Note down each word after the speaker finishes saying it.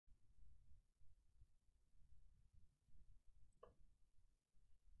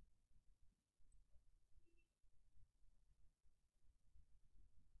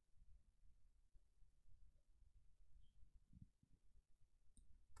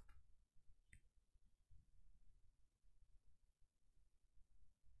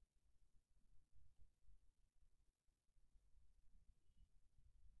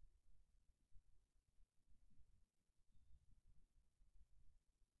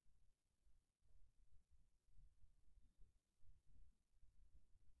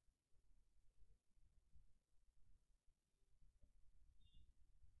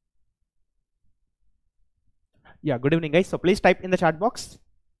Yeah, good evening guys. So please type in the chat box.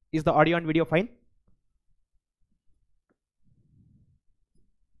 Is the audio and video fine?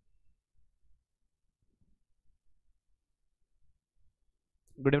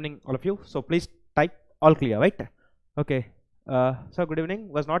 Good evening all of you. So please type all clear, right? Okay. So good evening.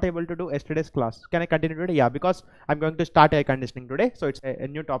 Was not able to do yesterday's class. Can I continue today? Yeah, because I'm going to start air conditioning today. So it's a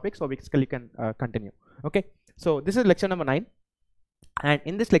new topic. So basically you can continue. Okay. So this is lecture number 9. And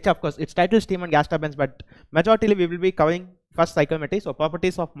in this lecture, of course, it's titled Steam and Gas Turbines, but majority we will be covering first psychometry, so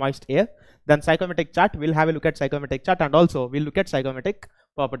properties of moist air, then psychometric chart. We'll have a look at psychometric chart, and also we'll look at psychometric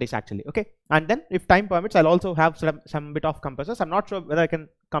properties actually. Okay, and then if time permits, I'll also have some bit of compressors. I'm not sure whether I can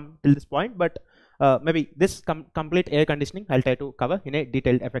come till this point, but maybe this complete air conditioning I'll try to cover in a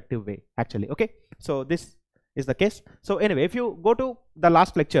detailed, effective way actually. Okay, so this is the case. So anyway, if you go to the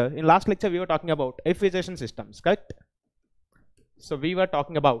last lecture, in last lecture we were talking about efficiency systems, correct? So we were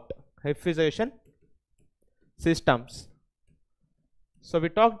talking about efficiency systems. So we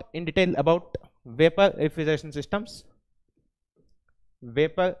talked in detail about vapor efficiency systems,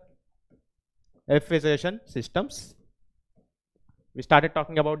 vapor efficiency systems. We started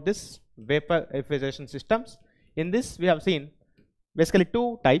talking about this vapor efficiency systems. In this we have seen basically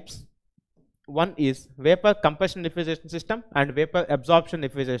two types. One is vapor compression efficiency system and vapor absorption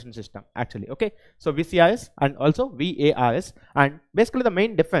efficiency system actually. Okay, so VCRS and also VARS, and basically the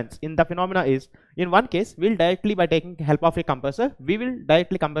main difference in the phenomena is, in one case we'll directly, by taking help of a compressor, we will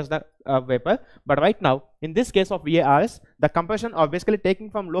directly compress the vapor, but right now in this case of VARS, the compression, or basically taking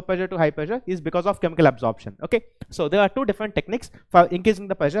from low pressure to high pressure, is because of chemical absorption. Okay, so there are two different techniques for increasing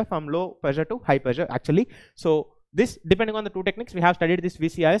the pressure from low pressure to high pressure actually. So this, depending on the two techniques, we have studied this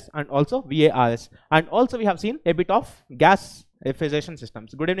VCRS and also VARS, and also we have seen a bit of gas efficiency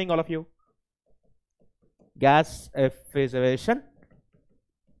systems. Good evening all of you. Gas efficiency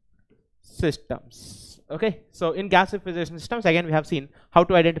systems. Okay, so in gas efficiency systems, again we have seen how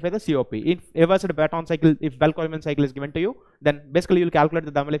to identify the COP. If reversed Breton cycle, if Bell-Coleman cycle is given to you, then basically you'll calculate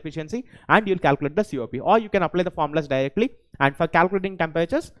the thermal efficiency and you'll calculate the COP, or you can apply the formulas directly, and for calculating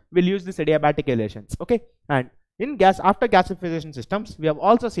temperatures we'll use this adiabatic relations. Okay, and in after gas efficiency systems, we have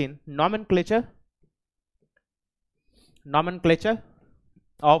also seen nomenclature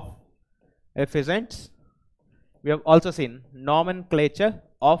of efficients. We have also seen nomenclature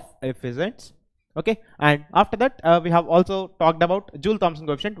of efficients. Okay, and after that we have also talked about Joule-Thomson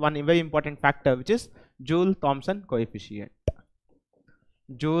coefficient, one very important factor, which is Joule-Thomson coefficient.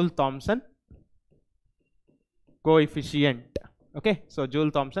 Joule-Thomson coefficient. Okay, so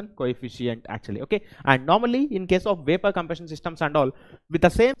Joule-Thomson coefficient actually. Okay, and normally in case of vapor compression systems and all, with the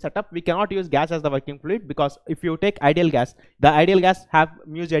same setup we cannot use gas as the working fluid, because if you take ideal gas, the ideal gas have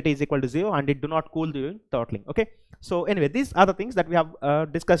𝜇 is equal to 0 and it do not cool during throttling. Okay, so anyway, these are the things that we have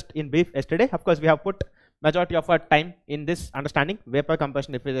discussed in brief yesterday. Of course, we have put majority of our time in this understanding vapor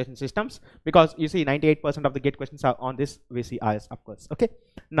compression efficiency systems, because you see 98% of the gate questions are on this VCRS, of course. Okay,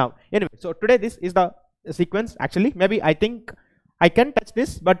 now anyway, so today this is the sequence actually. Maybe I think I can touch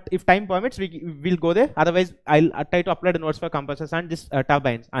this, but if time permits, we will go there. Otherwise, I'll try to upload the notes for compressors and this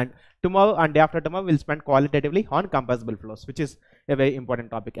turbines. And tomorrow and day after tomorrow, we'll spend qualitatively on compressible flows, which is a very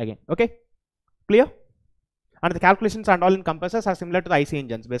important topic again. Okay, clear? And the calculations and all in compressors are similar to the IC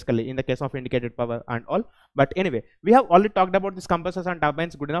engines, basically in the case of indicated power and all. But anyway, we have already talked about these compressors and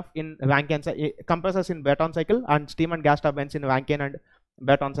turbines good enough in Rankine, compressors in Breton cycle, and steam and gas turbines in Rankine and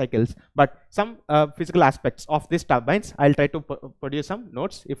Breton cycles. But some physical aspects of these turbines, I'll try to produce some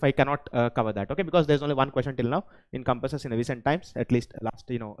notes if I cannot cover that. Okay, because there's only one question till now in compressors in recent times, at least last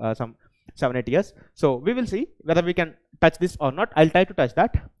some 7-8 years. So we will see whether we can touch this or not. I'll try to touch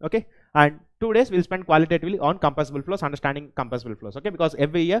that. Okay, and 2 days we'll spend qualitatively on compressible flows, understanding compressible flows. Okay, because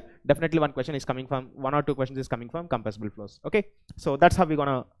every year definitely one question is coming from, 1 or 2 questions is coming from compressible flows. Okay, so that's how we're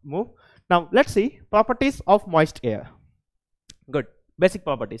gonna move. Now let's see properties of moist air. Good, basic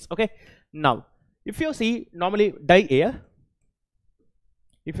properties. Okay, now if you see normally dry air,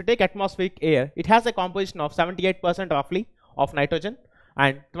 if you take atmospheric air, it has a composition of 78% roughly of nitrogen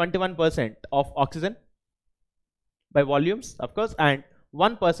and 21% of oxygen by volumes, of course, and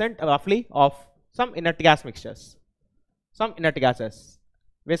 1% roughly of some inert gas mixtures, some inert gases,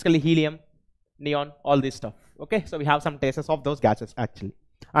 basically helium, neon, all this stuff. Okay, so we have some traces of those gases actually.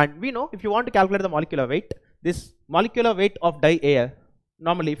 And we know if you want to calculate the molecular weight, this molecular weight of dry air,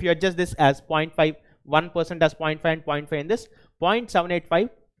 normally if you adjust this as 0.5, 1% as 0.5 and 0.5 in this, 0.785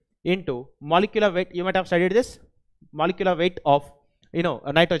 into molecular weight, you might have studied this, molecular weight of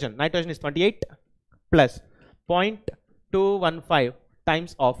nitrogen is 28 plus 0.215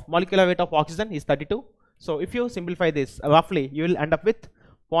 times of molecular weight of oxygen is 32. So if you simplify this roughly, you will end up with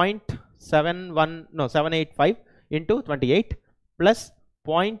 785 into 28 plus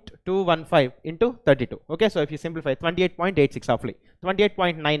 0.215 into 32. Okay, so if you simplify, 28.86 roughly,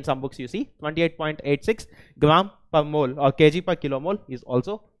 28.9 some books you see, 28.86 gram per mole or kg per kilomole is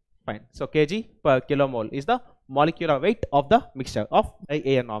also fine. So kg per kilomole is the molecular weight of the mixture of dry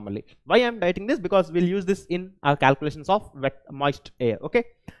air normally. Why I am writing this? Because we'll use this in our calculations of moist air. Okay,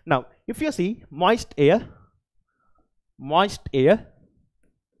 now if you see moist air,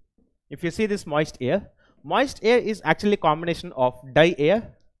 if you see this moist air is actually combination of dry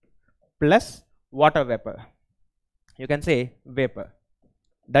air plus water vapor. You can say vapor,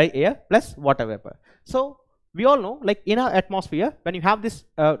 dry air plus water vapor. So we all know, like in our atmosphere, when you have this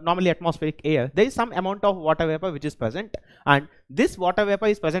normally atmospheric air, there is some amount of water vapor which is present, and this water vapor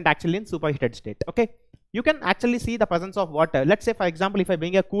is present actually in superheated state. Okay, you can actually see the presence of water. Let's say for example, if I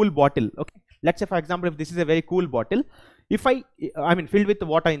bring a cool bottle, okay, let's say for example, if this is a very cool bottle, if I mean filled with the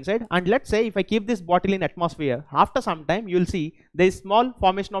water inside, and let's say if I keep this bottle in atmosphere, after some time you will see there is small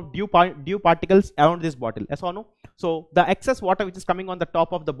formation of dew particles around this bottle. Yes or no? So the excess water which is coming on the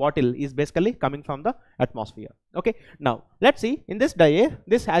top of the bottle is basically coming from the atmosphere. Okay, now let's see in this dry air,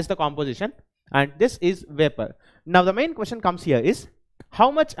 this has the composition and this is vapor. Now the main question comes here is,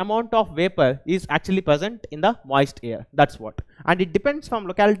 how much amount of vapor is actually present in the moist air? That's what, and it depends from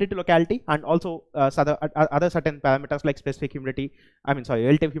locality to locality, and also other certain parameters like specific humidity,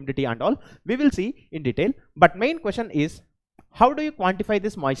 relative humidity and all, we will see in detail. But main question is, how do you quantify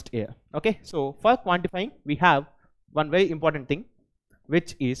this moist air? Okay, so for quantifying we have one very important thing,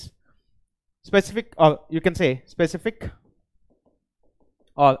 which is specific, or you can say specific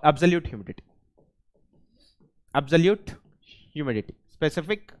or absolute humidity.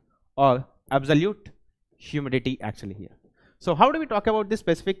 Specific or absolute humidity actually here. So how do we talk about this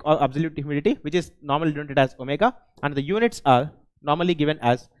specific or absolute humidity, which is normally denoted as omega, and the units are normally given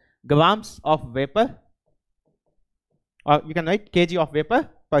as grams of vapor, or you can write kg of vapor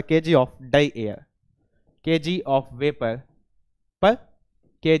per kg of dry air, kg of vapor per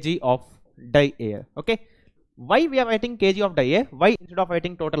kg of dry air. Okay, why we are writing kg of dry air? Why instead of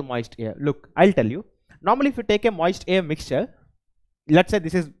writing total moist air? Look, I'll tell you. Normally if you take a moist air mixture, let's say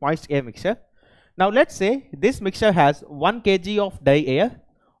this is moist air mixture. Now let's say this mixture has 1 kg of dry air.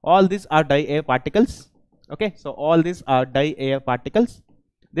 All these are dry air particles. Okay, so all these are dry air particles.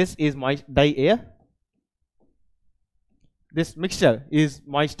 This is moist dry air. This mixture is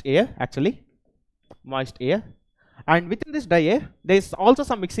moist air actually, moist air. And within this dry air, there is also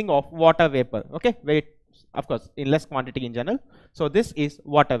some mixing of water vapor. Okay, very, of course, in less quantity in general. So this is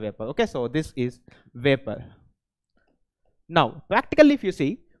water vapor. Okay, so this is vapor. Now practically if you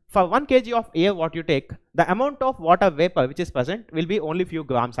see, for 1 kg of air what you take, the amount of water vapor which is present will be only few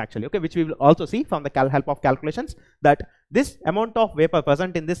grams actually. Okay, which we will also see from the help of calculations, that this amount of vapor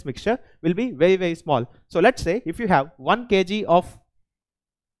present in this mixture will be very, very small. So let's say if you have 1 kg of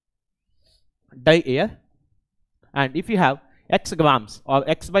dry air, and if you have x grams or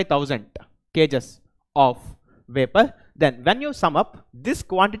x by 1000 kgs of vapor, then when you sum up, this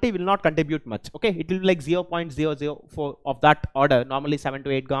quantity will not contribute much. Okay, it will be like 0.004 of that order, normally 7 to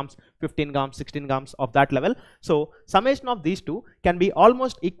 8 grams, 15 grams, 16 grams of that level. So summation of these two can be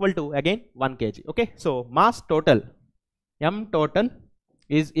almost equal to again 1 kg. Okay, so mass total, m total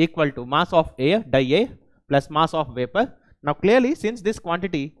is equal to mass of air, dry air, plus mass of vapor. Now clearly, since this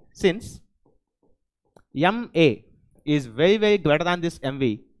quantity, since ma is very, very greater than this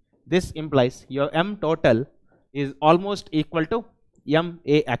mv, this implies your m total is almost equal to ma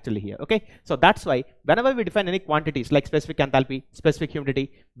actually here. Okay, so that's why whenever we define any quantities like specific enthalpy, specific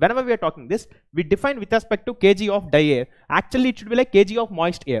humidity, whenever we are talking this, we define with respect to kg of dry air. Actually it should be like kg of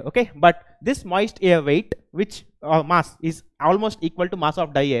moist air. Okay, but this moist air weight, which mass, is almost equal to mass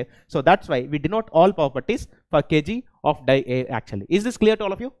of dry air. So that's why we denote all properties for kg of dry air actually. Is this clear to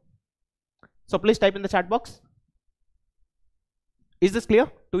all of you? So please type in the chat box. Is this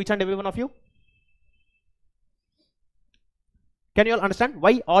clear to each and every one of you? Can you all understand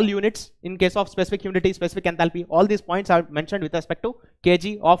why all units in case of specific humidity, specific enthalpy, all these points are mentioned with respect to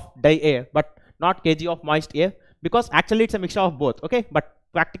kg of dry air but not kg of moist air? Because actually it's a mixture of both. Okay, but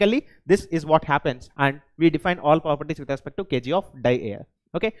practically this is what happens, and we define all properties with respect to kg of dry air.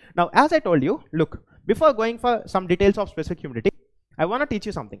 Okay, now as I told you, look, before going for some details of specific humidity, I want to teach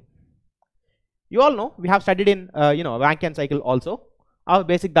you something. You all know we have studied in Rankine cycle also. Our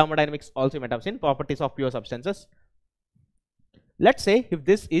basic thermodynamics also you might have seen properties of pure substances. Let's say if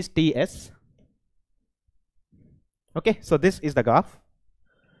this is Ts. Okay, so this is the graph.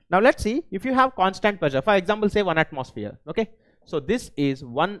 Now let's see if you have constant pressure, for example say 1 atmosphere. Okay, so this is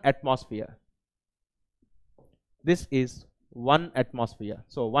 1 atmosphere. This is 1 atmosphere.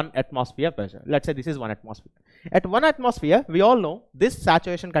 So 1 atmosphere pressure. Let's say this is 1 atmosphere. At 1 atmosphere, we all know this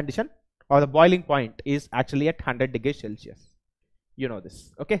saturation condition or the boiling point is actually at 100 degrees Celsius. You know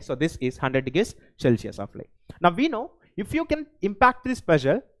this. Okay, so this is 100 degrees Celsious roughly. Now we know if you can impact this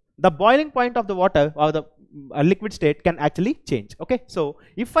pressure, the boiling point of the water or the liquid state can actually change. Okay, so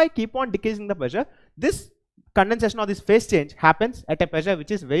if I keep on decreasing the pressure, this condensation or this phase change happens at a pressure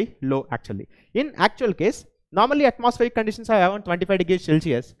which is very low actually. In actual case, normally atmospheric conditions are around 25 degrees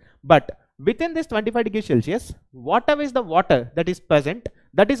Celsius, but within this 25 degrees Celsius, whatever is the water that is present,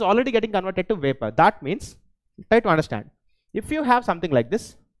 that is already getting converted to vapor. That means, try to understand, if you have something like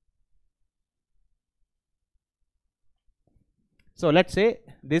this, so let's say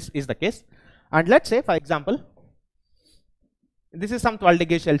this is the case, and let's say for example, this is some 12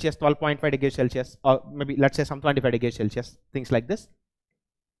 degrees Celsius, 12.5 degrees Celsius, or maybe let's say some 25 degrees Celsius, things like this.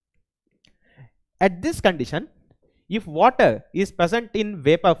 At this condition, if water is present in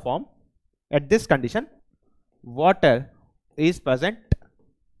vapor form, at this condition, water is present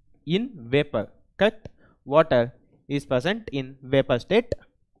in vapor, correct? Water is present in vapor state.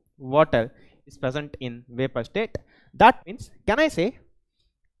 Water is present in vapor state. That means, can I say,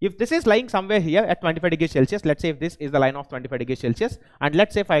 if this is lying somewhere here at 25 degrees Celsius, let's say if this is the line of 25 degrees Celsius, and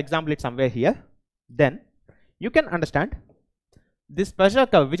let's say for example it's somewhere here, then you can understand this pressure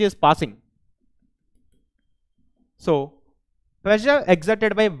curve which is passing. So pressure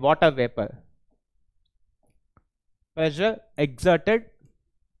exerted by water vapor, pressure exerted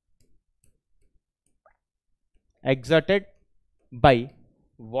by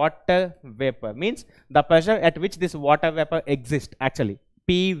water vapor means the pressure at which this water vapor exists actually,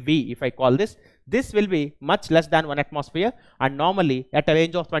 PV if I call this, this will be much less than 1 atmosphere, and normally at a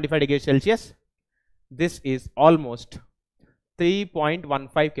range of 25 degrees Celsius, this is almost 3.15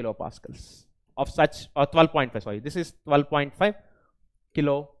 kilopascals of such, or 12.5, sorry, this is 12.5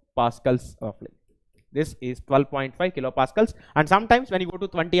 kilopascals roughly. This is 12.5 kilopascals, and sometimes when you go to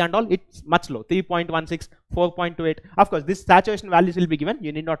 20 and all, it's much low, 3.16, 4.28. Of course, this saturation values will be given,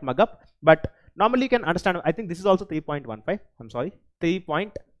 you need not mug up, but normally you can understand, I think this is also 3.15, I'm sorry,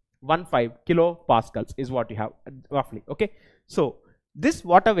 3.15 kilopascals is what you have roughly, okay. So this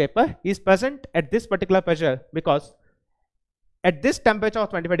water vapor is present at this particular pressure because at this temperature of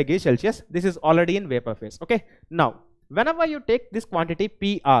 25 degrees Celsius, this is already in vapor phase, okay. Now, whenever you take this quantity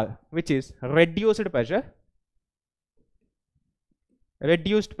PR, which is reduced pressure,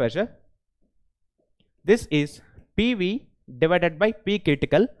 this is PV divided by P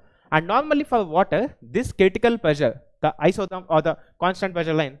critical, and normally for water, this critical pressure, the isotherm or the constant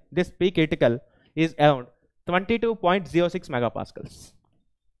pressure line, this P critical is around 22.06 megapascals,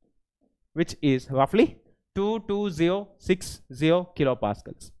 which is roughly 22060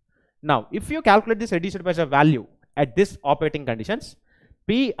 kilopascals. Now, if you calculate this reduced pressure value at this operating conditions,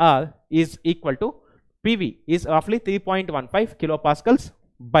 PR is equal to PV is roughly 3.15 kilopascals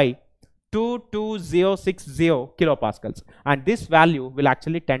by 22060 kilopascals, and this value will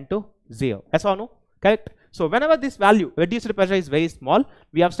actually tend to 0. Yes or no? Correct. So whenever this value reduced pressure is very small,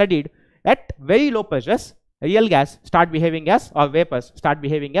 we have studied at very low pressures, real gas start behaving as, or vapors start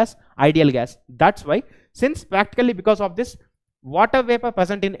behaving as ideal gas. That's why, since practically because of this water vapor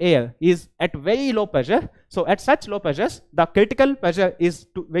present in air is at very low pressure, so at such low pressures the critical pressure is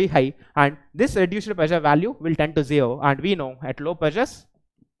very high, and this reduced pressure value will tend to 0, and we know at low pressures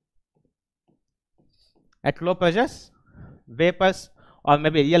vapors or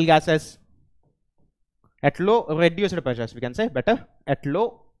maybe real gases, at low reduced pressures we can say better, at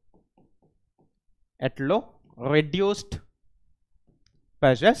low reduced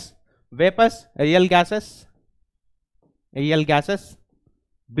pressures, vapors, real gases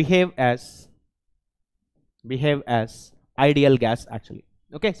behave as ideal gas actually,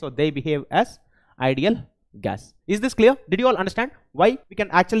 okay. So they behave as ideal gas. Is this clear? Did you all understand why we can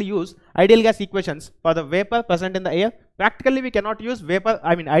actually use ideal gas equations for the vapor present in the air? Practically we cannot use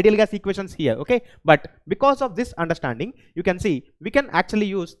ideal gas equations here, okay, but because of this understanding, you can see we can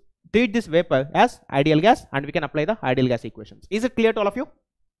actually treat this vapor as ideal gas, and we can apply the ideal gas equations. Is it clear to all of you?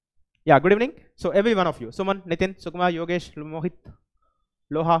 Yeah, good evening. So every one of you, Suman, Nitin, Sukma, Yogesh, Mohit,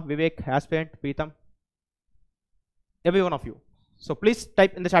 Loha, Vivek, Aspirant, Preetam, every one of you. So please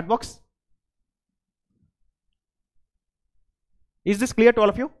type in the chat box. Is this clear to all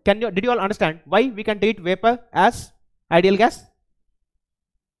of you? Did you all understand why we can treat vapor as ideal gas?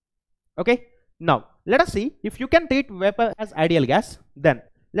 Okay. Now let us see, if you can treat vapor as ideal gas, then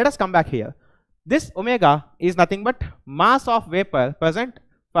let us come back here. This omega is nothing but mass of vapor present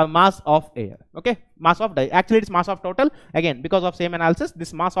for mass of air, okay. Mass of actually it's mass of total. Again, because of same analysis,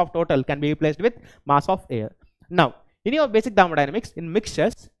 this mass of total can be replaced with mass of air. Now in your basic thermodynamics, in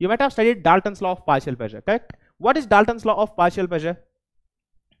mixtures, you might have studied Dalton's law of partial pressure, correct? What is Dalton's law of partial pressure?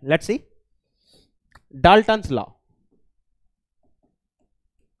 Let's see. Dalton's law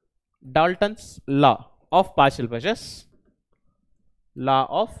of partial pressures. Law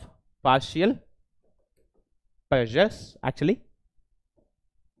of partial pressures, actually.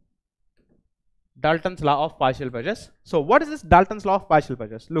 Dalton's law of partial pressures. So what is this Dalton's law of partial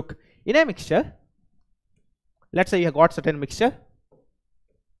pressures? Look, in a mixture, let's say you have got certain mixture.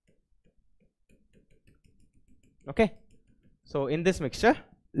 Okay. So in this mixture,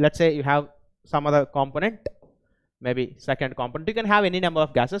 let's say you have some other component, maybe second component. You can have any number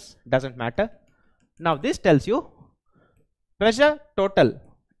of gases, doesn't matter. Now this tells you pressure total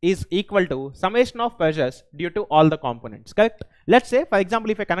is equal to summation of pressures due to all the components, correct? Let's say, for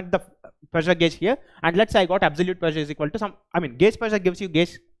example, if I connect the pressure gauge here, and let's say I got absolute pressure is equal to some, gauge pressure gives you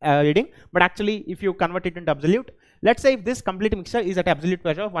gauge reading, but actually if you convert it into absolute, let's say if this complete mixture is at absolute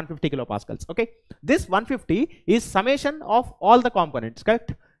pressure of 150 kilopascals, okay? This 150 is summation of all the components,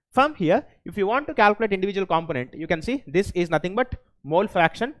 correct? From here, if you want to calculate individual component, you can see this is nothing but mole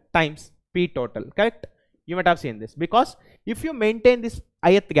fraction times P total, correct? You might have seen this, because if you maintain this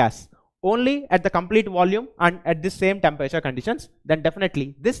ith gas only at the complete volume and at this same temperature conditions, then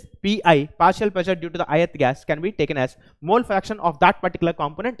definitely this Pi, partial pressure due to the ith gas, can be taken as mole fraction of that particular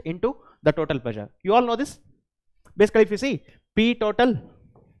component into the total pressure. You all know this? Basically, if you see, P total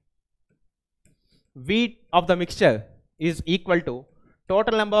V of the mixture is equal to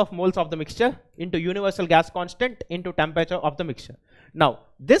total number of moles of the mixture into universal gas constant into temperature of the mixture. Now,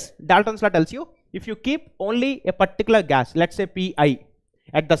 this Dalton's law tells you, if you keep only a particular gas, let's say Pi,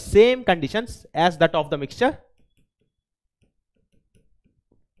 at the same conditions as that of the mixture,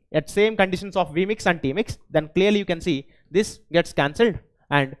 at same conditions of V mix and T mix, then clearly you can see this gets cancelled,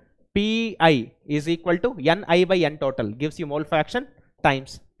 and Pi is equal to Ni by N total, gives you mole fraction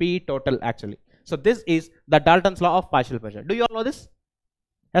times P total actually. So this is the Dalton's law of partial pressure. Do you all know this?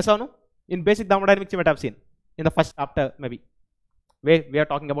 Yes or no? In basic thermodynamics you might have seen in the first chapter, maybe, where we are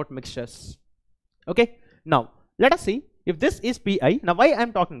talking about mixtures. Okay, now let us see if this is Pi. Now why I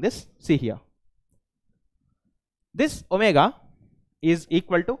am talking this? See here, this omega is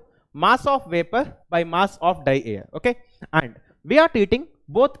equal to mass of vapor by mass of dry air, okay? And we are treating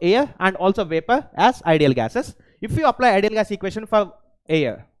both air and also vapor as ideal gases. If you apply ideal gas equation for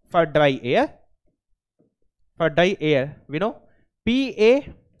air, for dry air, we know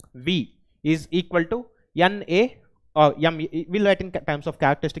PAV is equal to Na, or we'll write in terms of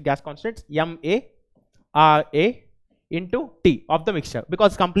characteristic gas constants, MA RA into T of the mixture,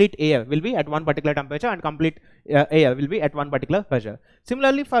 because complete air will be at one particular temperature and complete air will be at one particular pressure.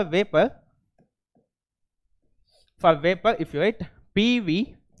 Similarly, for vapor, if you write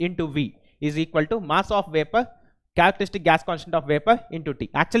PV into V is equal to mass of vapor, characteristic gas constant of vapor into T.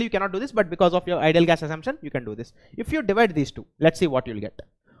 Actually, you cannot do this, but because of your ideal gas assumption, you can do this. If you divide these two, let's see what you'll get.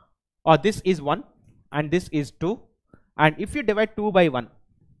 Or this is 1 and this is 2, and if you divide 2 by 1,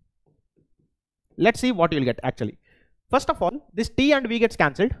 let's see what you'll get actually. First of all, this T and V gets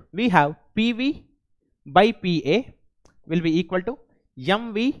cancelled. We have PV by PA will be equal to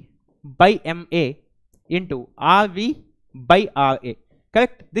MV by MA into RV by RA.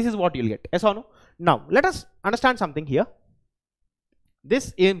 Correct? This is what you'll get. Yes or no? Now, let us understand something here.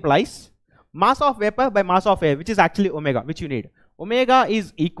 This implies mass of vapor by mass of air, which is actually omega, which you need. Omega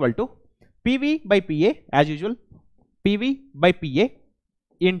is equal to PV by PA, as usual, PV by PA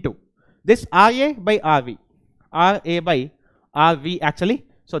into this RA by RV, RA by RV actually.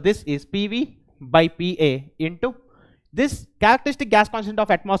 So this is PV by PA into this characteristic gas constant of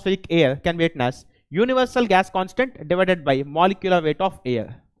atmospheric air can be written as universal gas constant divided by molecular weight of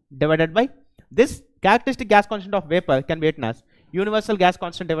air, divided by this characteristic gas constant of vapor can be written as universal gas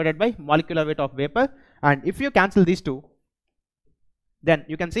constant divided by molecular weight of vapor. And if you cancel these two, then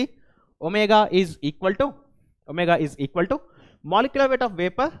you can see omega is equal to molecular weight of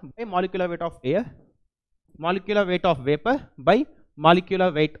vapor by molecular weight of air, molecular weight of vapor by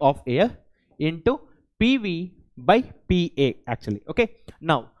molecular weight of air into PV by PA actually. Okay,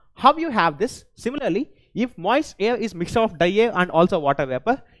 now how you have this? Similarly, if moist air is mixture of dry air and also water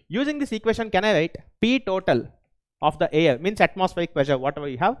vapor, using this equation can I write P total of the air, means atmospheric pressure, whatever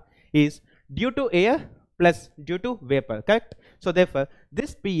you have, is due to air plus due to vapor, correct? So therefore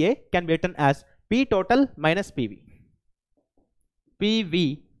this PA can be written as P total minus PV,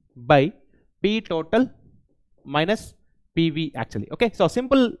 PV by P total minus PV actually. Okay, so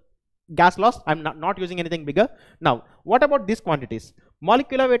simple gas loss, I'm not using anything bigger. Now what about these quantities?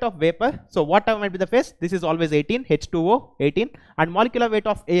 Molecular weight of vapor, so whatever might be the phase, this is always 18, H2O 18, and molecular weight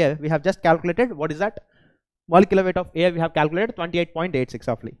of air we have just calculated. What is that? molecular weight of air we have calculated 28.86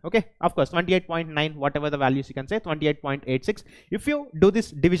 roughly. Okay, of course 28.9, whatever the values you can say, 28.86. If you do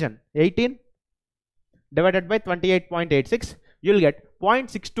this division, 18 divided by 28.86, you'll get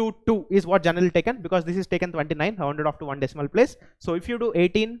 0.622 is what generally taken, because this is taken 29 rounded off to one decimal place. So if you do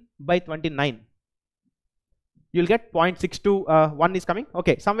 18 by 29, you'll get 0.621 1 is coming.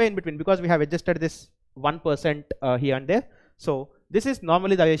 Okay, somewhere in between, because we have adjusted this 1% here and there. So this is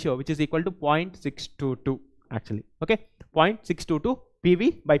normally the ratio, which is equal to 0.622 actually. Okay, 0.622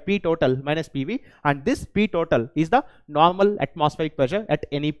 PV by P total minus PV, and this P total is the normal atmospheric pressure at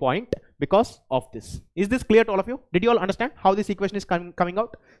any point because of this. Is this clear to all of you? Did you all understand how this equation is coming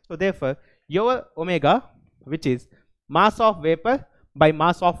out? So therefore your omega, which is mass of vapor by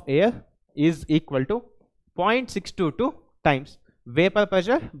mass of air, is equal to 0.622 times vapor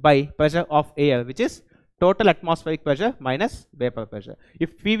pressure by pressure of air, which is total atmospheric pressure minus vapor pressure.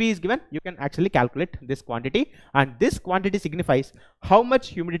 If PV is given, you can actually calculate this quantity, and this quantity signifies how much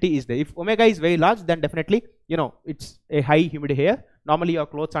humidity is there. If omega is very large, then definitely, you know, it's a high humidity here. Normally your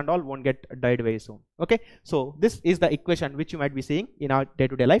clothes and all won't get dried very soon. Okay, so this is the equation which you might be seeing in our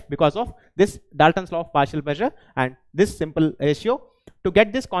day-to-day life because of this Dalton's law of partial pressure and this simple ratio. To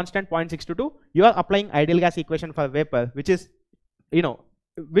get this constant 0.622, you are applying ideal gas equation for vapor, which is, you know,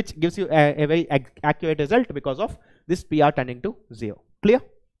 which gives you a very accurate result because of this PR tending to 0. Clear?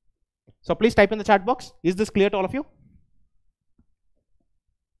 So please type in the chat box. Is this clear to all of you?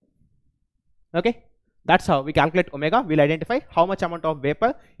 Okay, that's how we calculate omega. We'll identify how much amount of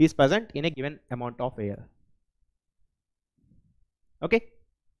vapor is present in a given amount of air. Okay,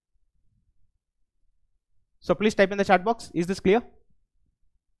 so please type in the chat box. Is this clear?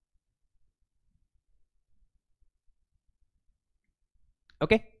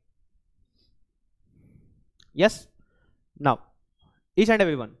 Okay, yes. Now each and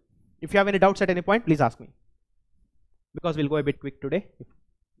everyone, if you have any doubts at any point, please ask me, because we'll go a bit quick today.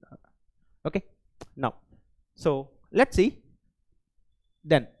 Okay, now so let's see,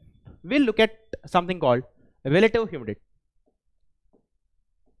 then we'll look at something called relative humidity.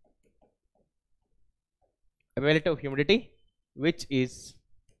 Relative humidity, which is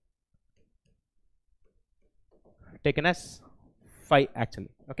taken as phi actually.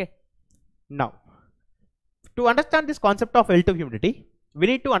 Okay, now to understand this concept of relative humidity, we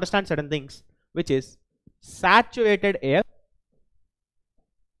need to understand certain things, which is saturated air,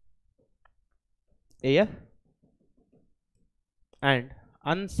 and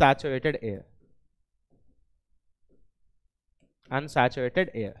unsaturated air.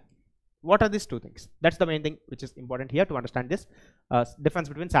 What are these two things? That's the main thing which is important here to understand this difference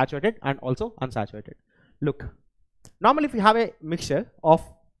between saturated and also unsaturated. Look, normally if you have a mixture of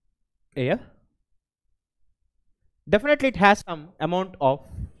air, definitely it has some amount of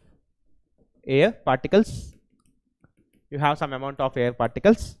air particles. You have some amount of air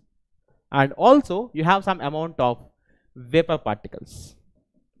particles, and also you have some amount of vapor particles.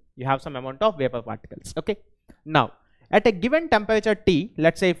 Okay, now at a given temperature T,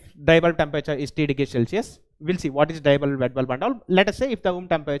 let's say if dry bulb temperature is T degrees Celsius, we'll see what is dry bulb, wet bulb and all. Let us say if the room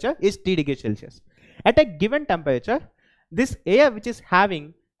temperature is T degrees Celsius. At a given temperature, this air which is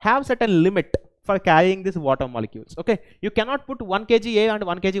have certain limit for carrying these water molecules. Okay, you cannot put 1 kg air and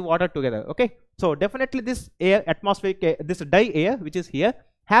 1 kg water together. Okay, so definitely this air, atmospheric air, this dry air which is here,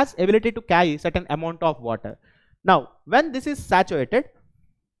 has ability to carry certain amount of water. Now when this is saturated,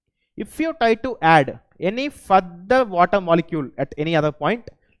 if you try to add any further water molecule at any other point,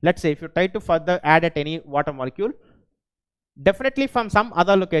 let's say if you try to further add at any water molecule, definitely from some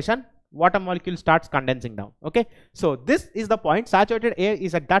other location water molecule starts condensing down. Okay, so this is the point. Saturated air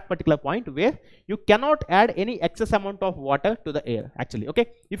is at that particular point where you cannot add any excess amount of water to the air actually. Okay,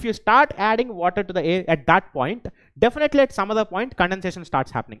 if you start adding water to the air at that point, definitely at some other point condensation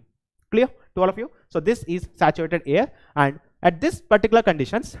starts happening. Clear to all of you? So this is saturated air, and at this particular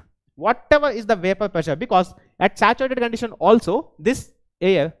conditions, whatever is the vapor pressure, because at saturated condition also this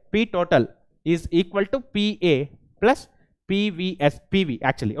air P total is equal to PA plus PV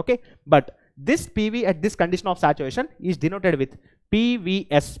actually. Okay, but this PV at this condition of saturation is denoted with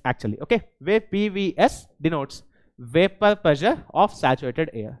PVS actually. Okay, where PVS denotes vapor pressure of saturated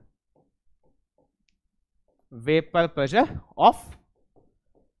air. Vapor pressure of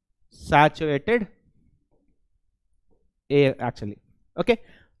saturated air actually. Okay,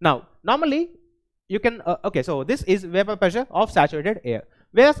 now normally you can okay, so this is vapor pressure of saturated air,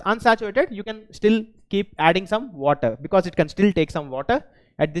 whereas unsaturated you can still keep adding some water, because it can still take some water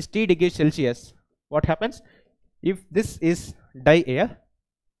at this T degrees Celsius. What happens if this is dry air?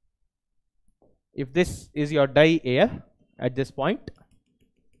 If this is your dry air at this point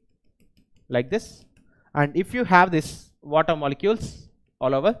like this, and if you have this water molecules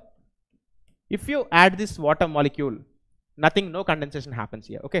all over, if you add this water molecule, nothing, no condensation happens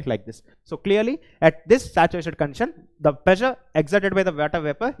here, okay, like this. So clearly at this saturation condition, the pressure exerted by the water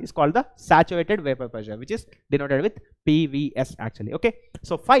vapor is called the saturated vapor pressure, which is denoted with PVS actually, okay.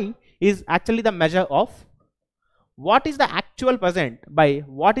 So phi is actually the measure of what is the actual present by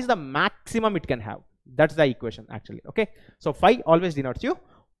what is the maximum it can have. That's the equation actually, okay. So phi always denotes you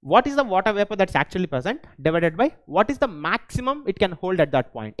what is the water vapor that's actually present divided by what is the maximum it can hold at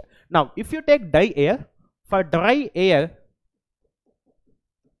that point. Now if you take dry air, for dry air,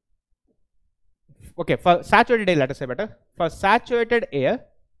 okay, for saturated air, let us say better, for saturated air,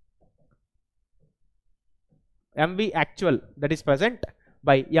 MV actual that is present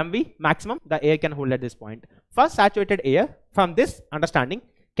by MV maximum the air can hold at this point. For saturated air, from this understanding,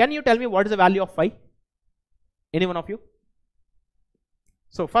 can you tell me what is the value of phi? Any one of you?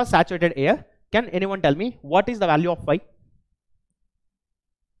 So for saturated air, can anyone tell me what is the value of phi?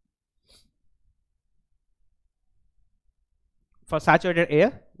 For saturated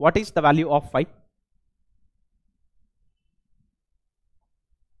air, what is the value of phi?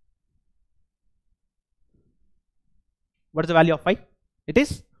 What is the value of phi? It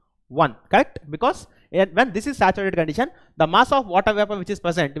is 1, correct? Because when this is saturated condition, the mass of water vapor which is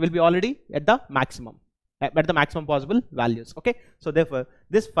present will be already at the maximum, at the maximum possible values, okay. So therefore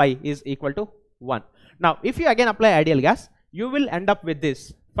this phi is equal to 1. Now if you again apply ideal gas, you will end up with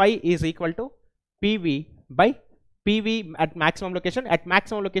this phi is equal to PV by PV at maximum location. At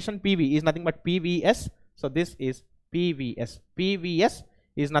maximum location, PV is nothing but PVS. So this is PVS. PVS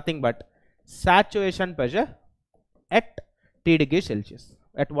is nothing but saturation pressure at T degrees Celsius,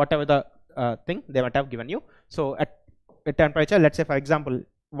 at whatever the thing they might have given you. So at a temperature, let's say for example,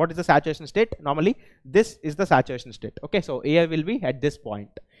 what is the saturation state? Normally this is the saturation state, okay. So air will be at this point.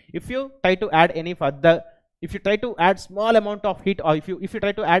 If you try to add any further, if you try to add small amount of heat, or if you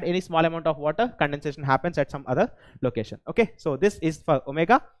try to add any small amount of water, condensation happens at some other location, okay. So this is for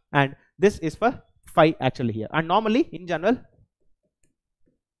omega and this is for phi actually here. And normally in general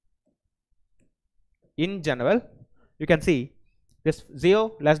you can see this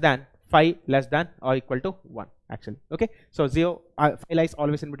 0 less than phi less than or equal to 1 actually, okay. So 0 phi lies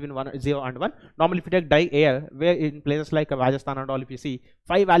always in between 0 and 1. Normally if you take dry air, where in places like Rajasthan and all, if you see,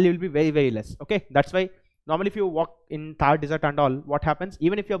 phi value will be very less, okay. That's why normally if you walk in Thar desert and all, what happens,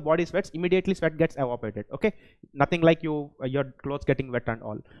 even if your body sweats, immediately sweat gets evaporated, okay. Nothing like your clothes getting wet and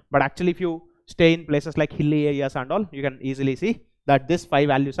all. But actually if you stay in places like hilly areas and all, you can easily see that this phi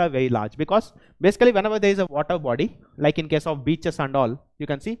values are very large, because basically whenever there is a water body, like in case of beaches and all, you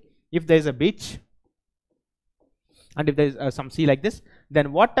can see if there is a beach and if there is some sea like this,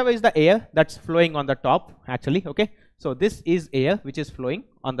 then whatever is the air that's flowing on the top actually, okay. So this is air which is flowing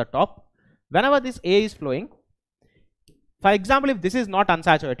on the top. Whenever this air is flowing, for example, if this is not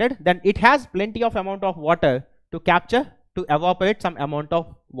unsaturated, then it has plenty of amount of water to capture, to evaporate some amount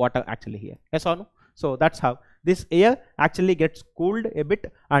of water actually here, yes or no? So that's how this air actually gets cooled a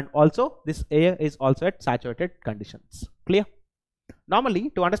bit, and also this air is also at saturated conditions. Clear? Normally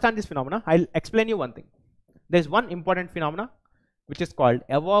to understand this phenomena, I'll explain you one thing. There is one important phenomena which is called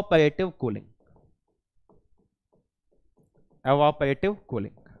evaporative cooling. Evaporative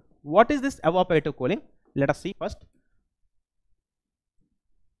cooling. What is this evaporative cooling? Let us see first.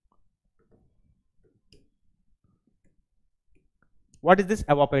 What is this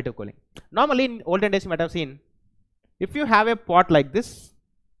evaporative cooling? Normally in olden days you might have seen, if you have a pot like this,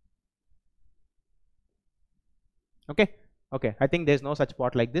 okay, I think there is no such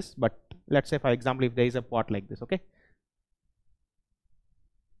pot like this, but let's say for example if there is a pot like this, okay,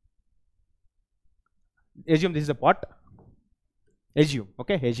 assume this is a pot, assume,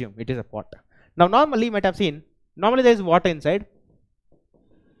 okay, assume it is a pot. Now normally you might have seen, normally there is water inside,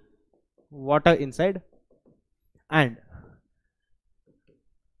 and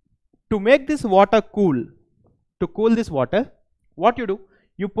to make this water cool, to cool this water, what you do,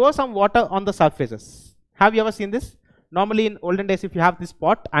 you pour some water on the surfaces. Have you ever seen this? Normally in olden days, if you have this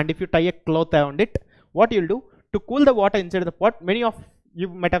pot and if you tie a cloth around it, what you'll do to cool the water inside the pot, many of you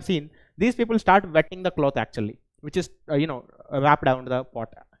might have seen, these people start wetting the cloth actually, which is wrapped around the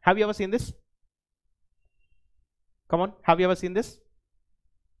pot. Have you ever seen this? Come on, have you ever seen this?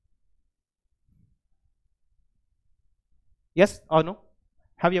 Yes or no?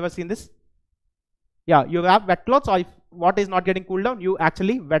 Have you ever seen this? Yeah, you have wet cloths, or if water is not getting cooled down, you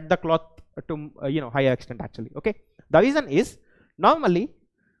actually wet the cloth to higher extent actually, okay. The reason is, normally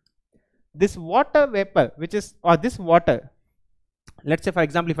this water vapor which is, or this water, let's say for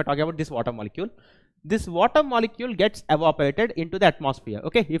example if I talk about this water molecule gets evaporated into the atmosphere,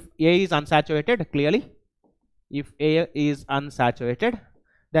 okay. If air is unsaturated, clearly if air is unsaturated,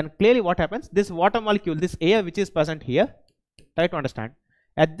 then clearly what happens, this water molecule, this air which is present here, try to understand,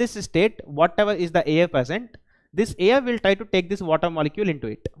 at this state whatever is the air present, this air will try to take this water molecule into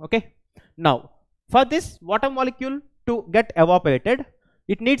it. Okay, now for this water molecule to get evaporated,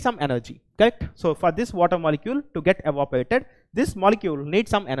 it needs some energy, correct? So for this water molecule to get evaporated, this molecule needs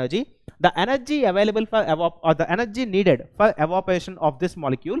some energy. The energy available for the energy needed for evaporation of this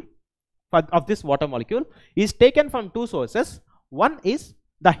molecule, of this water molecule, is taken from two sources. One is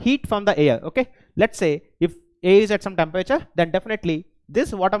the heat from the air. Okay, let's say if air is at some temperature, then definitely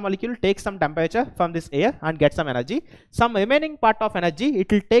this water molecule takes some temperature from this air and gets some energy. Some remaining part of energy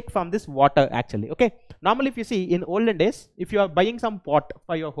it will take from this water actually. Okay, normally if you see in olden days, if you are buying some pot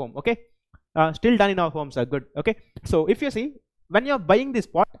for your home, okay, still done in our homes are good. Okay, so if you see, when you are buying this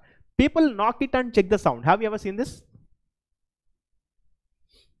pot, people knock it and check the sound. Have you ever seen this?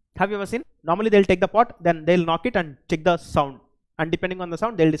 Have you ever seen? Normally they'll take the pot, then they'll knock it and check the sound, and depending on the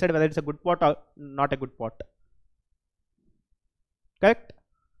sound they'll decide whether it's a good pot or not a good pot. Correct?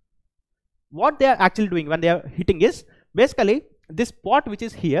 What they are actually doing when they are heating is, basically this pot which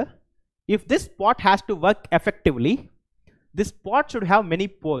is here, if this pot has to work effectively, this pot should have many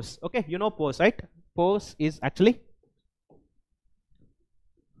pores. Okay, you know pores, right? Pores is actually,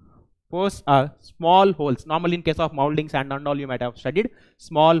 pores are small holes. Normally in case of molding, sand and all, you might have studied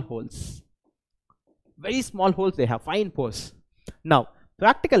small holes. Very small holes they have, fine pores. Now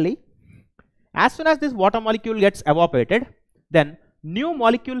practically, as soon as this water molecule gets evaporated, then new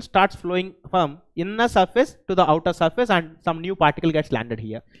molecule starts flowing from inner surface to the outer surface, and some new particle gets landed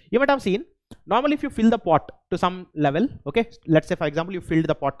here. You might have seen, normally if you fill the pot to some level, okay, let's say for example you filled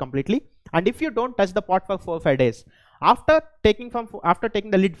the pot completely, and if you don't touch the pot for 4 or 5 days, after taking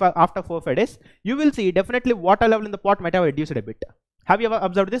the lid for after 4 or 5 days, you will see definitely water level in the pot might have reduced a bit. Have you ever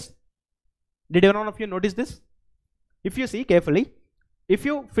observed this? Did anyone of you notice this? If you see carefully, if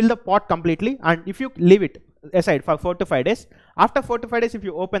you fill the pot completely and if you leave it aside for 4 to 5 days, after 4 to 5 days if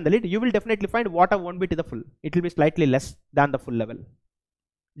you open the lid, you will definitely find water won't be to the full. It will be slightly less than the full level.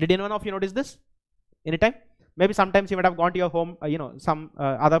 Did anyone of you notice this? Anytime? Maybe sometimes you might have gone to your home, some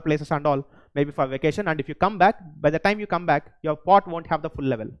other places and all, maybe for vacation, and if you come back, by the time you come back, your pot won't have the full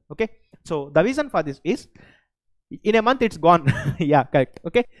level. Okay, so the reason for this is, in a month it's gone. Yeah, correct.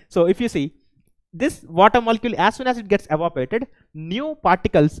 Okay, so if you see, this water molecule, as soon as it gets evaporated, new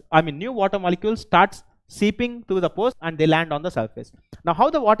water molecules starts seeping through the pores and they land on the surface. Now how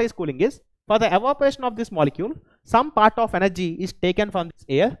the water is cooling is, for the evaporation of this molecule, some part of energy is taken from this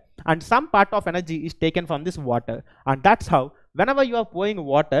air and some part of energy is taken from this water, and that's how whenever you are pouring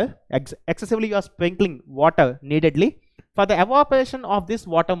water, excessively you are sprinkling water neededly, for the evaporation of this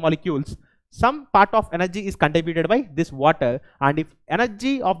water molecules, some part of energy is contributed by this water, and if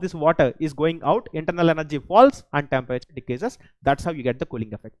energy of this water is going out, internal energy falls and temperature decreases. That's how you get the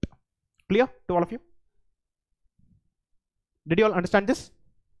cooling effect. Clear to all of you? Did you all understand this?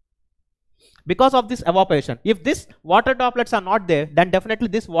 Because of this evaporation, if this water droplets are not there, then definitely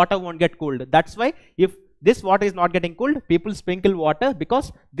this water won't get cooled. That's why if this water is not getting cooled, people sprinkle water,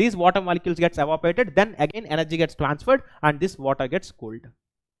 because these water molecules gets evaporated, then again energy gets transferred and this water gets cooled.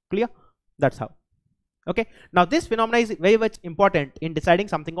 Clear? That's how. Okay, now this phenomenon is very much important in deciding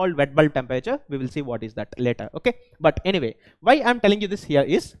something called wet bulb temperature. We will see what is that later. Okay, but anyway, why I'm telling you this here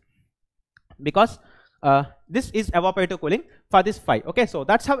is because this is evaporative cooling for this phi. Okay, so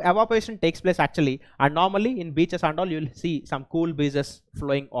that's how evaporation takes place actually, and normally in beaches and all you will see some cool breezes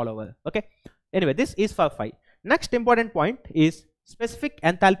flowing all over. Okay, anyway, this is for phi. Next important point is specific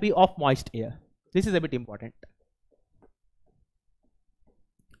enthalpy of moist air. This is a bit important.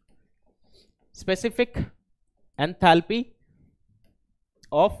 Specific enthalpy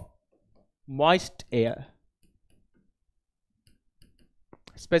of moist air.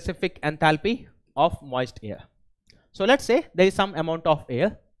 Specific enthalpy of moist air. So let's say there is some amount of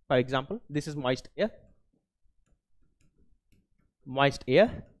air. For example, this is moist air. Moist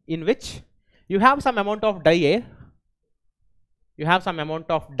air in which you have some amount of dry air. You have some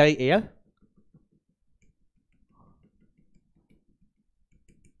amount of dry air.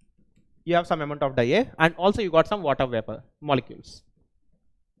 You have some amount of dry air, and also you got some water vapor molecules.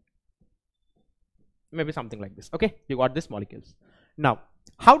 Maybe something like this. Okay, you got these molecules. Now,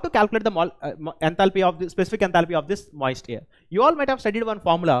 how to calculate the enthalpy of the specific enthalpy of this moist air? You all might have studied one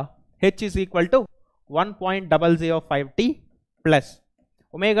formula. H is equal to 1.005 T plus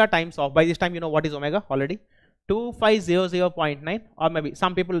omega times of. By this time you know what is omega already. 2500.9, or maybe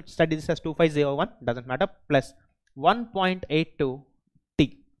some people study this as 2501. Doesn't matter. Plus 1.82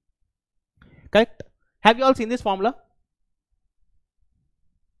 T. Correct? Have you all seen this formula?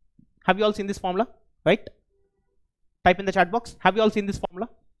 Have you all seen this formula? Right? Type in the chat box. Have you all seen this formula?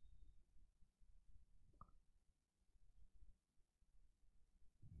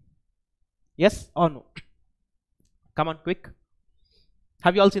 Yes or no? Come on, quick.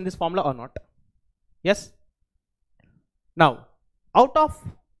 Have you all seen this formula or not? Yes? Now, out of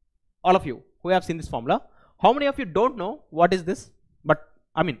all of you who have seen this formula, how many of you don't know what is this? But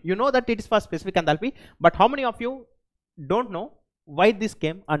I mean, you know that it is for specific enthalpy, but how many of you don't know why this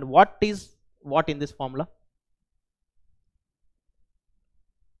came and what is what in this formula?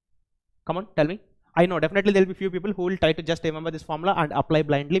 Come on, tell me. I know definitely there will be few people who will try to just remember this formula and apply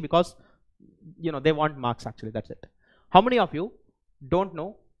blindly because you know they want marks actually, that's it. How many of you don't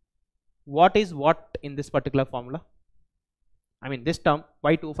know what is what in this particular formula? I mean this term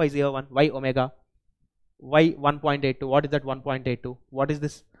y2501, y omega, y 1.82, what is that 1.82? What is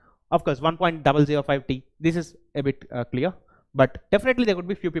this? Of course 1.005t. This is a bit clear, but definitely there could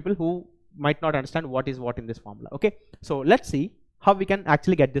be few people who might not understand what is what in this formula. Okay, so let's see how we can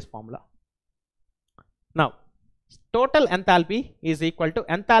actually get this formula. Now, total enthalpy is equal to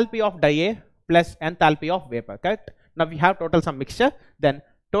enthalpy of die A plus enthalpy of vapor, correct? Now we have total some mixture, then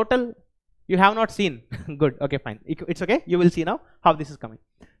total, you have not seen, good, okay, fine, it's okay, you will see now how this is coming.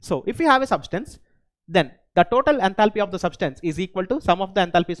 So if you have a substance, then the total enthalpy of the substance is equal to sum of the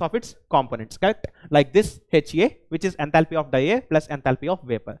enthalpies of its components, correct? Like this HA, which is enthalpy of die A plus enthalpy of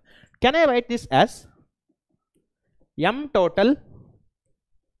vapor. Can I write this as M total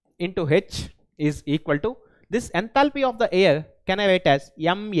into H is equal to this enthalpy of the air, can I write as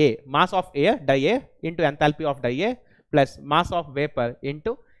MA, mass of air, die A, into enthalpy of die A plus mass of vapor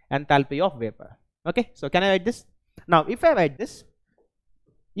into enthalpy of vapor. Okay, so can I write this? Now if I write this,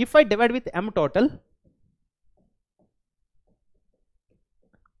 if I divide with M total,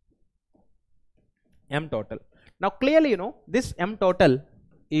 now clearly you know this M total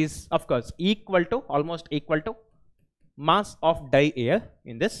is of course equal to, almost equal to mass of die air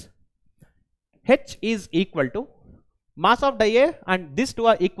in this. H is equal to mass of die air and these two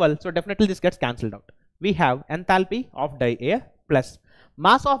are equal, so definitely this gets cancelled out. We have enthalpy of die air plus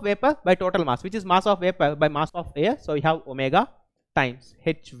mass of vapor by total mass, which is mass of vapor by mass of air, so we have omega times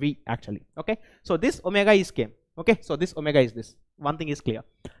HV actually. Okay, so this omega is came. Okay, so this omega is this. One thing is clear.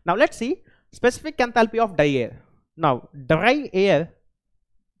 Now let's see specific enthalpy of die air. Now dry air,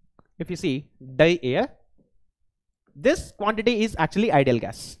 if you see die air, this quantity is actually ideal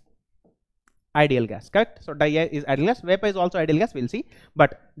gas. Ideal gas, correct? So die air is ideal gas, vapor is also ideal gas, we'll see,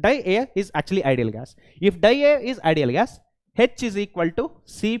 but die air is actually ideal gas. If die air is ideal gas, H is equal to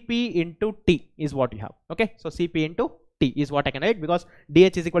Cp into T is what you have. Okay, so Cp into T is what I can write because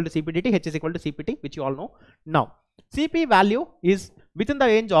dH is equal to Cp dt, H is equal to Cpt, which you all know. Now Cp value is within the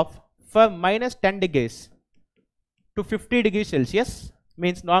range of from minus 10 degrees to 50 degrees Celsius,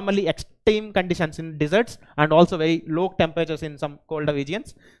 means normally extreme conditions in deserts and also very low temperatures in some colder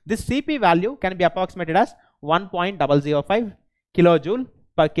regions. This Cp value can be approximated as 1.005 kilojoule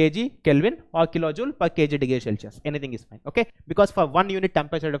per kg Kelvin or kilojoule per kg degree Celsius. Anything is fine. Okay, because for 1 unit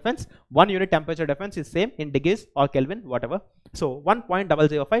temperature difference, 1 unit temperature difference is same in degrees or Kelvin, whatever. So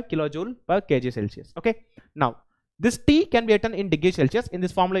 1.005 kilojoule per kg Celsius. Okay, now this T can be written in degree Celsius. In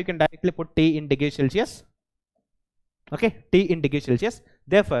this formula you can directly put T in degree Celsius. Okay, T in degree Celsius.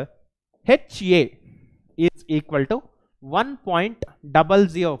 Therefore HA is equal to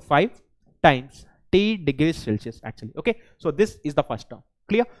 1.005 times T degrees Celsius actually. Okay, so this is the first term.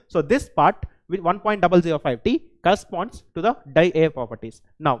 Clear? So this part with 1.005 T corresponds to the die air properties.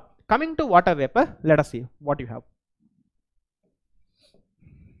 Now coming to water vapor, let us see what you have.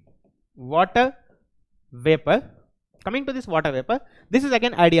 Water vapor. Coming to this water vapor, this is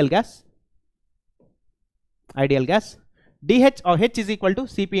again ideal gas. Ideal gas. dH or H is equal to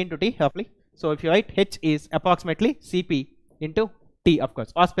Cp into T roughly. So if you write H is approximately Cp into T, of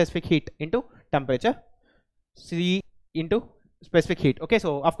course, or specific heat into temperature, C into specific heat. Okay,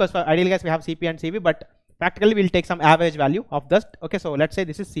 so of course for ideal gas we have Cp and Cv, but practically we'll take some average value of this. Okay, so let's say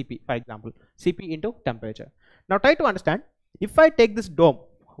this is Cp, for example, Cp into temperature. Now try to understand, if I take this dome,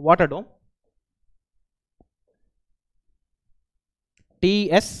 water dome,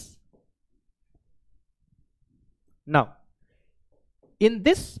 Ts. Now in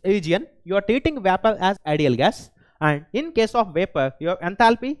this region you are treating vapor as ideal gas, and in case of vapor your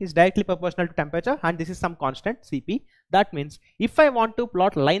enthalpy is directly proportional to temperature and this is some constant Cp. That means if I want to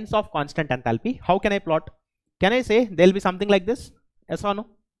plot lines of constant enthalpy, how can I plot? Can I say there will be something like this? Yes or no?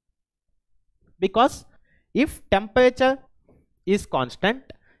 Because if temperature is constant,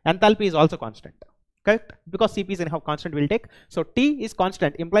 enthalpy is also constant. correct? Because Cp is anyhow constant, we'll take. So T is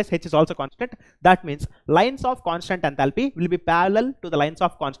constant implies H is also constant. That means lines of constant enthalpy will be parallel to the lines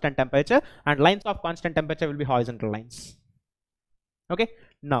of constant temperature, and lines of constant temperature will be horizontal lines. Okay,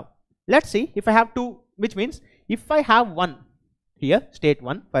 now let's see if I have two, which means if I have one here, state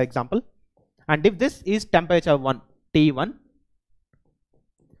 1 for example, and if this is temperature 1, T1,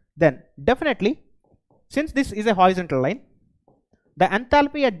 then definitely, since this is a horizontal line, the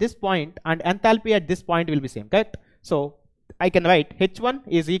enthalpy at this point and enthalpy at this point will be same, correct? So I can write H1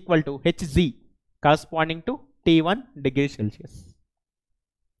 is equal to Hz corresponding to T1 degrees Celsius.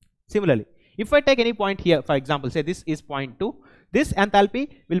 Similarly, if I take any point here, for example, say this is point 2, this enthalpy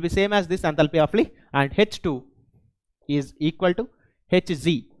will be same as this enthalpy roughly, and H2 is equal to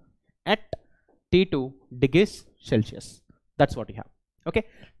Hz at T2 degrees Celsius. That's what we have. Okay,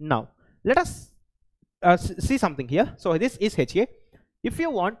 now let us see something here. So this is HA. If you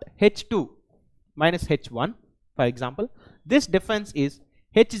want H2 minus H1, for example, this difference is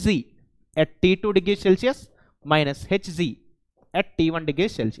Hz at T2 degrees Celsius minus Hz at T1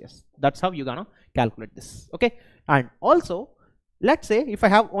 degrees Celsius. That's how you're gonna calculate this. Okay, and also let's say if I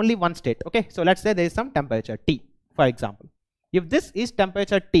have only one state. Okay, so let's say there is some temperature T, for example. If this is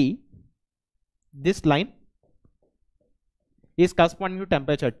temperature T, this line is corresponding to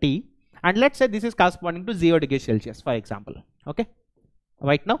temperature T, and let's say this is corresponding to 0 degrees Celsius, for example. Okay,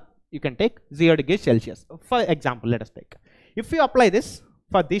 right now you can take 0 degrees Celsius, for example. Let us take, if you apply this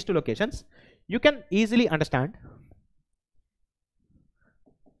for these two locations, you can easily understand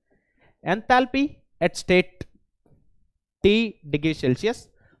enthalpy at state T degrees Celsius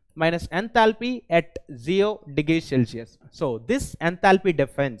minus enthalpy at 0 degrees Celsius. So this enthalpy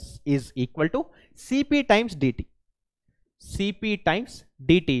difference is equal to Cp times dt. Cp times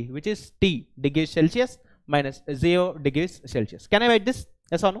dt, which is T degrees Celsius minus 0 degrees Celsius. Can I write this?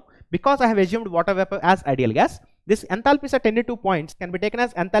 Yes or no? Because I have assumed water vapor as ideal gas, this enthalpies at any 2 points can be taken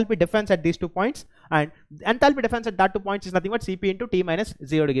as enthalpy difference at these 2 points, and enthalpy difference at that 2 points is nothing but Cp into T minus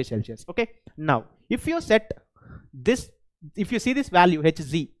 0 degrees Celsius. Okay, now if you set this, if you see this value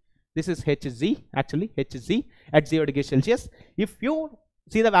Hz, this is Hz, actually Hz at 0 degrees Celsius. If you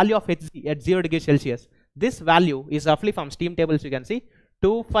see the value of Hz at 0 degrees Celsius, this value is roughly from steam tables, you can see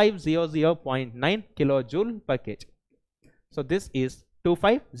 2500.9 kilojoule per kg. So this is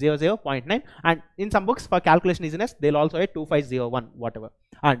 2500.9, and in some books for calculation easiness they'll also add 2501 whatever.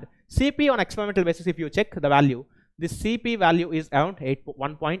 And Cp on experimental basis, if you check the value, this Cp value is around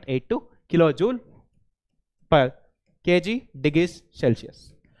 1.82 kilojoule per kg degrees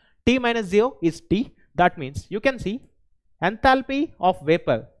Celsius. T minus 0 is T. That means you can see enthalpy of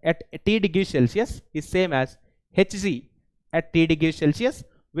vapor at T degrees Celsius is same as Hz at T degrees Celsius,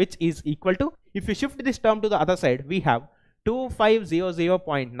 which is equal to, if you shift this term to the other side, we have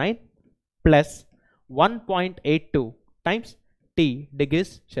 2500.9 plus 1.82 times T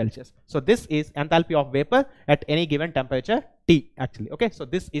degrees Celsius. So this is enthalpy of vapor at any given temperature T actually. Okay, so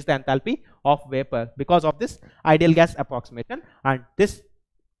this is the enthalpy of vapor because of this ideal gas approximation and this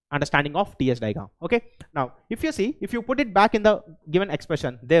understanding of TS diagram. Okay, now if you see, if you put it back in the given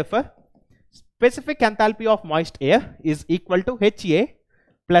expression, therefore specific enthalpy of moist air is equal to HA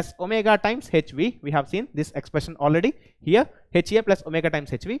plus omega times HV. We have seen this expression already here, HA plus omega times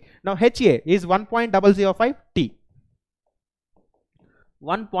HV. Now HA is 1.005 T,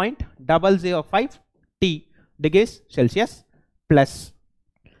 1.005 T degrees Celsius plus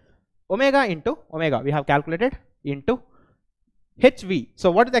omega into omega we have calculated into HV.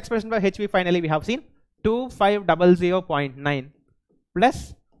 So what is the expression for HV? Finally we have seen 2500.9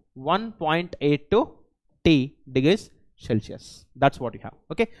 plus 1.82 T degrees Celsius. That's what we have.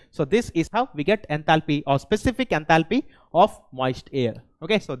 Okay, so this is how we get enthalpy or specific enthalpy of moist air.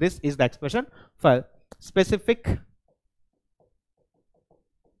 Okay, so this is the expression for specific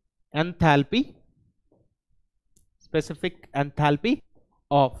enthalpy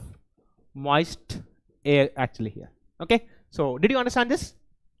of moist air actually here. Okay, so did you understand this?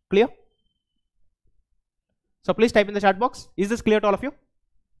 Clear? So please type in the chat box. Is this clear to all of you?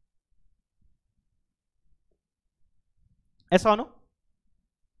 Yes or no?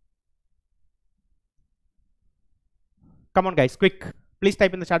 Come on guys, quick. Please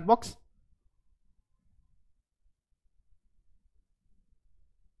type in the chat box.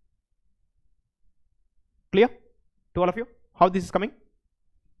 Clear to all of you how this is coming?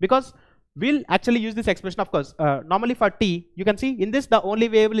 Because we'll actually use this expression, of course. Normally for T, you can see in this the only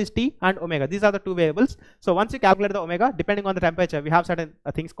variable is T and omega. These are the two variables. So once you calculate the omega, depending on the temperature, we have certain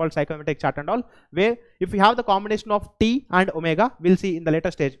things called psychometric chart and all, where if we have the combination of T and omega, we'll see in the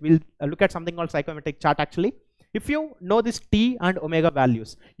later stage, we'll look at something called psychometric chart actually. if you know this T and omega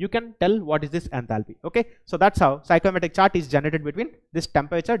values, you can tell what is this enthalpy. Okay, so that's how psychometric chart is generated between this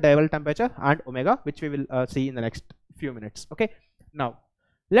temperature, dival temperature, and omega, which we will see in the next few minutes. Okay, now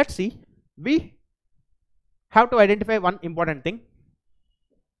let's see. We have to identify one important thing.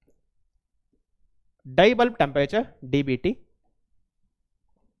 Dye bulb temperature dBT,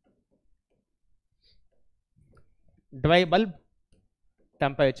 dry bulb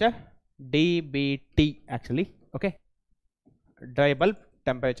temperature dBT actually. Okay, dry bulb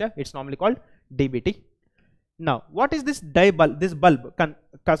temperature, it's normally called dBT. Now what is this dye bulb? This bulb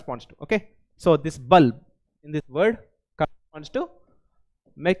corresponds to, okay, so this bulb in this word corresponds to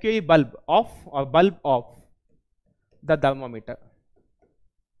mercury bulb of, or bulb of the thermometer,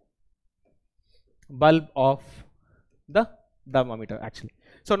 bulb of the thermometer actually.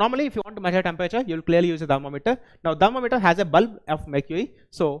 So normally if you want to measure temperature, you will clearly use a thermometer. Now thermometer has a bulb of mercury,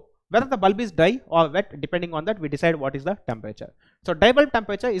 so whether the bulb is dry or wet, depending on that we decide what is the temperature. So dye bulb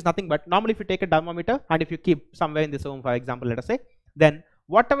temperature is nothing but, normally if you take a thermometer and if you keep somewhere in this room, for example, let us say, then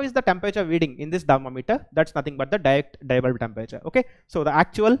whatever is the temperature reading in this thermometer, that's nothing but the direct dye bulb temperature. Okay, so the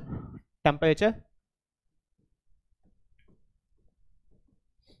actual temperature,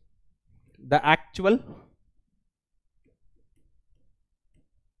 the actual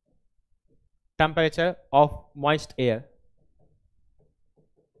temperature of moist air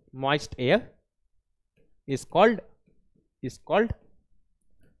is called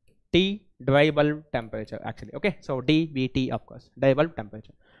T dry bulb temperature actually. Okay, so dBT, of course, dry bulb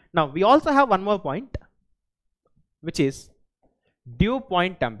temperature. Now we also have one more point, which is dew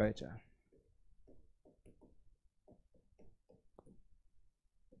point temperature.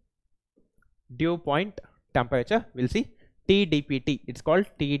 Dew point temperature, we'll see TDPT, it's called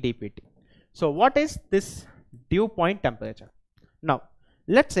TDPT. So what is this dew point temperature? Now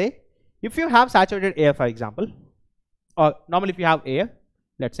let's say if you have saturated air, for example, or normally if you have air,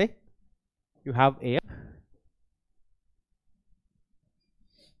 let's say you have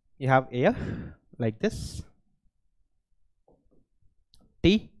air like this,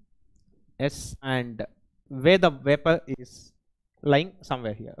 T S, and where the vapor is lying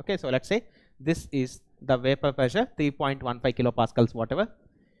somewhere here. Okay, so let's say this is the vapor pressure, 3.15 kilopascals, whatever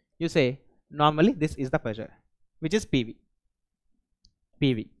you say. Normally this is the pressure, which is PV.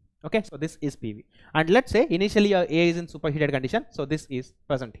 Okay, so this is PV, and let's say initially your air is in superheated condition, so this is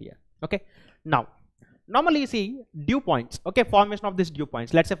present here. Okay, now normally you see dew points. Okay, formation of these dew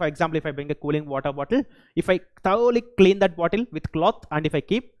points. Let's say for example, if I bring a cooling water bottle, if I thoroughly clean that bottle with cloth, and if I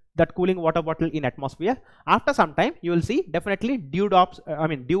keep that cooling water bottle in atmosphere, after some time you will see definitely dew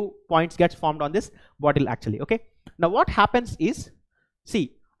points gets formed on this bottle actually. Okay, now what happens is,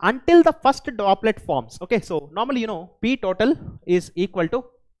 see, until the first droplet forms. Okay, so normally you know P total is equal to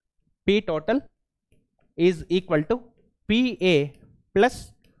PA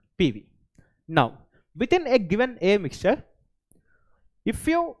plus PV. Now within a given air mixture, if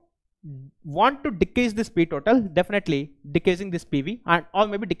you want to decrease this P total, definitely decreasing this PV and or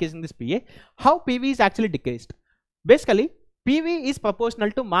maybe decreasing this PA. How PV is actually decreased? Basically PV is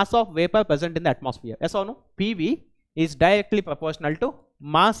proportional to mass of vapor present in the atmosphere. Yes or no? PV is directly proportional to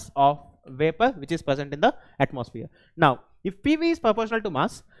mass of vapor which is present in the atmosphere. Now if PV is proportional to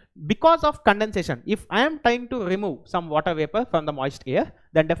mass, because of condensation, if I am trying to remove some water vapor from the moist air,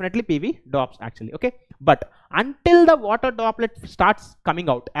 then definitely PV drops actually. Okay, but until the water droplet starts coming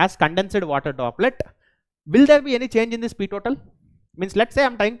out as condensed water droplet, will there be any change in this P total? Means let's say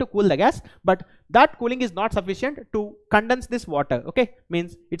I'm trying to cool the gas, but that cooling is not sufficient to condense this water. Okay,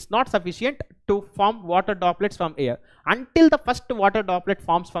 means it's not sufficient to form water droplets from air. Until the first water droplet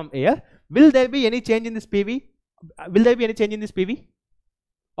forms from air, will there be any change in this PV? Will there be any change in this PV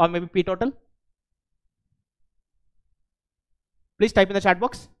or maybe P total? Please type in the chat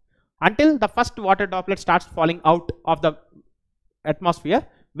box. Until the first water droplet starts falling out of the atmosphere,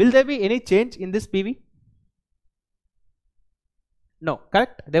 will there be any change in this PV? No,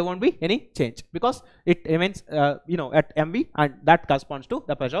 correct, there won't be any change because it remains at MV, and that corresponds to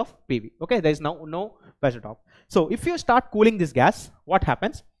the pressure of PV. Okay, there is now no pressure drop. So if you start cooling this gas, what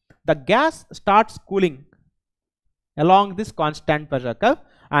happens? The gas starts cooling along this constant pressure curve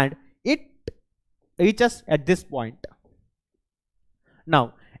and it reaches at this point.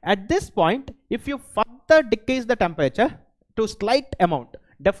 Now at this point, if you further decrease the temperature to slight amount,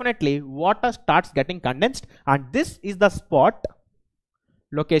 definitely water starts getting condensed, and this is the spot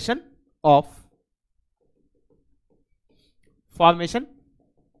location of formation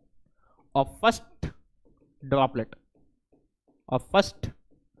of first droplet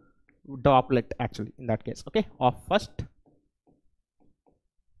actually in that case. Okay, of first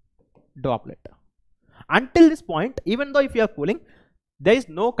droplet, until this point, even though if you are cooling, there is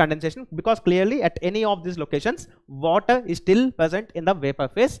no condensation, because clearly at any of these locations water is still present in the vapor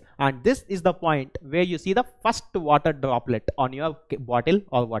phase, and this is the point where you see the first water droplet on your bottle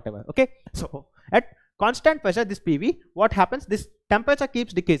or whatever. Okay, so at constant pressure, this PV, what happens, this temperature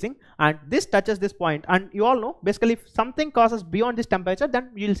keeps decreasing and this touches this point, and you all know basically if something crosses beyond this temperature,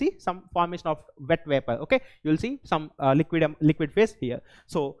 then you will see some formation of wet vapor. Okay, you will see some liquid phase here.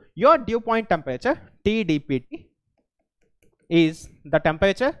 So your dew point temperature T dPT is the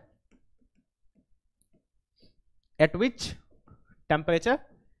temperature at which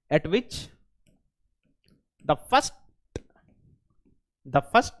the first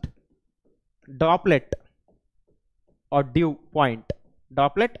droplet or dew point,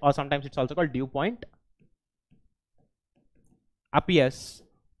 droplet, or sometimes it's also called dew point, appears,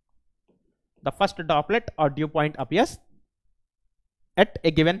 the first droplet or dew point appears at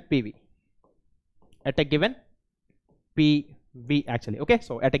a given PV, at a given PV actually. Okay,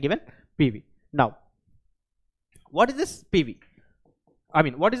 so at a given PV. Now what is this PV? I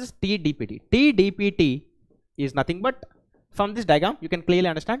mean, what is this T dPT? T dPT is nothing but, from this diagram you can clearly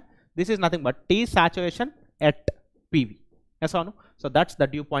understand, this is nothing but T saturation at PV. Yes or no? So that's the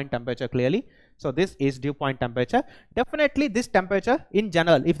dew point temperature clearly. So this is dew point temperature. Definitely this temperature in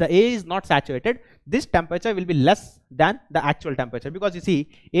general, if the A is not saturated, this temperature will be less than the actual temperature, because you see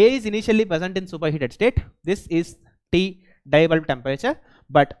A is initially present in superheated state. This is T die bulb temperature,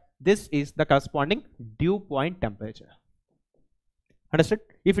 but this is the corresponding dew point temperature. Understood?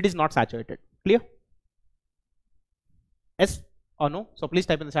 If it is not saturated. Clear? Yes or no? So please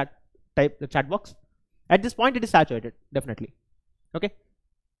type in the chat box. At this point it is saturated, definitely. Okay,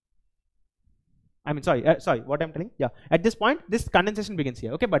 I mean sorry, what I'm telling, yeah, at this point this condensation begins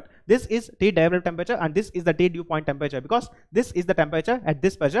here. Okay, but this is T die bulb temperature and this is the T dew point temperature, because this is the temperature at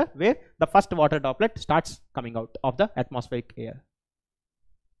this pressure where the first water droplet starts coming out of the atmospheric air.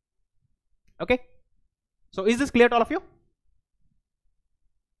 Okay, so is this clear to all of you?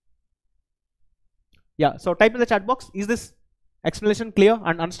 Yeah, so type in the chat box, is this explanation clear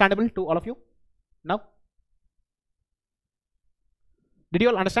and understandable to all of you now? Did you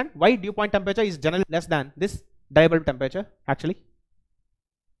all understand why dew point temperature is generally less than this die bulb temperature actually?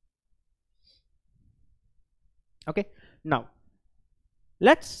 Okay, now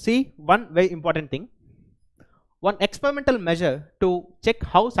let's see one very important thing, one experimental measure to check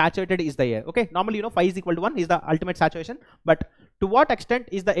how saturated is the air. Okay, normally you know phi is equal to 1 is the ultimate saturation, but to what extent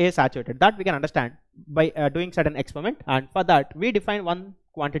is the air saturated, that we can understand by doing certain experiment, and for that we define one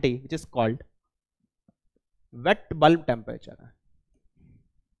quantity which is called wet bulb temperature.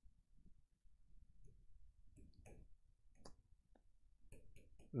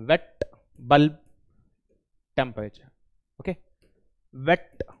 Wet bulb temperature. Okay,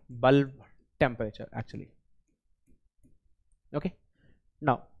 wet bulb temperature actually. Okay,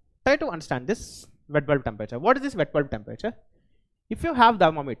 now try to understand this wet bulb temperature. What is this wet bulb temperature? If you have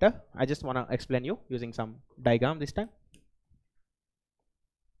thermometer, I just want to explain you using some diagram this time.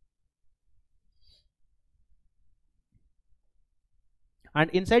 And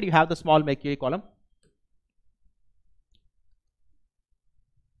inside you have the small mercury column.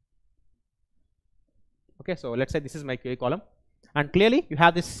 Okay, so let's say this is mercury column, and clearly you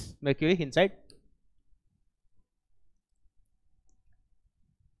have this mercury inside.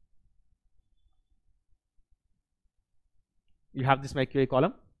 You have this mercury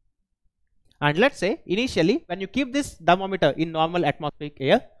column, and let's say initially when you keep this thermometer in normal atmospheric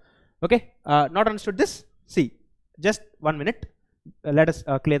air, okay, not understood this, see, just 1 minute, let us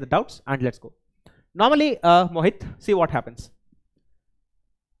clear the doubts and let's go. Normally Mohit, see what happens,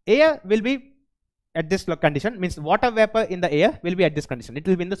 air will be at this condition, means water vapor in the air will be at this condition, it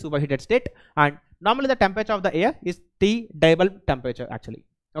will be in the superheated state, and normally the temperature of the air is T die bulb temperature actually.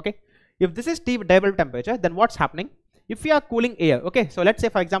 Okay, if this is T die bulb temperature, then what's happening, if we are cooling air, okay, so let's say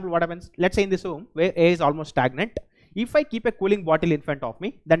for example what happens, let's say in this room where air is almost stagnant, if I keep a cooling bottle in front of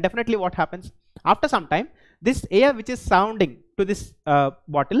me, then definitely what happens, after some time this air which is surrounding to this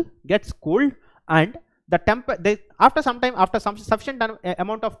bottle gets cooled, and the after some time, after some sufficient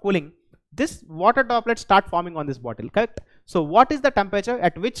amount of cooling, this water droplets start forming on this bottle, correct? So what is the temperature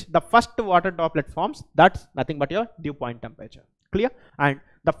at which the first water droplet forms? That's nothing but your dew point temperature. Clear? And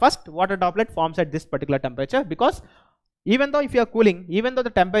the first water droplet forms at this particular temperature, because even though if you are cooling, even though the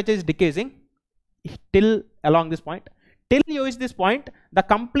temperature is decreasing till along this point, till you reach this point, the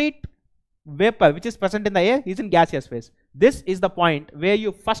complete vapor which is present in the air is in gaseous phase. This is the point where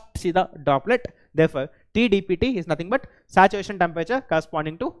you first see the droplet. Therefore T dPT is nothing but saturation temperature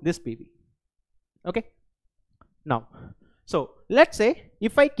corresponding to this PV. Okay, now so let's say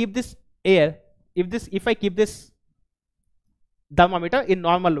if I keep this air if I keep this thermometer in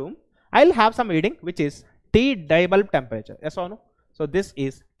normal room, I'll have some reading which is T dye bulb temperature. Yes or no? So this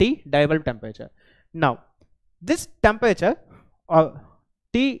is T dye bulb temperature. Now this temperature or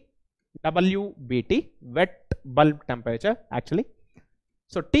TWBT, wet bulb temperature actually.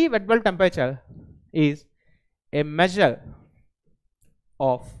 So T wet bulb temperature is a measure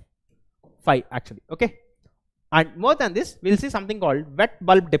of phi actually. Okay, and more than this, we'll see something called wet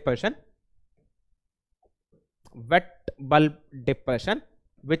bulb depression. Wet bulb depression,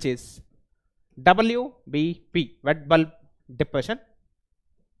 which is WBP, wet bulb depression,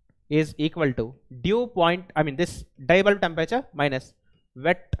 is equal to dew point, I mean this dye bulb temperature minus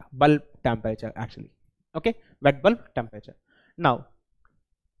wet bulb temperature actually. Okay, wet bulb temperature. Now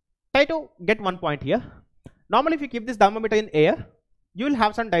try to get one point here. Normally if you keep this thermometer in air, you will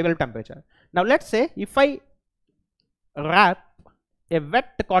have some dye bulb temperature. Now let's say if I wrap a wet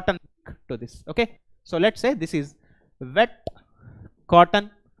cotton wick to this. Okay, so let's say this is wet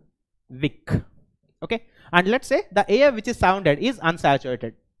cotton wick. Okay, and let's say the air which is surrounded is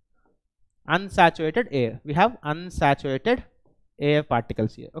unsaturated. Unsaturated air. We have unsaturated air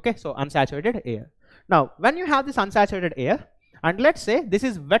particles here. Okay, so unsaturated air. Now when you have this unsaturated air, and let's say this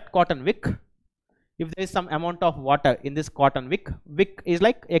is wet cotton wick, if there is some amount of water in this cotton wick, wick is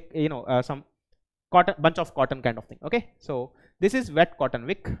like a, some cotton, bunch of cotton kind of thing. Okay, so this is wet cotton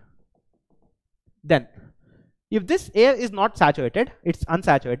wick. Then if this air is not saturated, it's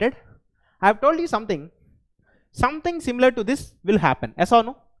unsaturated, I have told you something similar to this will happen. Yes or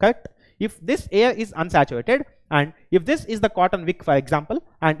no? Correct? If this air is unsaturated, and if this is the cotton wick for example,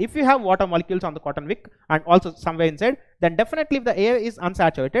 and if you have water molecules on the cotton wick and also somewhere inside, then definitely if the air is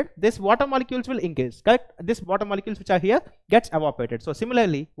unsaturated, this water molecules will increase. Correct? This water molecules which are here gets evaporated. So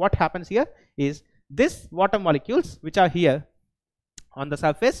similarly what happens here is this water molecules which are here on the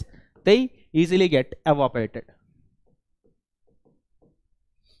surface, they easily get evaporated.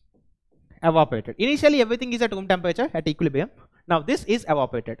 Initially everything is at room temperature at equilibrium. Now this is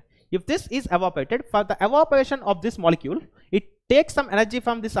evaporated. If this is evaporated, for the evaporation of this molecule, it takes some energy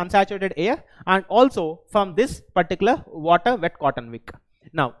from this unsaturated air and also from this particular water wet cotton wick.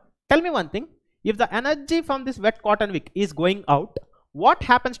 Now tell me one thing, if the energy from this wet cotton wick is going out, what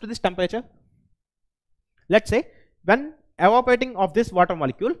happens to this temperature? Let's say when evaporating of this water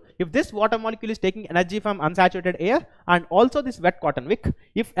molecule, if this water molecule is taking energy from unsaturated air and also this wet cotton wick,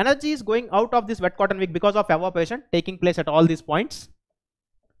 if energy is going out of this wet cotton wick because of evaporation taking place at all these points,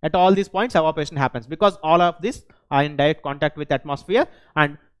 evaporation happens because all of this are in direct contact with atmosphere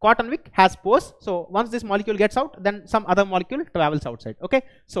and cotton wick has pores. So once this molecule gets out, then some other molecule travels outside. Okay,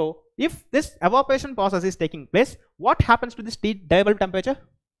 so if this evaporation process is taking place, what happens to this T dye bulb temperature?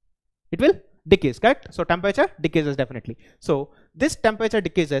 It will decrease, correct? So temperature decreases definitely. So this temperature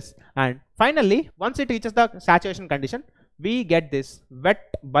decreases, and finally once it reaches the saturation condition, we get this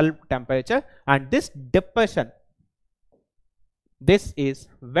wet bulb temperature, and this depression, this is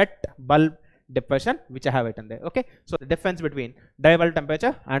wet bulb depression which I have written there. Okay, so the difference between dye bulb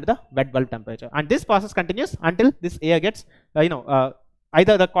temperature and the wet bulb temperature, and this process continues until this air gets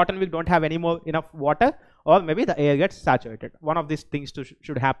either the cotton wick don't have any more enough water, or maybe the air gets saturated. One of these things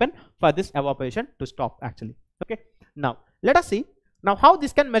should happen for this evaporation to stop actually. Okay, now let us see now how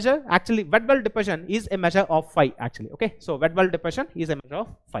this can measure. Actually wet bulb depression is a measure of phi actually. Okay, so wet bulb depression is a measure of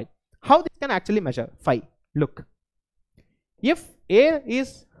phi. How this can actually measure phi? Look, if air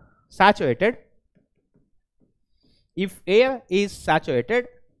is saturated,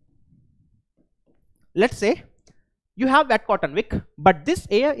 let's say you have wet cotton wick, but this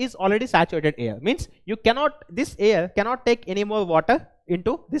air is already saturated air, means this air cannot take any more water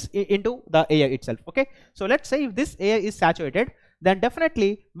into the air itself. Okay, so let's say if this air is saturated, then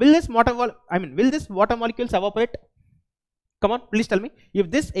definitely will this water molecules evaporate? Come on, please tell me.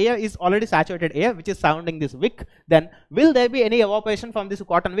 If this air is already saturated air which is surrounding this wick, then will there be any evaporation from this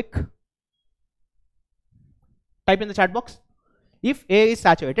cotton wick? Type in the chat box. If air is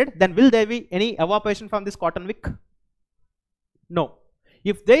saturated, then will there be any evaporation from this cotton wick? No.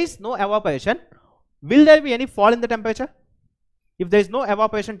 If there is no evaporation, will there be any fall in the temperature? If there is no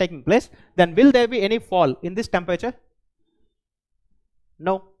evaporation taking place, then will there be any fall in this temperature?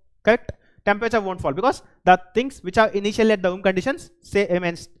 No, correct? Temperature won't fall because the things which are initially at the room conditions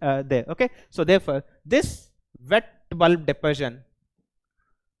remains there. Okay, so therefore this wet bulb depression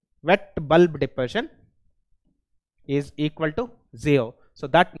is equal to 0. So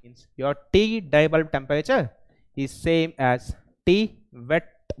that means your T dye bulb temperature is same as T wet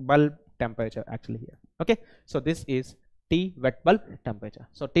bulb temperature actually here. Okay, so this is T wet bulb temperature.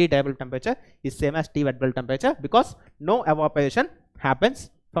 So T dye bulb temperature is same as T wet bulb temperature because no evaporation happens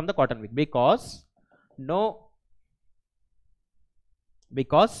from the cotton wick because no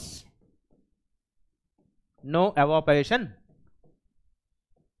evaporation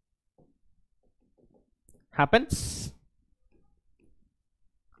happens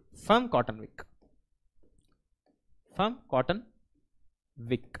from cotton wick.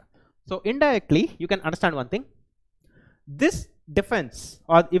 So indirectly you can understand one thing. This difference,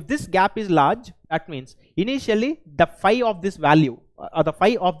 or if this gap is large, that means initially the phi of this value or the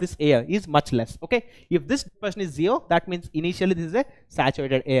phi of this air is much less. Okay, if this dispersion is 0, that means initially this is a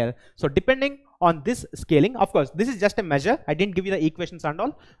saturated air. So depending on this scaling, of course this is just a measure, I didn't give you the equations and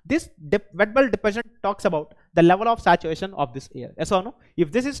all. This wet bulb dispersion talks about the level of saturation of this air, yes or no?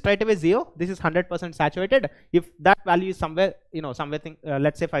 If this is straight away 0, this is 100% saturated. If that value is somewhere,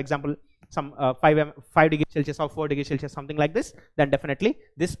 let's say for example some 5 degrees Celsius or 4 degrees Celsius, something like this, then definitely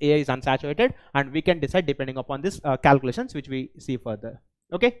this air is unsaturated, and we can decide depending upon this calculations which we see further.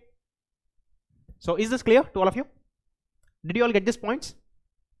 Okay, so is this clear to all of you? Did you all get these points?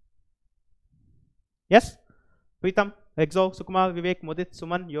 Yes? Pritam, Exo, Sukumar, Vivek, Mudit,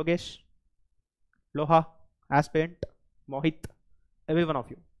 Suman, Yogesh, Loha, Aspirant, Mohit, every one of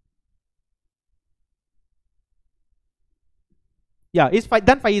you. Yeah, is phi,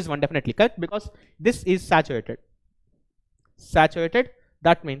 then phi is 1, definitely correct, because this is saturated.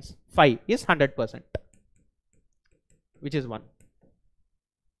 That means phi is 100%, which is 1.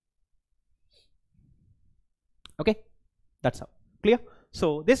 Okay, that's how. Clear?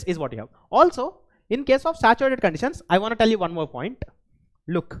 So this is what you have. Also, in case of saturated conditions, I want to tell you one more point.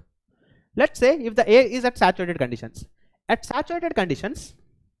 Look, let's say if the air is at saturated conditions. At saturated conditions,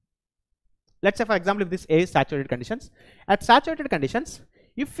 let's say for example if this air is saturated conditions. At saturated conditions,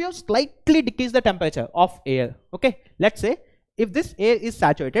 if you slightly decrease the temperature of air, okay, let's say if this air is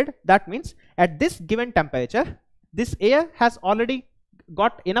saturated, that means at this given temperature, this air has already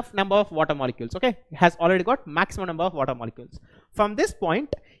got enough number of water molecules, okay, has already got maximum number of water molecules. From this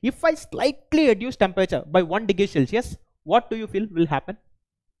point, if I slightly reduce temperature by 1 degree Celsius, what do you feel will happen?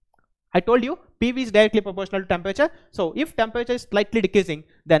 I told you PV is directly proportional to temperature. So if temperature is slightly decreasing,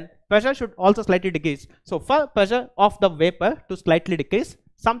 then pressure should also slightly decrease. So for pressure of the vapor to slightly decrease,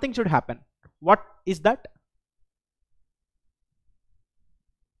 something should happen. What is that?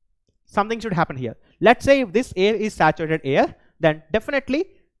 Something should happen here. Let's say if this air is saturated air, then definitely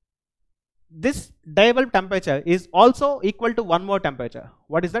this divergent temperature is also equal to one more temperature.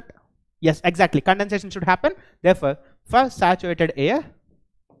 What is that? Yes, exactly. Condensation should happen. Therefore, for saturated air,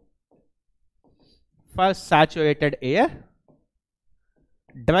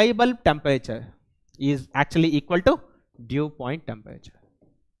 dry bulb temperature is actually equal to dew point temperature.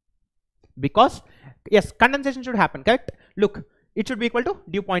 Because yes, condensation should happen, correct? Look, it should be equal to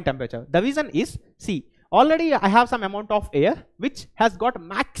dew point temperature. The reason is, see, already I have some amount of air which has got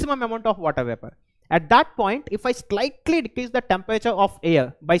maximum amount of water vapor. At that point, if I slightly decrease the temperature of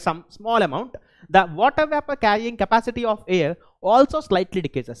air by some small amount, the water vapor carrying capacity of air also slightly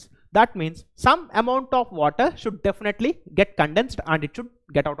decreases. That means some amount of water should definitely get condensed and it should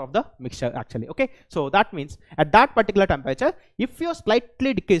get out of the mixture actually. Okay, so that means at that particular temperature, if you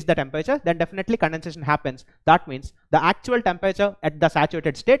slightly decrease the temperature, then definitely condensation happens. That means the actual temperature at the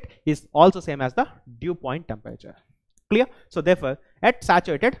saturated state is also same as the dew point temperature. Clear? So therefore, at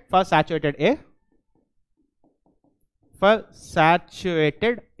saturated, for saturated air,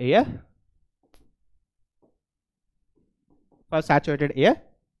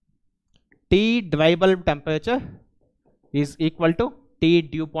 T dry bulb temperature is equal to T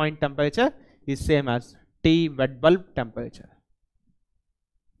dew point temperature is same as T wet bulb temperature.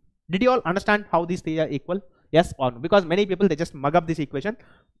 Did you all understand how these three are equal? Yes or no? Because many people, they just mug up this equation,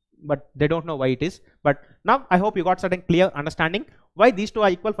 but they don't know why it is. But now I hope you got certain clear understanding why these two are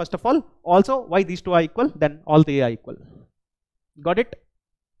equal first of all. Also why these two are equal, then all three are equal. Got it?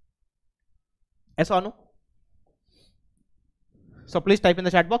 Yes or no? So please type in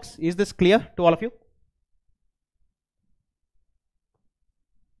the chat box. Is this clear to all of you?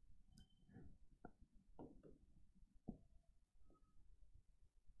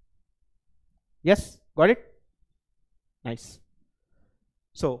 Yes, got it? Nice.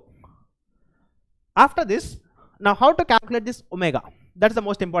 So after this, now how to calculate this omega? That's the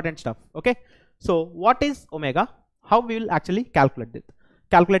most important stuff. Okay. So what is omega? How we will actually calculate it?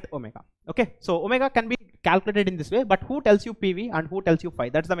 Calculate omega. Okay. So omega can be calculated in this way, but who tells you PV and who tells you phi?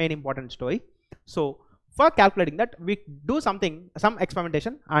 That's the main important story. So for calculating that, we do some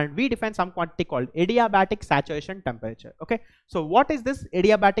experimentation, and we define some quantity called adiabatic saturation temperature. Okay. So what is this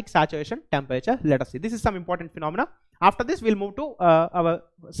adiabatic saturation temperature? Let us see. This is some important phenomena. After this, we'll move to our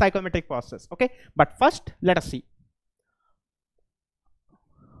psychometric process. Okay. But first, let us see.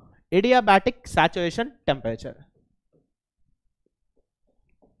 adiabatic saturation temperature.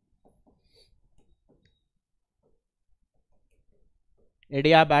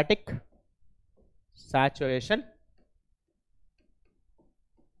 Adiabatic saturation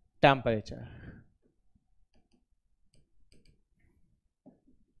temperature.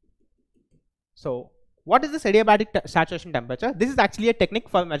 So what is this adiabatic saturation temperature? This is actually a technique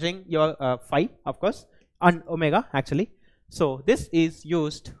for measuring your phi, of course, and omega actually. So this is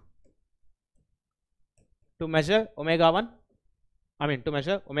used to measure omega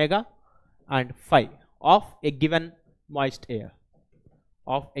and phi of a given moist air.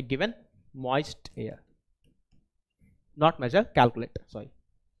 Not measure, calculate, sorry.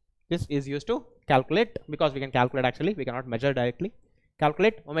 This is used to calculate, because we can calculate actually, we cannot measure directly.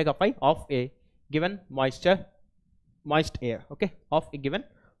 Calculate omega phi of a given moist air, okay, of a given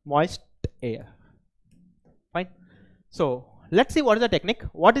moist air. Fine. So let's see what is the technique,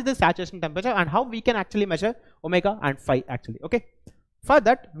 what is the saturation temperature, and how we can actually measure omega and phi actually. Okay. For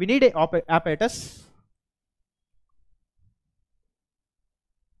that we need a apparatus.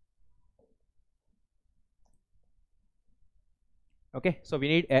 Okay, so we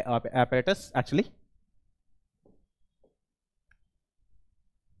need a apparatus actually.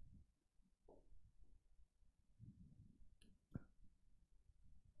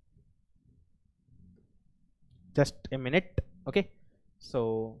 Just a minute. Okay,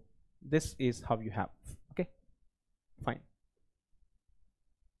 so this is how you have. Okay, fine.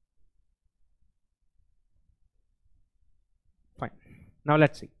 Fine. Now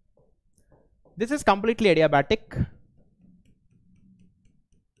let's see. This is completely adiabatic.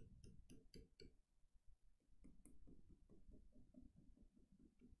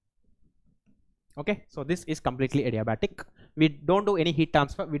 Okay, so this is completely adiabatic. We don't do any heat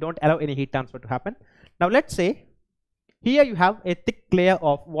transfer. We don't allow any heat transfer to happen. Now let's say here you have a thick layer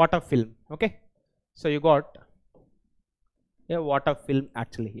of water film. Okay, so you got a water film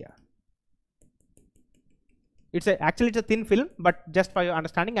actually here. Actually it's a thin film, but just for your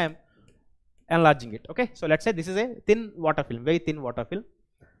understanding I am enlarging it. Okay, so let's say this is a thin water film, very thin water film.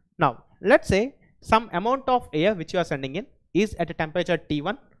 Now let's say some amount of air which you are sending in is at a temperature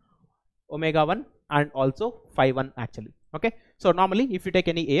T1, omega 1 and also phi 1 actually. Okay, so normally if you take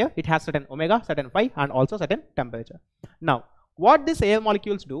any air, it has certain omega, certain phi and also certain temperature. Now what these air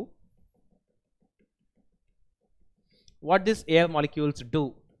molecules do,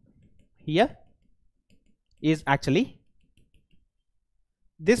 here is actually,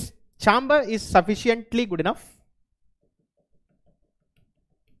 this chamber is sufficiently good enough.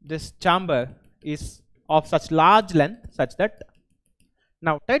 This chamber is of such large length such that,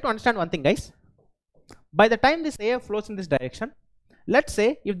 now try to understand one thing guys, by the time this air flows in this direction, let's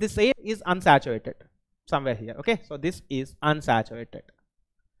say if this air is unsaturated somewhere here, okay, so this is unsaturated,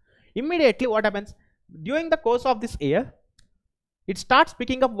 immediately what happens, during the course of this air, it starts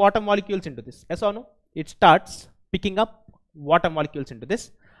picking up water molecules into this, yes or no? It starts picking up water molecules into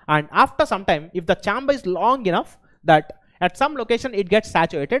this, and after some time, if the chamber is long enough that at some location it gets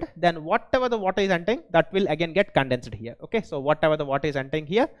saturated, then whatever the water is entering, that will again get condensed here. Okay, so whatever the water is entering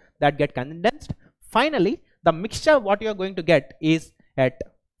here, that get condensed. Finally, the mixture what you are going to get is at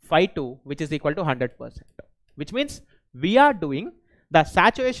phi 2, which is equal to 100%, which means we are doing the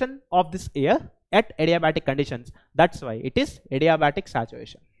saturation of this air at adiabatic conditions. That's why it is adiabatic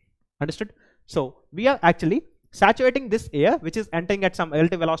saturation. Understood? So we are actually saturating this air which is entering at some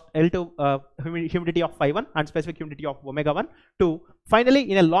relative humidity of phi 1 and specific humidity of omega 1 to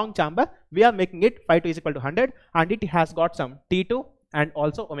finally in a long chamber we are making it phi 2 is equal to 100, and it has got some T2 and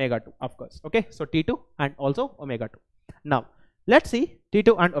also omega 2, of course. Okay, so T2 and also omega 2. Now let's see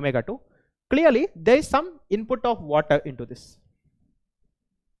T2 and omega 2. Clearly there is some input of water into this.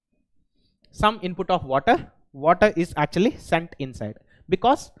 Some input of water is actually sent inside,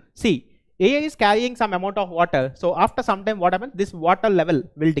 because see, air is carrying some amount of water, so after some time what happens, this water level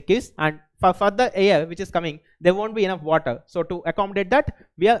will decrease, and for further air which is coming, there won't be enough water. So to accommodate that,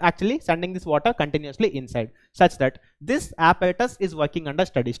 we are actually sending this water continuously inside, such that this apparatus is working under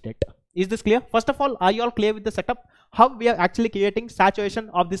steady state. Is this clear? First of all, are you all clear with the setup, how we are actually creating saturation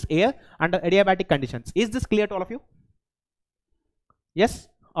of this air under adiabatic conditions? Is this clear to all of you? Yes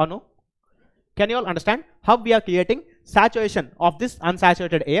or no? Can you all understand how we are creating saturation of this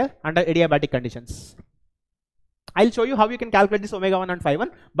unsaturated air under adiabatic conditions? I'll show you how you can calculate this omega 1 and phi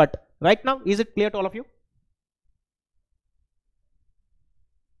 1, but right now is it clear to all of you?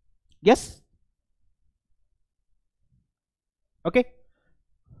 Yes? Okay.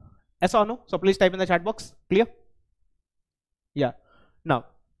 Yes or no? So please type in the chat box. Clear? Yeah. Now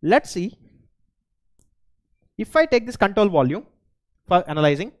let's see, if I take this control volume for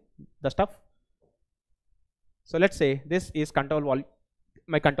analyzing, the stuff. So let's say this is control volume,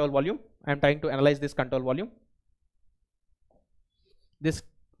 my control volume. I am trying to analyze this control volume. This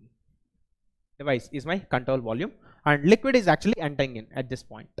device is my control volume, and liquid is actually entering in at this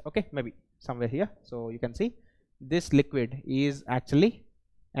point. Okay, maybe somewhere here. So you can see this liquid is actually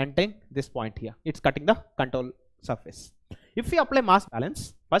entering this point here. It's cutting the control surface. If we apply mass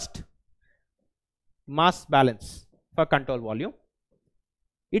balance, first mass balance for control volume,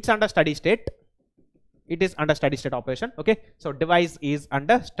 it's under steady state. It is under steady state operation. Okay, so device is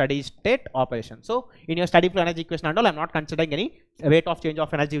under steady state operation. So in your steady flow energy equation and all, I'm not considering any rate of change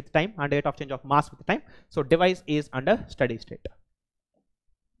of energy with time and rate of change of mass with time. So device is under steady state.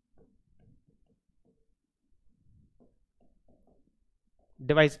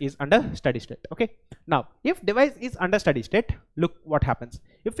 Device is under steady state. Okay, now if device is under steady state, look what happens.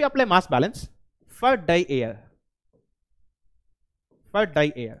 If we apply mass balance for die air,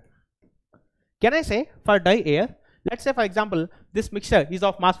 can I say for die air, let's say for example this mixture is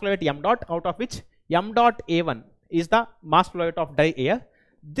of mass flow rate m dot, out of which m dot a1 is the mass flow rate of die air.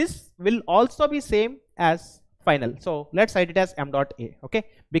 This will also be same as final. So let's write it as m dot a. Okay,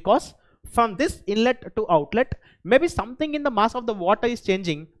 because from this inlet to outlet, maybe something in the mass of the water is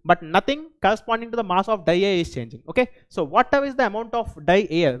changing, but nothing corresponding to the mass of die air is changing. Okay, so whatever is the amount of die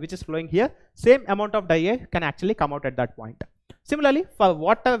air which is flowing here, same amount of die air can actually come out at that point. Similarly, for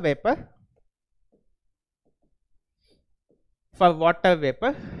water vapor,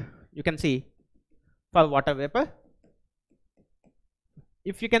 you can see for water vapor,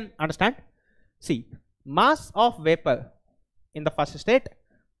 if you can understand, see mass of vapor in the first state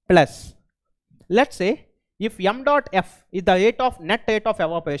plus, let's say if m dot f is the rate of net rate of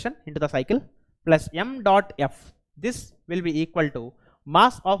evaporation into the cycle plus m dot f, this will be equal to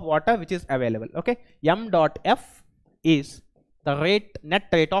mass of water which is available. Okay, m dot f is the net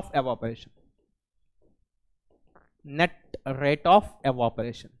rate of evaporation, net rate of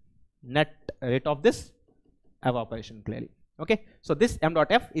this evaporation clearly. Okay, so this m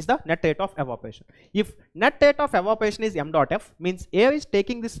dot f is the net rate of evaporation. If net rate of evaporation is m dot f, means air is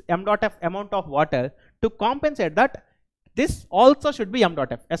taking this m dot f amount of water. To compensate that, this also should be m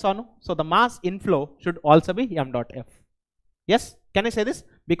dot f. Yes or no? So the mass inflow should also be m dot f. Yes, can I say this?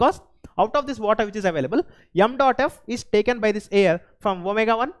 Because out of this water which is available, m dot f is taken by this air from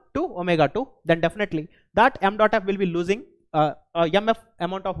omega 1 to omega 2, then definitely that m dot f will be losing, mf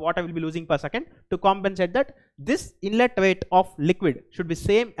amount of water will be losing per second. To compensate that, this inlet rate of liquid should be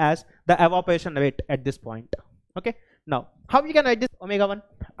same as the evaporation rate at this point. Okay, now how we can write this omega 1,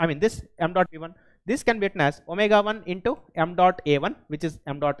 I mean this m dot v1, this can be written as omega 1 into m dot a1, which is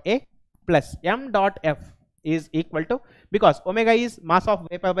m dot a, plus m dot f is equal to, because omega is mass of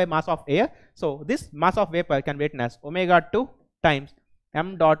vapor by mass of air, so this mass of vapor can be written as omega 2 times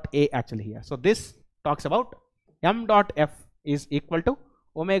m dot a actually here. So this talks about m dot f is equal to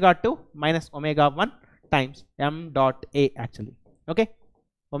omega 2 minus omega 1 times m dot a actually. Okay,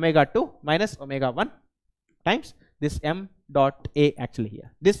 omega 2 minus omega 1 times this m dot a actually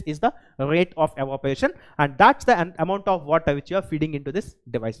here. This is the rate of evaporation, and that's the amount of water which you are feeding into this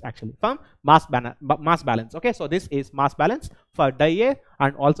device actually from mass balance. Okay, so this is mass balance for die air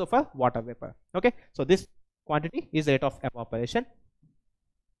and also for water vapor. Okay, so this quantity is rate of evaporation.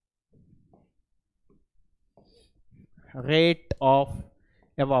 Rate of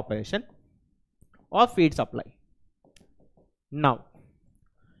evaporation or feed supply. Now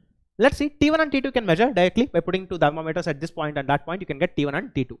let's see, T1 and T2 can measure directly by putting two thermometers at this point and that point. You can get T1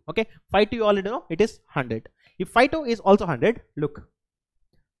 and T2. Okay, phi 2 you already know, it is 100. If phi 2 is also 100, look,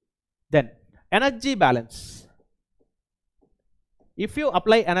 then energy balance, if you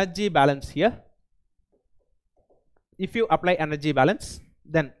apply energy balance here,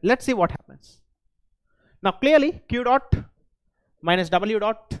 then let's see what happens. Now clearly Q dot minus W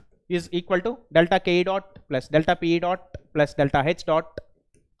dot is equal to delta KE dot plus delta PE dot plus delta H dot,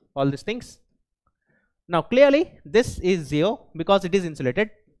 all these things. Now clearly this is 0 because it is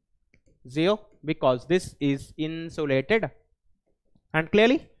insulated, 0 because this is insulated, and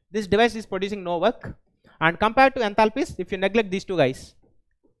clearly this device is producing no work. And compared to enthalpies, if you neglect these two guys,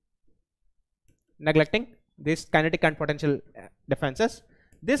 neglecting this kinetic and potential differences,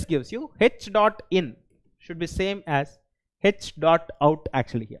 this gives you H dot in should be same as H dot out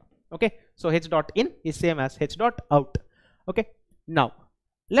actually here. Okay, so H dot in is same as H dot out. Okay, now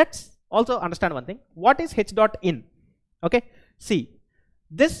let's also understand one thing. What is H dot in? Okay, see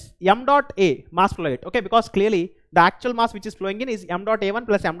this m dot a mass flow rate. Okay, because clearly the actual mass which is flowing in is m dot a1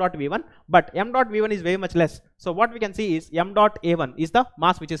 plus m dot v1, but m dot v1 is very much less. So what we can see is m dot a1 is the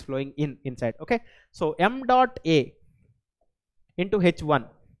mass which is flowing in inside. Okay, so m dot a into h1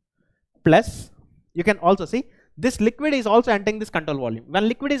 plus, you can also see this liquid is also entering this control volume. When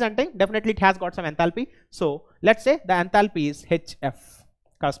liquid is entering, definitely it has got some enthalpy. So let's say the enthalpy is HF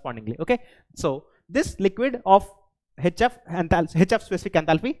correspondingly. Okay, so this liquid of HF specific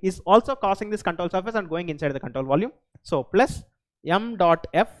enthalpy is also crossing this control surface and going inside the control volume. So plus m dot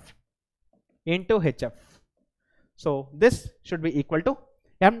f into HF. So this should be equal to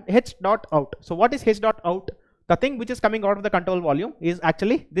h dot out. So what is h dot out? The thing which is coming out of the control volume is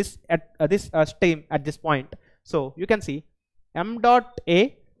actually this at this stream at this point. So you can see m dot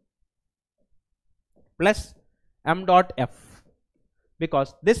a plus m dot f,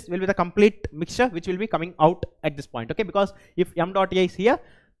 because this will be the complete mixture which will be coming out at this point. Okay, because if m dot a is here,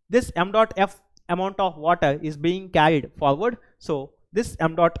 this m dot f amount of water is being carried forward. So this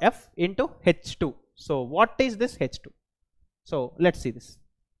m dot f into h2. So what is this h2? So let's see this.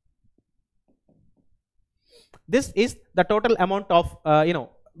 This is the total amount of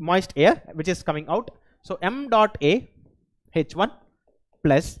moist air which is coming out. So m dot a h1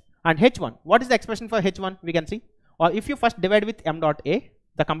 plus, and h1, what is the expression for h1? We can see, or if you first divide with m dot a,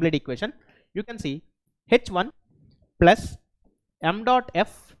 the complete equation, you can see h1 plus m dot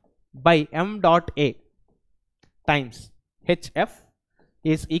f by m dot a times hf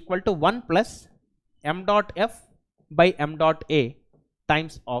is equal to 1 plus m dot f by m dot a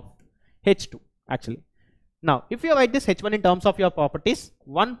times of h2 actually. Now if you write this h1 in terms of your properties,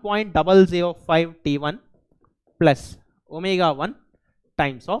 1.005 T1 plus omega 1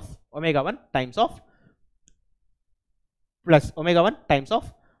 times of plus omega 1 times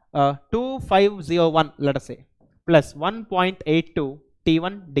of 2501, let us say, plus 1.82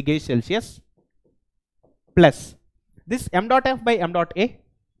 T1 degrees Celsius plus this m dot f by m dot a,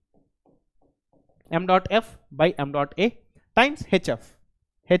 m dot f by m dot a times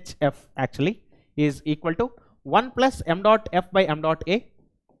hf actually is equal to 1 plus m dot f by m dot a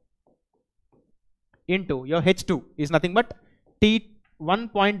into your h2 is nothing but T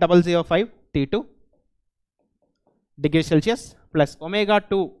 1.005 T2 degrees Celsius plus omega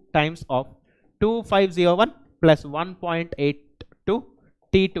 2 times of 2501 plus 1.82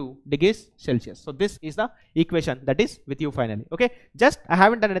 T2 degrees Celsius. So this is the equation that is with you finally. Okay, just I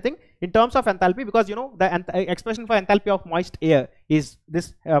haven't done anything in terms of enthalpy, because you know the expression for enthalpy of moist air is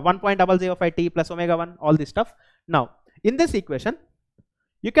this 1.005 T plus omega 1, all this stuff. Now in this equation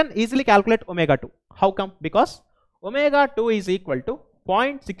you can easily calculate omega 2. How come? Because omega 2 is equal to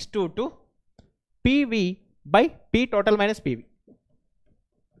 0.622 PV by P total minus PV.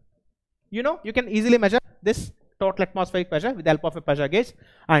 You know, you can easily measure this total atmospheric pressure with the help of a pressure gauge,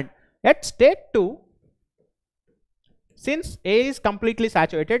 and at state 2, since A is completely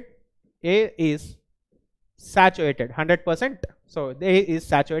saturated, A is saturated 100%, so A is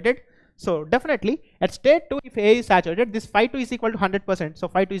saturated. So definitely at state 2, if A is saturated, this phi 2 is equal to 100%, so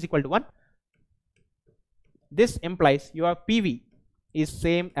phi 2 is equal to 1. This implies your PV is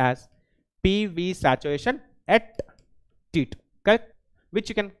same as PV saturation at T2, correct? Which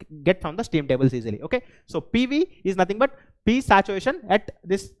you can get from the steam tables easily. Okay, so PV is nothing but P saturation at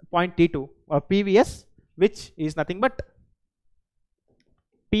this point T2, or PVS, which is nothing but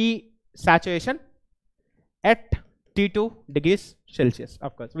P saturation at T2 degrees Celsius.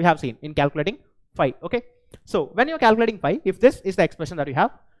 Of course, we have seen in calculating phi. Okay, so when you are calculating phi, if this is the expression that you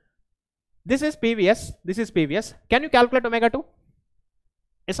have, this is PVS, this is PVS. Can you calculate omega 2?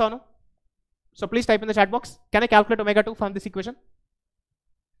 Yes or no? So please type in the chat box. Can I calculate omega 2 from this equation?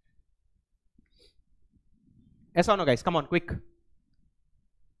 Yes or no, guys? Come on, quick.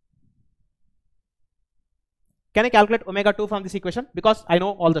 Can I calculate omega 2 from this equation? Because I know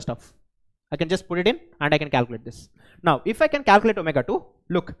all the stuff. I can just put it in and I can calculate this. Now, if I can calculate omega 2,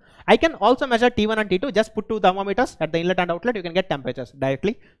 look, I can also measure T1 and T2. Just put 2 thermometers at the inlet and outlet. You can get temperatures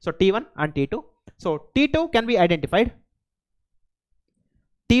directly. So T1 and T2. So T2 can be identified.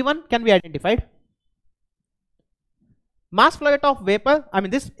 T1 can be identified. Mass flow rate of vapor, I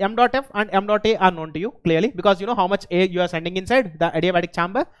mean this m dot f and m dot a are known to you clearly, because you know how much air you are sending inside the adiabatic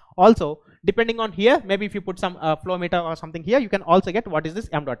chamber. Also, depending on here, maybe if you put some flow meter or something here, you can also get what is this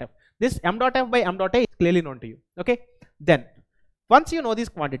m dot f. This m dot f by m dot a is clearly known to you. Okay, then once you know these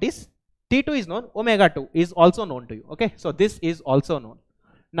quantities, T2 is known, omega 2 is also known to you. Okay, so this is also known.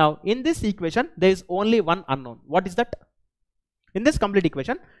 Now in this equation there is only one unknown. What is that? In this complete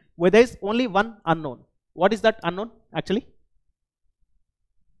equation where there is only one unknown. What is that unknown actually?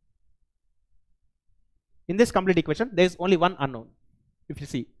 In this complete equation, there is only one unknown. If you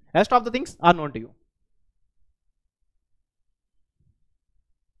see, rest of the things are known to you.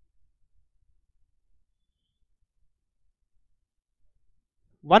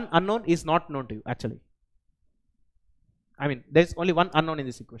 One unknown is not known to you actually. I mean, there is only one unknown in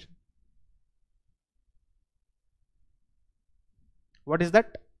this equation. What is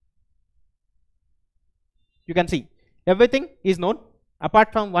that? You can see everything is known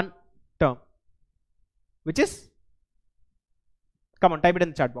apart from one term, which is, come on, type it in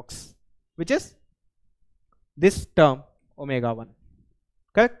the chat box, which is this term 𝜔1.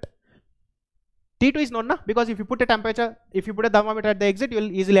 Correct? T2 is known now, because if you put a temperature, if you put a thermometer at the exit, you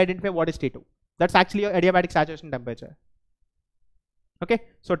will easily identify what is T2. That's actually your adiabatic saturation temperature. Okay,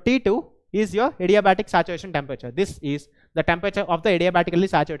 so T2 is your adiabatic saturation temperature. This is the temperature of the adiabatically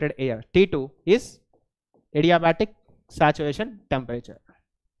saturated air. T2 is adiabatic saturation temperature.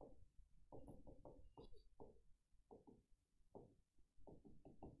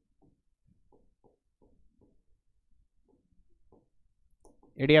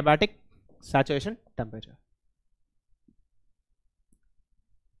 Adiabatic saturation temperature.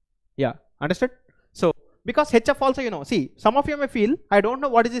 Yeah, understood? So because HF also, you know, see, some of you may feel, I don't know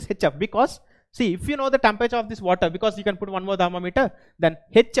what is this HF, because see, if you know the temperature of this water, because you can put one more thermometer, then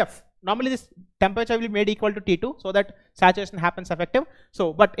HF, normally this temperature will be made equal to T2 so that saturation happens effective.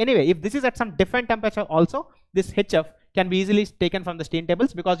 So, but anyway, if this is at some different temperature also, this HF can be easily taken from the steam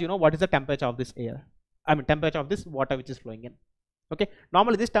tables, because you know what is the temperature of this air, I mean temperature of this water which is flowing in. Okay,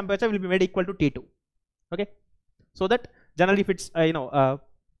 normally this temperature will be made equal to T2. Okay, so that generally if it's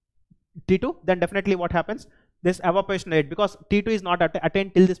T2, then definitely what happens, this evaporation rate, because T2 is not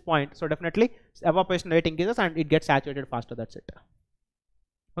attained till this point, so definitely evaporation rate increases and it gets saturated faster. That's it.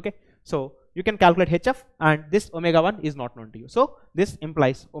 Okay, so you can calculate HF, and this 𝜔1 is not known to you, so this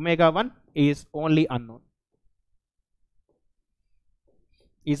implies 𝜔1 is only unknown.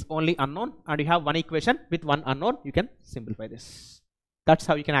 Is only unknown, and you have one equation with one unknown. You can simplify this. That's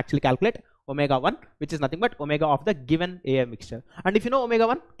how you can actually calculate 𝜔1, which is nothing but omega of the given air mixture. And if you know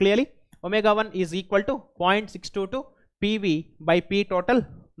𝜔1 clearly, 𝜔1 is equal to 0.622 PV by P total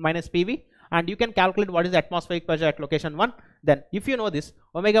minus PV, and you can calculate what is the atmospheric pressure at location 1. Then if you know this,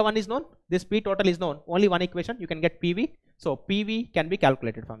 𝜔1 is known, this P total is known, only one equation, you can get PV. So PV can be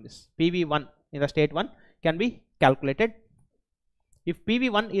calculated from this. PV1 in the state 1 can be calculated. If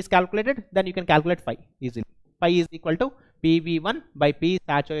PV1 is calculated, then you can calculate phi easily. Phi is equal to PV1 by P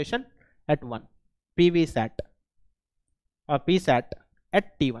saturation at 1. PV sat or P sat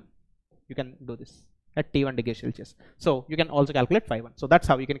at T1. You can do this at T1 degree Celsius. So you can also calculate phi 1. So that's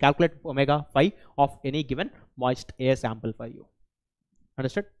how you can calculate omega phi of any given moist air sample for you.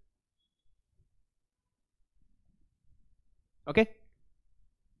 Understood? Okay.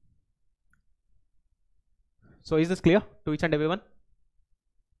 So is this clear to each and everyone?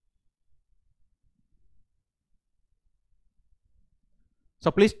 So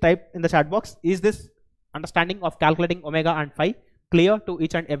please type in the chat box, is this understanding of calculating omega and phi clear to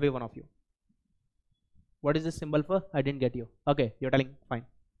each and every one of you? What is this symbol for? I didn't get you. Okay, you're telling, fine,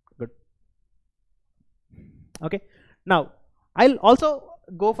 good. Okay, now I'll also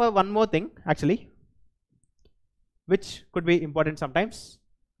go for one more thing actually, which could be important sometimes.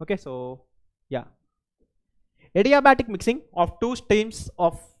 Okay, so yeah, adiabatic mixing of two streams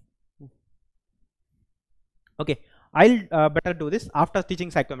of, okay, I'll better do this after teaching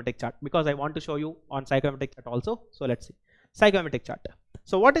psychometric chart, because I want to show you on psychometric chart also. So let's see psychometric chart.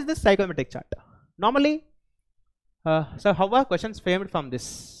 So what is this psychometric chart? Normally, so how are questions framed from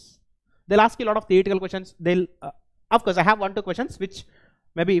this? They'll ask you a lot of theoretical questions. They'll, of course, I have 1-2 questions which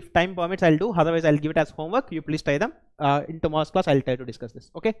maybe if time permits I'll do. Otherwise, I'll give it as homework. You please try them. In tomorrow's class, I'll try to discuss this.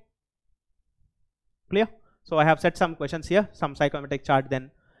 Okay, clear? So I have set some questions here, some psychometric chart,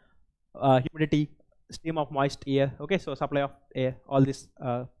 then humidity, stream of moist air, okay, so supply of air, all this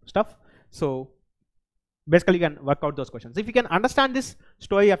stuff. So basically you can work out those questions. If you can understand this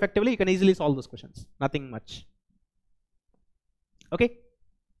story effectively, you can easily solve those questions, nothing much. Okay,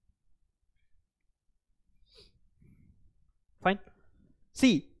 fine.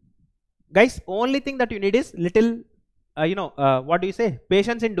 See guys, only thing that you need is little what do you say,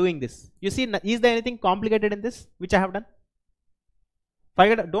 patience in doing this. You see, is there anything complicated in this which I have done?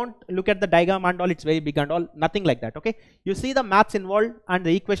 Don't look at the diagram and all, it's very big and all, nothing like that. Okay, you see the maths involved and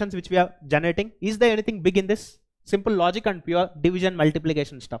the equations which we are generating. Is there anything big in this? Simple logic and pure division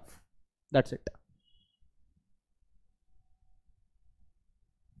multiplication stuff. That's it.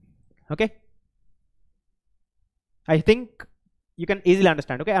 Okay, I think you can easily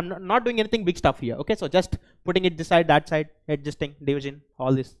understand. Okay, I'm not doing anything big stuff here. Okay, so just putting it this side, that side, adjusting, division,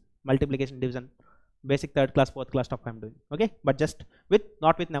 all this multiplication, division, basic 3rd class, 4th class stuff I'm doing. Okay, but just with,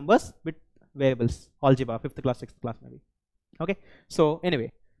 not with numbers, with variables, algebra, 5th class, 6th class maybe. Okay, so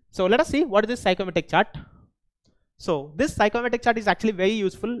anyway, so let us see what is this psychometric chart. So this psychometric chart is actually very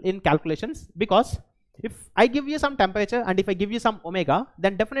useful in calculations, because if I give you some temperature and if I give you some omega,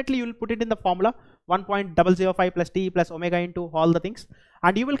 then definitely you will put it in the formula 1.005 plus T plus omega into all the things,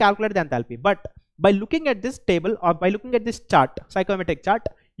 and you will calculate the enthalpy. But by looking at this table or by looking at this chart, stoichiometric chart,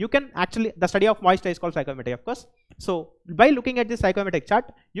 you can actually, the study of moisture is called stoichiometry, of course. So by looking at this stoichiometric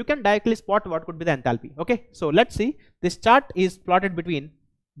chart, you can directly spot what could be the enthalpy. Okay, so let's see. This chart is plotted between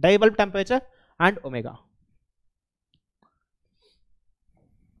dye bulb temperature and omega.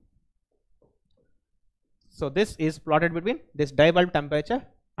 So this is plotted between this dye bulb temperature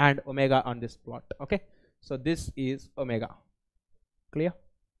and omega on this plot. Okay, so this is omega. Clear?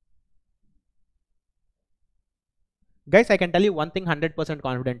 Guys, I can tell you one thing 100%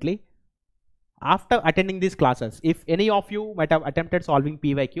 confidently. After attending these classes, if any of you might have attempted solving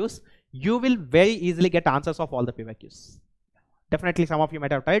PYQs, you will very easily get answers of all the PYQs. Definitely some of you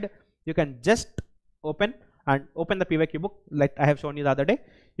might have tried. You can just open the PYQ book like I have shown you the other day.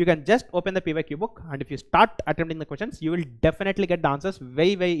 You can just open the PYQ book, and if you start attempting the questions, you will definitely get the answers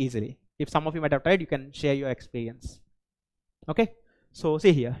very, very easily. If some of you might have tried, you can share your experience. Okay, so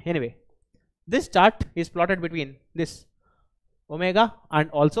see here. Anyway, this chart is plotted between this omega and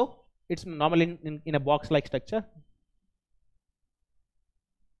also it's normally in a box like structure.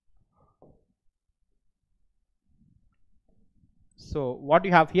 So what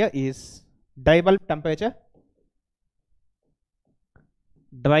you have here is dye bulb temperature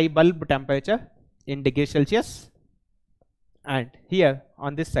in degrees Celsius, and here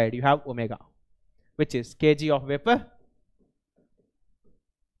on this side you have omega, which is kg of vapor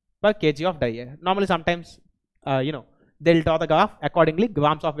per kg of dye air. Normally sometimes they'll draw the graph accordingly,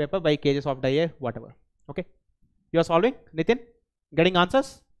 grams of vapor by kgs of dye air, whatever. Okay, you are solving, Nitin? Getting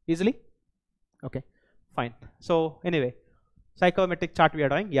answers easily? Okay, fine. So anyway, stoichiometric chart we are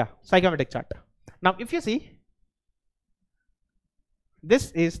drawing. Yeah, stoichiometric chart. Now if you see,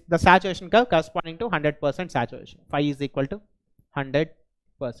 this is the saturation curve corresponding to 100% saturation. Phi is equal to 100%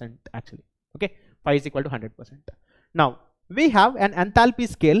 actually. Okay, phi is equal to 100%. Now we have an enthalpy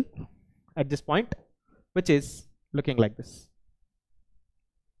scale at this point, which is looking like this.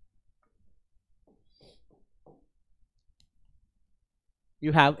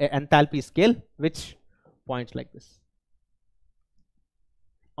 You have an enthalpy scale which points like this.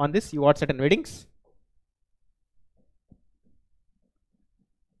 On this you got certain readings.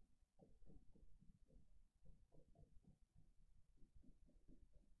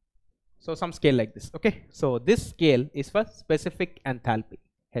 So some scale like this. Okay, so this scale is for specific enthalpy,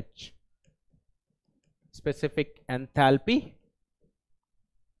 H. Specific enthalpy,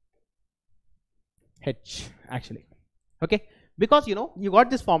 H actually. Okay, because you got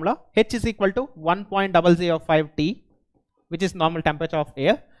this formula, H is equal to 1.005 T, which is normal temperature of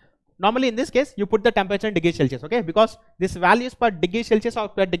air. Normally in this case you put the temperature in degrees Celsius, okay, because this values per degrees Celsius or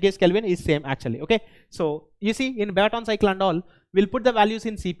per degrees Kelvin is same actually. Okay, so you see in Barton cycle and all, we'll put the values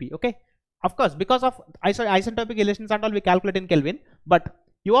in CP. Okay, of course because of isentropic relations and all we calculate in Kelvin, but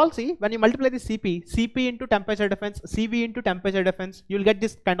you all see when you multiply this CP into temperature difference, CV into temperature difference, you will get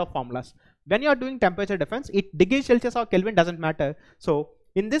this kind of formulas. When you are doing temperature difference, it degrees Celsius or Kelvin doesn't matter. So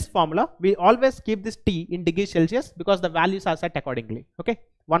in this formula we always keep this T in degrees Celsius because the values are set accordingly. Okay,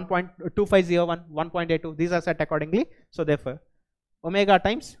 1.2501, 1.82, these are set accordingly. So therefore omega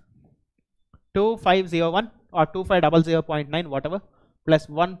times 2501 or 2500.9 whatever plus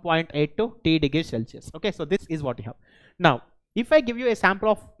 1.82 T degrees Celsius. Okay, so this is what you have. Now if I give you a sample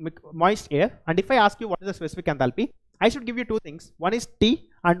of moist air and if I ask you what is the specific enthalpy, I should give you two things. One is T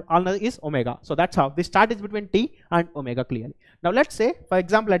and another is omega. So that's how this chart is between T and omega clearly. Now let's say for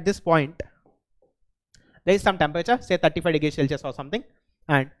example at this point there is some temperature, say 35 degrees Celsius or something,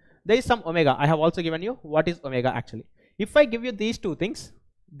 and there is some omega. I have also given you what is omega actually. If I give you these two things,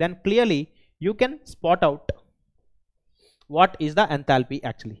 then clearly you can spot out what is the enthalpy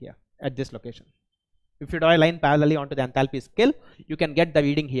actually here at this location. If you draw a line parallelly onto the enthalpy scale, you can get the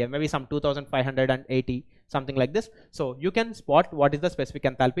reading here, maybe some 2580, something like this. So you can spot what is the specific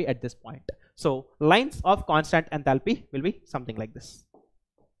enthalpy at this point. So lines of constant enthalpy will be something like this.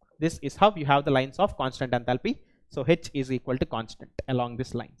 This is how you have the lines of constant enthalpy. So H is equal to constant along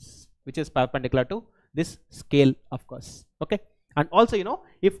these lines, which is perpendicular to this scale, of course. Okay, and also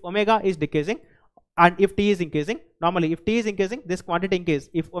if omega is decreasing and if T is increasing, normally if T is increasing, this quantity increases.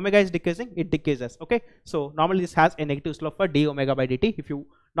 If omega is decreasing, it decreases. Okay, so normally this has a negative slope for d omega by dt. If you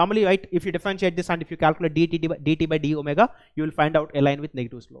normally write, if you differentiate this and if you calculate dt by d omega, you will find out a line with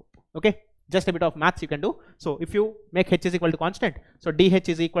negative slope. Okay, just a bit of maths you can do. So if you make H is equal to constant, so dH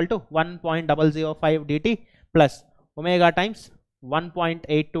is equal to 1.005 dt plus omega times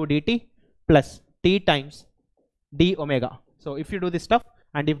 1.82 dt plus T times d omega. So if you do this stuff,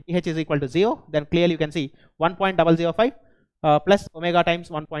 and if dH is equal to 0, then clearly you can see 1.005 plus omega times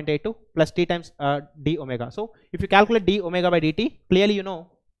 1.82 plus T times d omega. So if you calculate d omega by dt, clearly you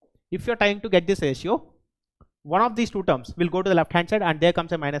know if you're trying to get this ratio, one of these two terms will go to the left hand side and there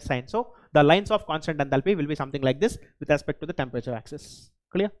comes a minus sign. So the lines of constant enthalpy will be something like this with respect to the temperature axis.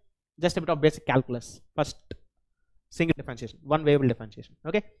 Clear? Just a bit of basic calculus. First single differentiation, one variable differentiation.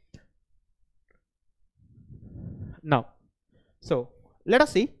 Okay. Now, so let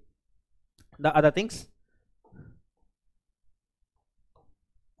us see the other things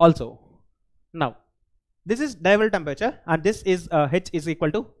also. Now, this is diverable temperature and this is H is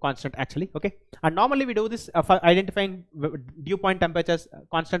equal to constant actually. Okay, and normally we do this for identifying dew point temperatures,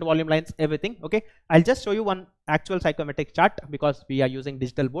 constant volume lines, everything. Okay, I'll just show you one actual psychrometric chart because we are using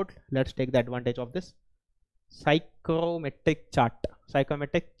digital board. Let's take the advantage of this psychrometric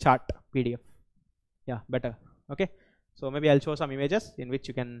chart PDF. Yeah, better. Okay, so maybe I'll show some images in which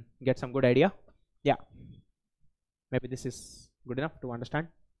you can get some good idea. Yeah, maybe this is good enough to understand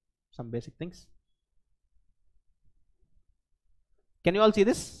some basic things. Can you all see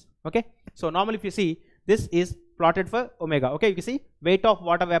this? Okay, so normally if you see, this is plotted for omega. Okay, you can see weight of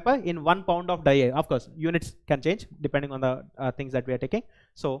water vapor in 1 pound of dry air. Of course, units can change depending on the things that we are taking.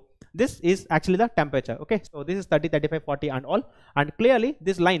 So this is actually the temperature. Okay, so this is 30, 35, 40 and all. And clearly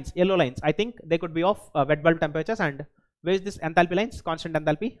these lines, yellow lines, I think they could be of wet bulb temperatures. And where is this enthalpy lines, constant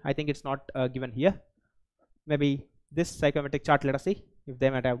enthalpy? I think it's not given here. Maybe this psychrometric chart, let us see if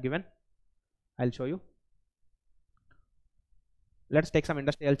they might have given. I'll show you. Let's take some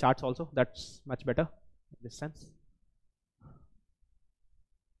industrial charts also. That's much better in this sense.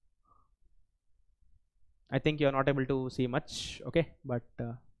 I think you are not able to see much. Okay, but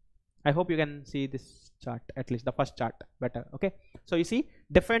I hope you can see this chart, at least the first chart better. Okay, so you see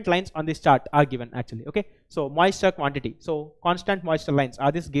different lines on this chart are given actually. Okay, so moisture quantity, so constant moisture lines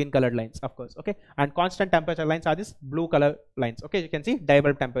are these green colored lines, of course. Okay, and constant temperature lines are these blue color lines. Okay, you can see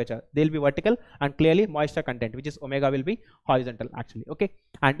diverable temperature, they'll be vertical, and clearly moisture content, which is omega, will be horizontal actually. Okay,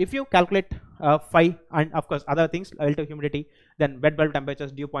 and if you calculate phi and of course other things, relative humidity, then wet bulb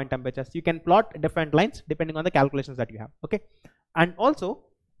temperatures, dew point temperatures, you can plot different lines depending on the calculations that you have. Okay, and also,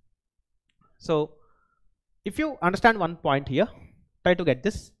 so if you understand one point here, try to get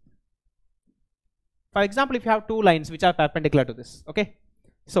this. For example, if you have two lines which are perpendicular to this, okay,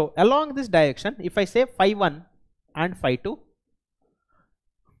 so along this direction, if I say phi 1 and phi 2,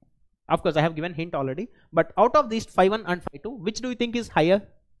 of course I have given hint already, but out of these phi 1 and phi 2, which do you think is higher?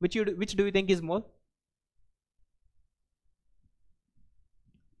 Which do you think is more?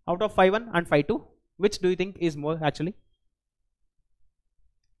 Out of phi 1 and phi 2, which do you think is more actually?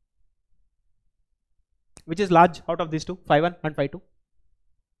 Which is large out of these two, phi 1 and phi 2?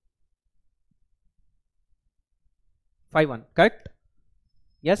 Phi 1, correct?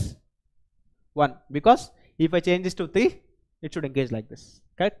 Yes, 1, because if I change this to 3, it should engage like this,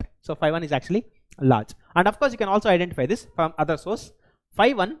 correct? So phi 1 is actually large, and of course you can also identify this from other source.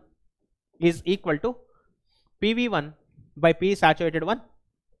 Phi 1 is equal to PV1 by P saturated 1,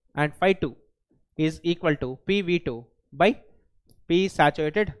 and phi 2 is equal to PV2 by P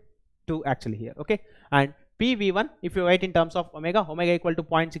saturated 2 actually here. Okay, and PV1, if you write in terms of omega equal to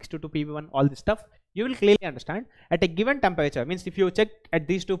 0.622 PV1, all this stuff, you will clearly understand at a given temperature, means if you check at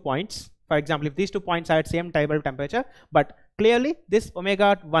these 2 points, for example, if these 2 points are at same diverable temperature, but clearly this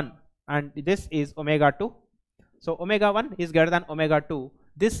omega 1 and this is omega 2, so omega 1 is greater than omega 2,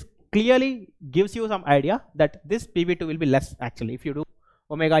 this clearly gives you some idea that this PV2 will be less actually. If you do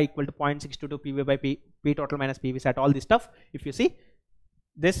omega equal to 0.622 PV by P total minus PV sat, all this stuff, if you see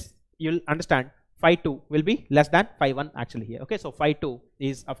this, you'll understand phi 2 will be less than phi 1 actually here. Okay, so phi 2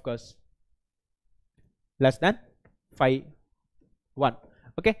 is of course less than phi 1.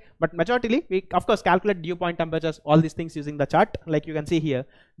 Okay, but majority we of course calculate dew point temperatures, all these things using the chart. Like you can see here,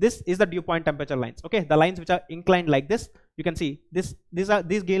 this is the dew point temperature lines. Okay, the lines which are inclined like this, you can see these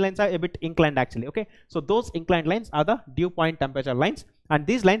green lines are a bit inclined actually. Okay, so those inclined lines are the dew point temperature lines, and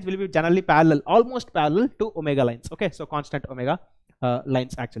these lines will be generally parallel, almost parallel to omega lines. Okay, so constant omega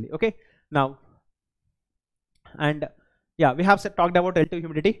lines actually. Okay, now, and yeah, we have talked about relative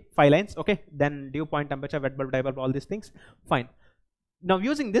humidity, phi lines. Okay, then dew point temperature, wet bulb, dry bulb, all these things. Fine. Now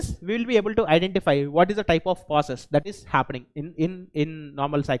using this, we will be able to identify what is the type of process that is happening in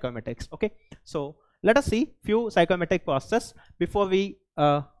normal psychrometrics. Okay, so let us see few psychrometric processes before we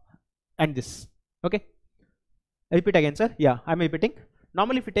end this. Okay, repeat again, sir. Yeah, I'm repeating.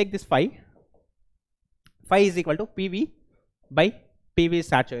 Normally if we take this phi is equal to PV by PV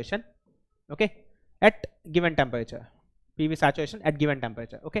saturation, okay, at given temperature, PV saturation at given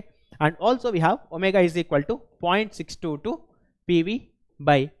temperature. Okay, and also we have omega is equal to 0.622 PV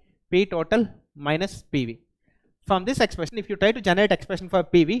by P total minus PV. From this expression, if you try to generate expression for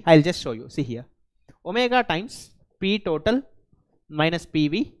PV, I'll just show you. See here, omega times P total minus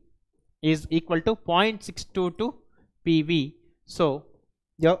PV is equal to 0.622 PV. So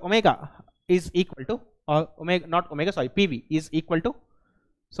your omega is equal to, or omega, not omega, sorry, PV is equal to,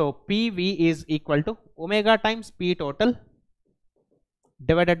 so PV is equal to omega times P total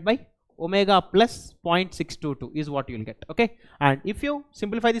divided by omega plus 0.622 is what you will get. Okay, and if you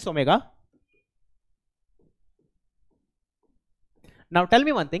simplify this omega, now tell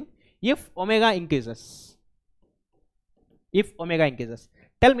me one thing, if omega increases,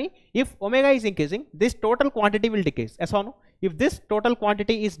 tell me if omega is increasing, this total quantity will decrease, yes or no? If this total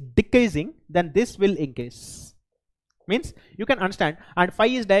quantity is decreasing, then this will increase. Means you can understand, and phi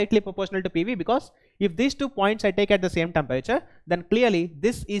is directly proportional to PV, because if these 2 points I take at the same temperature, then clearly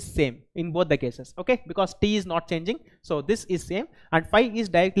this is same in both the cases. Okay, because T is not changing, so this is same, and phi is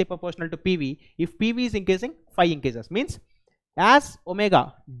directly proportional to PV. If PV is increasing, phi increases. Means as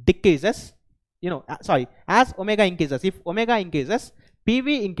omega decreases, as omega increases, if omega increases,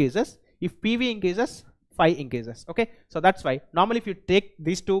 PV increases. If PV increases, phi increases. Okay, so that's why normally if you take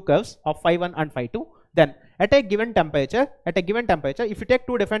these two curves of phi 1 and phi 2, then at a given temperature, if you take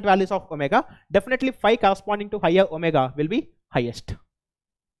two different values of omega, definitely phi corresponding to higher omega will be highest.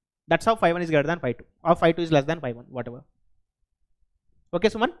 That's how phi 1 is greater than phi 2, or phi 2 is less than phi 1, whatever. Okay,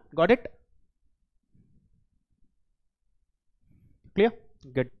 Suman, got it? Clear?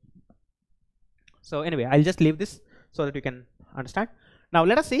 Good. So anyway, I'll just leave this so that you can understand. Now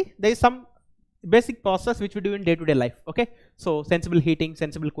let us see, there is some basic process which we do in day-to-day life. Okay, so sensible heating,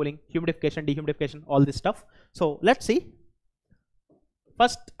 sensible cooling, humidification, dehumidification, all this stuff. So let's see.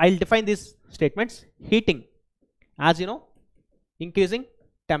 First I'll define these statements. Heating, as you know, increasing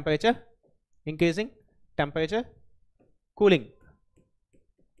temperature. Cooling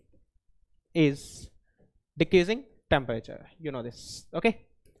is decreasing temperature, you know this. Okay,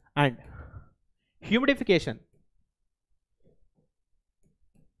 and humidification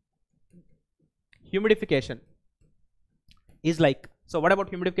is like, so what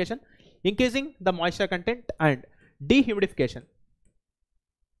about humidification? Increasing the moisture content. And dehumidification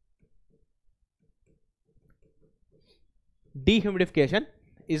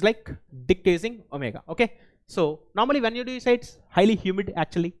is like decreasing omega. Okay, so normally when you do say it's highly humid,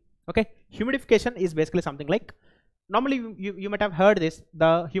 actually, okay, humidification is basically something like, normally you might have heard this,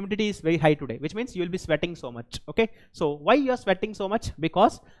 the humidity is very high today, which means you will be sweating so much. Okay, so why you are sweating so much?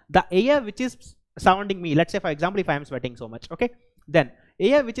 Because the air which is surrounding me, let's say for example if I am sweating so much, okay, then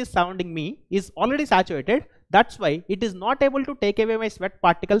air which is surrounding me is already saturated. That's why it is not able to take away my sweat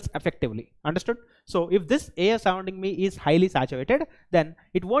particles effectively. Understood? So if this air surrounding me is highly saturated, then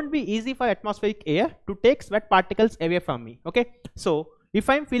it won't be easy for atmospheric air to take sweat particles away from me. Okay, so if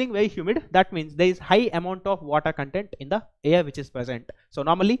I am feeling very humid, that means there is high amount of water content in the air which is present. So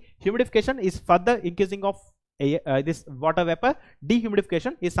normally humidification is further increasing of air, this water vapor.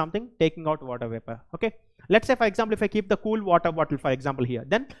 Dehumidification is something taking out water vapor. Okay, let's say for example if I keep the cool water bottle for example here,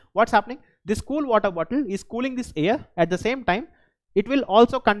 then what's happening? This cool water bottle is cooling this air. At the same time it will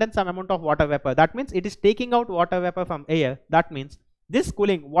also condense some amount of water vapor. That means it is taking out water vapor from air. That means this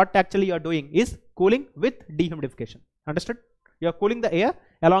cooling, what actually you are doing is cooling with dehumidification. Understood? You are cooling the air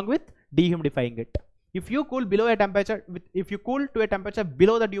along with dehumidifying it. If you cool below a temperature, if you cool to a temperature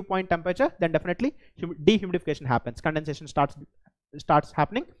below the dew point temperature, then definitely dehumidification happens. Condensation starts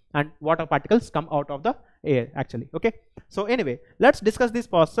happening and water particles come out of the air actually. Okay, so anyway, let's discuss this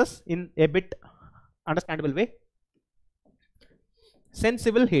process in a bit understandable way.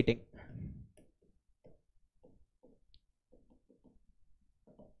 Sensible heating.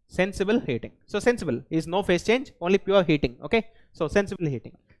 Sensible heating. So sensible is no phase change, only pure heating. Okay, so sensible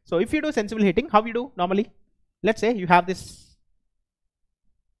heating. So if you do sensible heating, how you do normally? Let's say you have this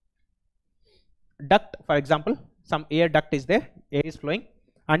duct, for example, some air duct is there, air is flowing,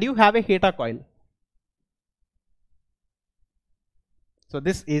 and you have a heater coil. So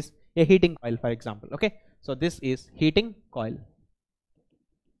this is a heating coil, for example. Okay, so this is heating coil.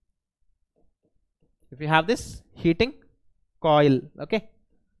 If you have this heating coil, okay,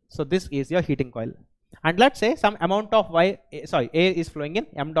 so this is your heating coil, and let's say some amount of air is flowing in,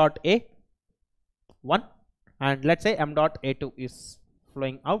 m dot A1, and let's say m dot A2 is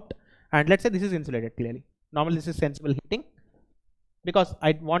flowing out, and let's say this is insulated clearly. Normally this is sensible heating because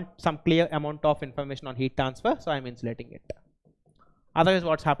I want some clear amount of information on heat transfer, so I am insulating it. Otherwise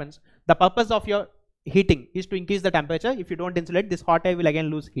what happens? The purpose of your heating is to increase the temperature. If you don't insulate, this hot air will again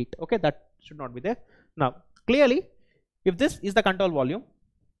lose heat. Okay, that should not be there. Now clearly if this is the control volume,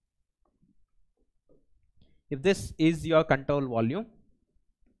 if this is your control volume,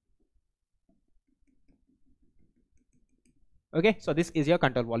 Okay, so this is your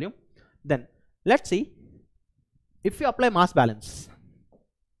control volume. Then let's see if you apply mass balance.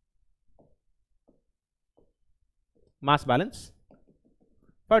 Mass balance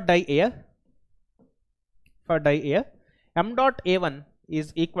for die air. For die air, m dot a1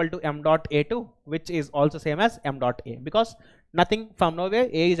 is equal to m dot a2, which is also same as m dot a, because nothing from nowhere,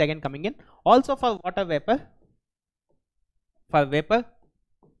 a is again coming in. Also for water vapor,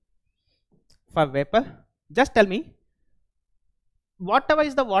 just tell me, whatever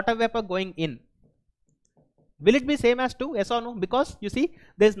is the water vapor going in, will it be same as 2, yes or no? Because you see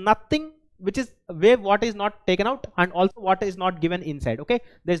there is nothing which is where water is not taken out and also water is not given inside. Okay,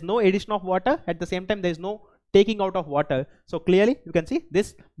 there is no addition of water, at the same time there is no taking out of water, so clearly you can see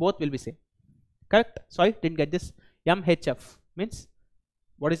this both will be same. Correct? Sorry, didn't get this. MHF means,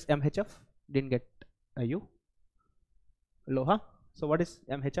 what is MHF? Didn't get you. Loha. So what is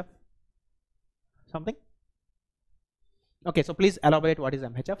MHF? Something? Okay, so please elaborate what is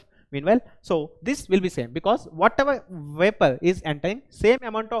MHF. Meanwhile, so this will be same, because whatever vapor is entering, same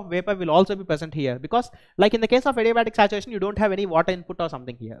amount of vapor will also be present here, because like in the case of adiabatic saturation, you don't have any water input or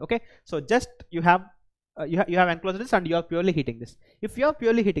something here. Okay, so just you have enclosed this and you are purely heating this. If you are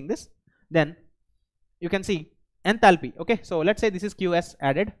purely heating this, then you can see enthalpy. Okay, so let's say this is QS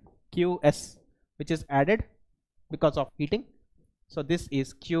added, QS which is added because of heating. So this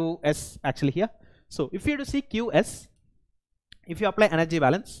is QS actually here. So if you do see QS, if you apply energy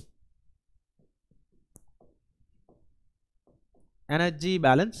balance,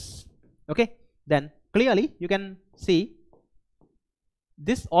 okay, then clearly you can see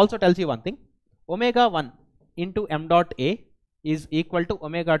this also tells you one thing. Omega 1 into m dot a is equal to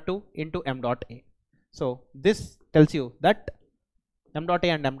omega 2 into m dot a. So this tells you that m dot a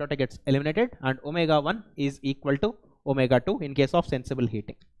and m dot a gets eliminated and omega 1 is equal to omega 2 in case of sensible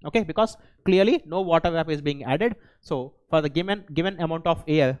heating. Okay, because clearly no water vapor is being added. So for the given amount of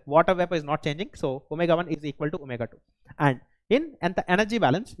air, water vapor is not changing. So omega 1 is equal to omega 2. And in the energy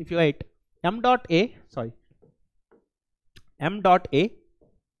balance, if you write m dot a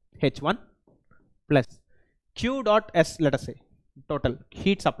H1 plus Q dot S, let us say total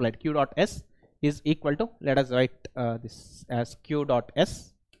heat supplied, Q dot S is equal to, let us write this as Q dot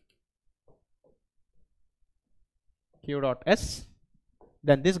S,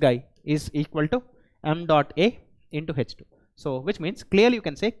 then this guy is equal to m dot a into H2. So which means clearly you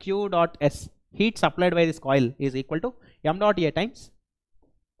can say Q dot S, heat supplied by this coil, is equal to m dot a times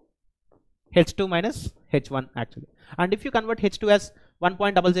H2 minus H1 actually. And if you convert H2 as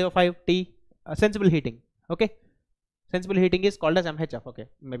 1.005 T sensible heating, okay, sensible heating is called as MHF. Okay,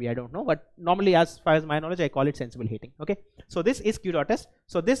 maybe I don't know, but normally as far as my knowledge I call it sensible heating. Okay, so this is Q dot S.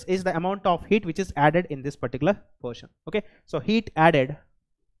 So this is the amount of heat which is added in this particular portion. Okay, so heat added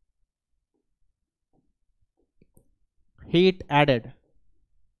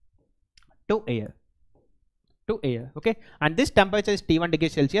to air, okay, and this temperature is T1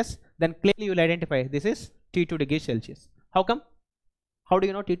 degrees Celsius, then clearly you will identify this is T2 degrees Celsius. How come? How do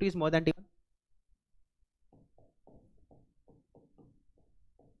you know T2 is more than T1?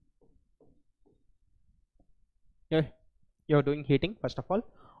 You're doing heating first of all.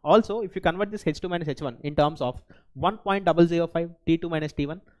 Also, if you convert this H2 minus H1 in terms of 1.005 T2 minus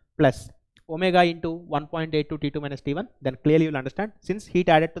T1 plus omega into 1.82 T2 minus T1, then clearly you will understand, since heat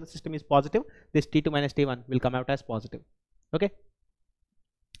added to the system is positive, this T2 minus T1 will come out as positive. Okay,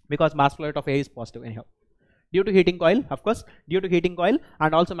 because mass flow rate of air is positive anyhow, due to heating coil, of course, due to heating coil,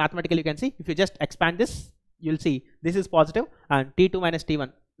 and also mathematically you can see, if you just expand this, you'll see this is positive, and T2 minus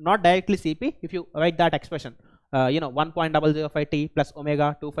T1, not directly Cp, if you write that expression, 1.005 T plus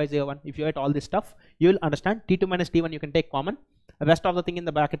omega 2501, if you write all this stuff, you will understand T2 minus T1 you can take common, the rest of the thing in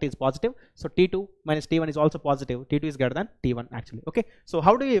the bracket is positive, so T2 minus T1 is also positive, T2 is greater than T1 actually. Okay, so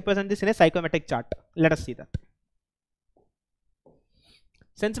how do we represent this in a psychometric chart? Let us see that.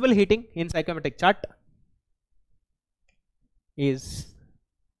 Sensible heating in psychometric chart is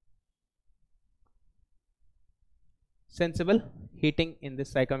sensible heating in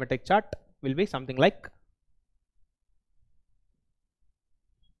this psychometric chart will be something like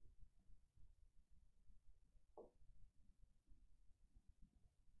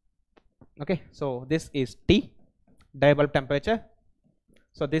okay, so this is T, diabulb temperature,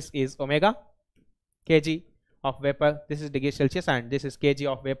 so this is omega, kg of vapor, this is degrees Celsius, and this is kg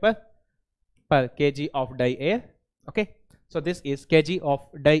of vapor per kg of die air. Okay, so this is kg of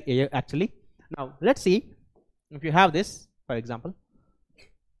die air actually. Now let's see, if you have this, for example,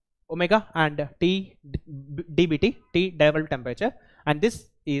 omega and T dBT, T diabulb temperature, and this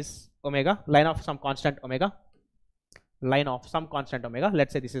is omega, line of some constant omega,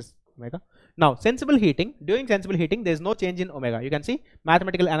 let's say this is omega. Now sensible heating, during sensible heating there is no change in omega. You can see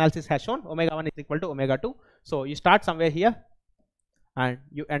mathematical analysis has shown omega 1 is equal to omega 2. So you start somewhere here and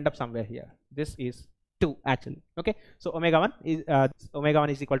you end up somewhere here. This is 2 actually. Okay, so omega 1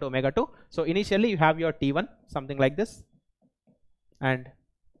 is equal to omega 2. So initially you have your T1 something like this, and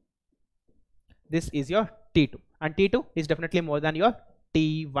this is your T2, and T2 is definitely more than your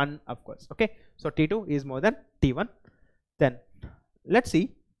T1 of course. Okay, so T2 is more than T1. Then let's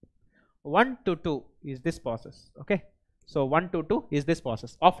see, 1 to 2 is this process. Okay, so 1 to 2 is this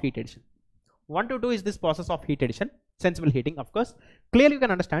process of heat addition. 1 to 2 is this process of heat addition, sensible heating of course. Clearly you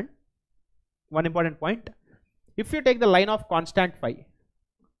can understand one important point. If you take the line of constant phi,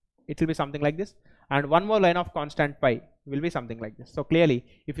 it will be something like this, and one more line of constant phi will be something like this. So clearly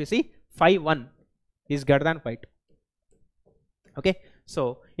if you see, phi 1 is greater than phi 2. Okay,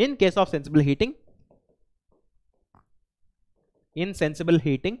 so in case of sensible heating,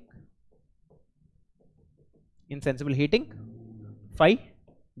 phi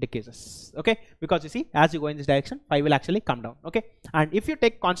decreases. Okay, because you see as you go in this direction, phi will actually come down. Okay, and if you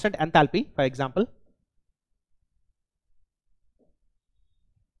take constant enthalpy, for example,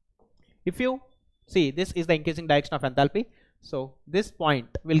 if you see, this is the increasing direction of enthalpy, so this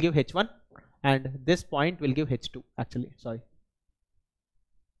point will give H1 and this point will give H2 actually, sorry.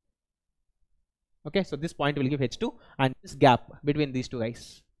 Okay, so this point will give H2 and this gap between these two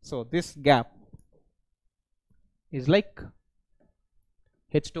guys, so this gap is like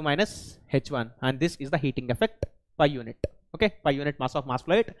H2 minus H1, and this is the heating effect per unit. Okay, per unit mass of mass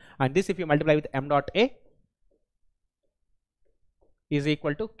fluid, and this if you multiply with m dot A is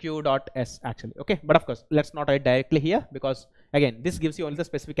equal to Q dot S actually. Okay, but of course let's not write directly here, because again this gives you only the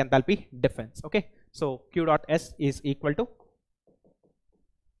specific enthalpy difference. Okay, so Q dot S is equal to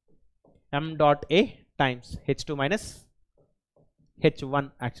m dot A times H2 minus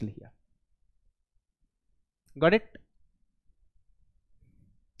H1 actually here. Got it?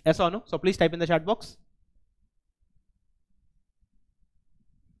 Yes or no? So please type in the chat box.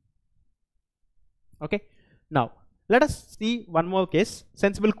 Okay, now let us see one more case,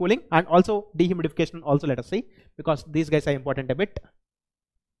 sensible cooling and also dehumidification also let us see, because these guys are important a bit.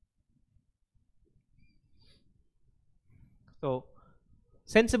 So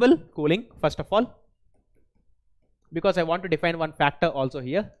sensible cooling, first of all, because I want to define one factor also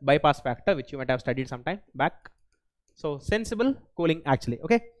here, bypass factor, which you might have studied sometime back. So sensible cooling actually.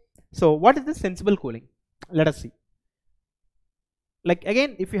 Okay, so what is this sensible cooling? Let us see. Like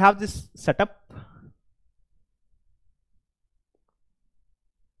again, if you have this setup,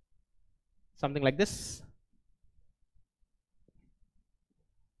 something like this,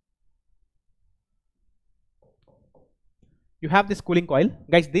 you have this cooling coil.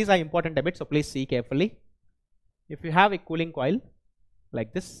 Guys, these are important a bit, so please see carefully. If you have a cooling coil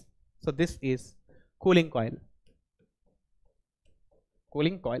like this, so this is cooling coil.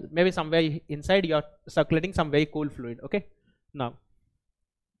 Cooling coil, maybe somewhere inside you are circulating some very cool fluid. Okay, now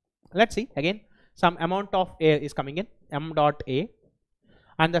let's see again, some amount of air is coming in, m dot A,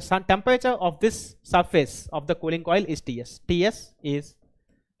 and the temperature of this surface of the cooling coil is Ts. Ts is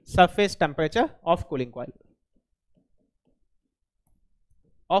surface temperature of cooling coil.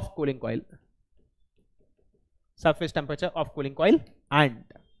 Surface temperature of cooling coil, and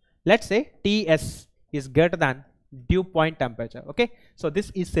let's say Ts is greater than dew point temperature. Okay, so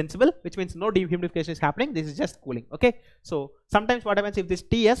this is sensible, which means no dehumidification is happening, this is just cooling. Okay, so sometimes what happens, if this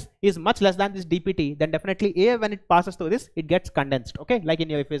Ts is much less than this dpt, then definitely air when it passes through this, it gets condensed. Okay, like in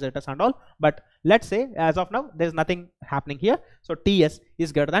your refrigerators and all, but let's say as of now there is nothing happening here, so Ts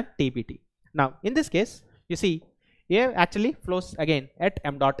is greater than dpt. Now in this case you see air actually flows again at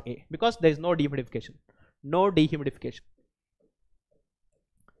m dot A, because there is no dehumidification. No dehumidification.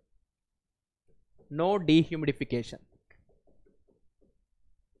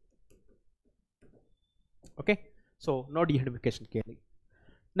 Okay, so no dehumidification clearly.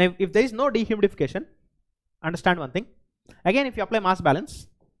 Now if there is no dehumidification, understand one thing, again if you apply mass balance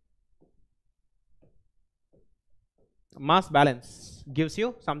gives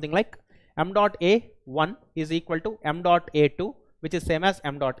you something like m dot A1 is equal to m dot A2, which is same as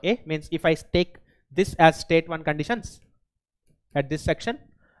m dot A. Means if I take this as state 1 conditions at this section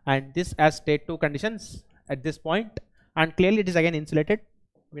and this as state 2 conditions at this point, and clearly it is again insulated,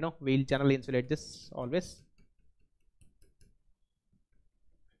 you know, we'll generally insulate this always.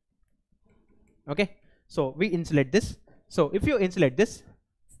 Okay, so we insulate this. So if you insulate this,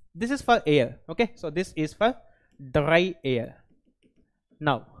 this is for air. Okay, so this is for dry air.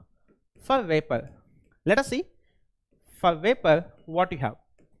 Now for vapor, let us see. For vapor what you have,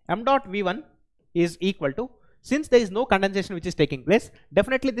 m dot V1 is equal to since there is no condensation which is taking place,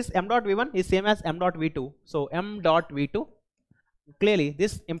 definitely this m dot v1 is same as m dot v2. So m dot v2, clearly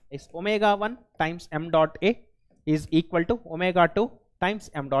this implies omega 1 times m dot a is equal to omega 2 times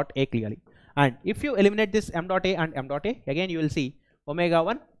m dot a clearly. And if you eliminate this m dot a and m dot a, again you will see omega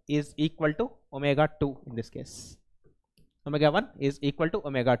 1 is equal to omega 2 in this case. Omega 1 is equal to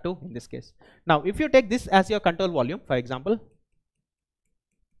omega 2 in this case. Now if you take this as your control volume, for example,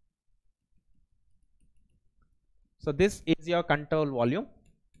 so this is your control volume,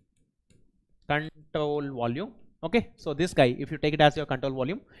 okay. So this guy, if you take it as your control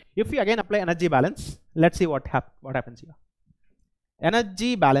volume, if you again apply energy balance, let's see what happens here.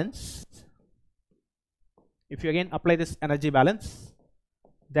 Energy balance, if you again apply this energy balance,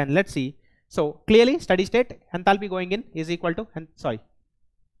 then let's see. So clearly steady state enthalpy going in is equal to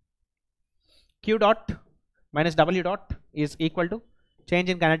Q dot minus W dot is equal to change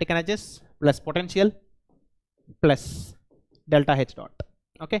in kinetic energies plus potential plus delta H dot.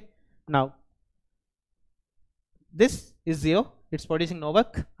 Okay, now this is 0, it's producing no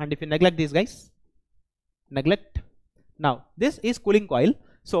work, and if you neglect these guys, now this is cooling coil.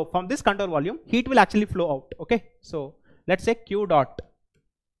 So from this contour volume, heat will actually flow out. Okay, so let's say Q dot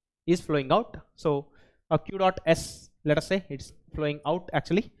is flowing out. So Q dot S, let us say it's flowing out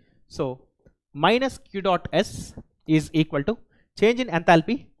actually. So minus Q dot S is equal to change in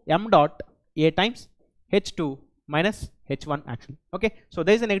enthalpy m dot A times H2 minus H1 actually. Okay, so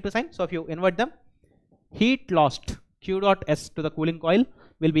there is a negative sign. So if you invert them, heat lost Q dot S to the cooling coil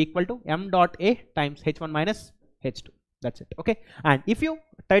will be equal to m dot A times H1 minus H2. That's it. Okay, and if you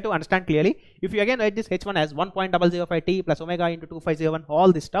try to understand clearly, if you again write this H1 as 1.005 T plus omega into 2501,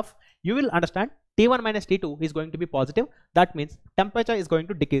 all this stuff, you will understand T1 minus T2 is going to be positive. That means temperature is going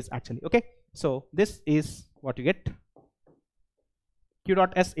to decrease actually. Okay, so this is what you get. Q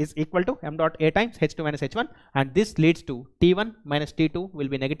dot S is equal to m dot A times H2 minus H1, and this leads to T1 minus T2 will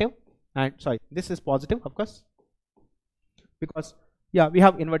be negative, and sorry, this is positive of course, because yeah, we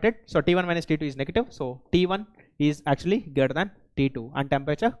have inverted. So T1 minus T2 is negative, so T1 is actually greater than T2, and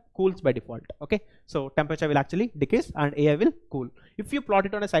temperature cools by default. Okay, so temperature will actually decrease and air will cool. If you plot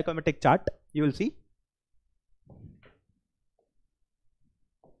it on a psychometric chart, you will see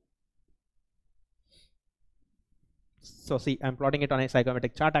so see, I'm plotting it on a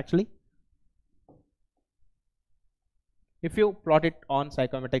psychometric chart actually. If you plot it on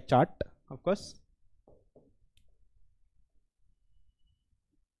psychometric chart, of course,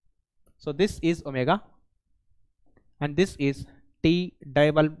 so this is omega and this is T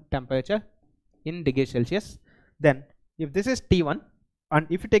diabulb temperature in degrees Celsius. Then if this is T1, and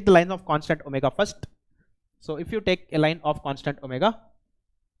if you take the line of constant omega first, so if you take a line of constant omega,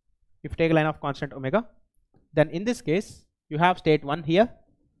 then in this case you have state 1 here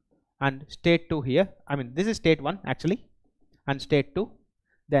and state 2 here. I mean this is state 1 actually and state 2.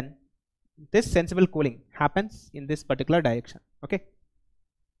 Then this sensible cooling happens in this particular direction. Okay,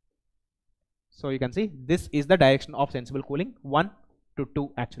 so you can see this is the direction of sensible cooling, 1 to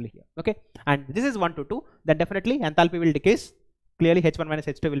 2 actually here. Okay, and this is 1 to 2, then definitely enthalpy will decrease. Clearly H1 minus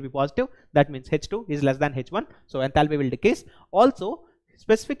H2 will be positive. That means H2 is less than H1, so enthalpy will decrease. Also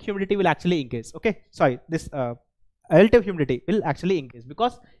specific humidity will actually increase. Okay, sorry, this relative humidity will actually increase,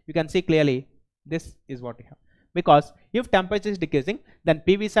 because you can see clearly this is what we have. Because if temperature is decreasing, then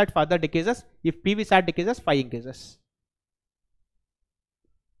PV sat further decreases. If PV sat decreases, phi increases.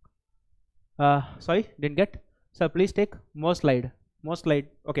 Sorry, didn't get. So please take more slide.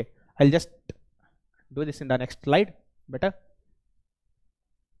 Okay, I'll just do this in the next slide better.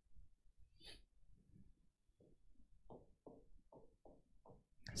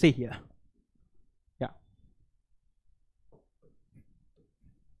 See here. Yeah.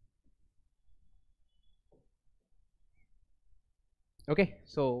 Okay,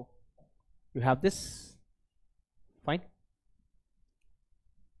 so you have this. Fine.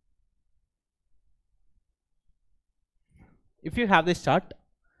 If you have this chart,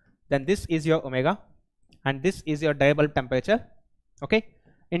 then this is your omega and this is your diabulb temperature, okay,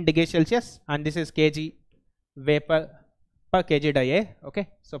 in degrees Celsius, and this is kg vapor per kg die air. Okay,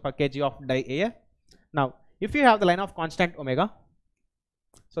 so per kg of die air. Now if you have the line of constant omega,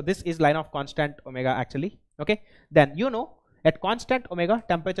 so this is line of constant omega actually. Okay, then you know at constant omega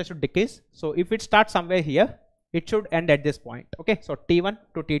temperature should decrease. So if it starts somewhere here, it should end at this point. Okay, so T1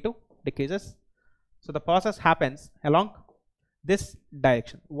 to T2 decreases. So the process happens along this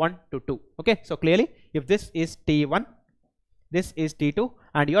direction, 1 to 2. Okay, so clearly if this is T1, this is T2,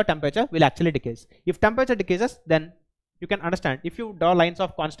 and your temperature will actually decrease. If temperature decreases, then you can understand, if you draw lines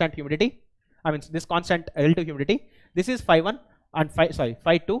of constant humidity, I mean this constant relative humidity, this is phi 1 and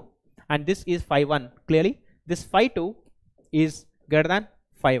phi 2, and this is phi 1. Clearly this phi2 is greater than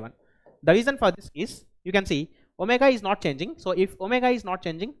phi1. The reason for this is, you can see omega is not changing. So if omega is not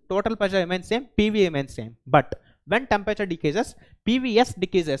changing, total pressure remains same, PV remains same. But when temperature decreases, PVS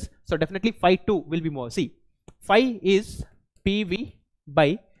decreases. So definitely phi2 will be more. See, phi is PV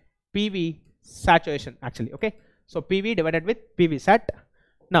by PV saturation actually. Okay, so PV divided with PV sat.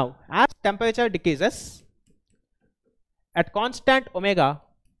 Now as temperature decreases, at constant omega,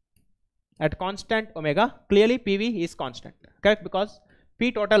 clearly PV is constant, correct? Because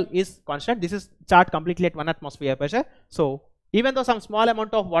P total is constant. This is chart completely at 1 atmosphere pressure. So even though some small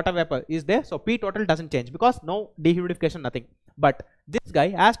amount of water vapor is there, so P total doesn't change because no dehumidification, nothing. But this guy,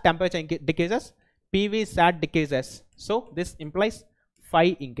 as temperature decreases, PV sat decreases. So this implies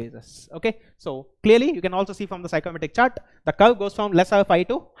phi increases. Okay, so clearly you can also see from the psychrometric chart, the curve goes from lesser phi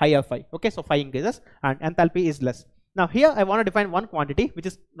to higher phi. Okay, so phi increases and enthalpy is less. Now here I want to define one quantity which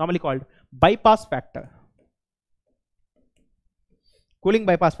is normally called bypass factor. Cooling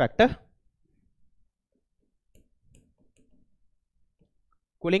bypass factor.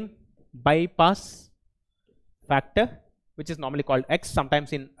 Cooling bypass factor, which is normally called X.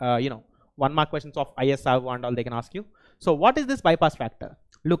 Sometimes in 1 mark questions of ISR and all, they can ask you. So what is this bypass factor?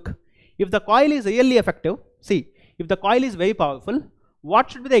 Look, if the coil is really effective, see, if the coil is very powerful,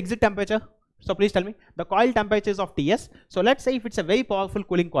 what should be the exit temperature? So please tell me, the coil temperature is of Ts. So let's say if it's a very powerful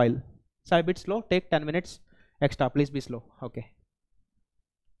cooling coil. Sorry, a bit slow, take 10 minutes extra, please be slow. Okay,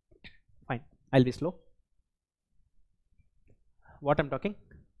 fine, I'll be slow. What I'm talking?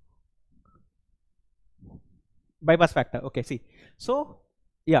 Bypass factor. Okay, see, so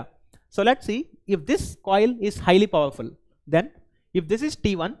yeah, so let's see, if this coil is highly powerful, then if this is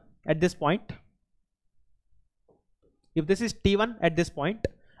T1 at this point, if this is T1 at this point,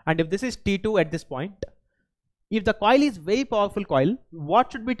 and if this is T2 at this point, if the coil is very powerful coil,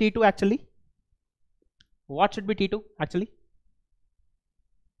 what should be T2 actually? What should be T2 actually?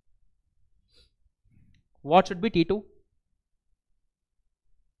 What should be T2?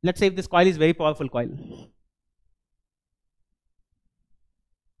 Let's say if this coil is very powerful coil,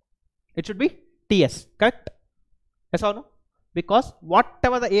 it should be Ts, correct? Yes or no? Because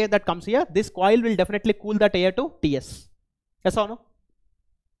whatever the air that comes here, this coil will definitely cool that air to Ts. Yes or no?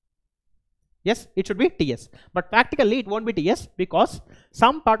 Yes, it should be Ts. But practically it won't be Ts because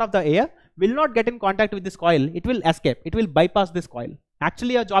some part of the air will not get in contact with this coil. It will escape. It will bypass this coil.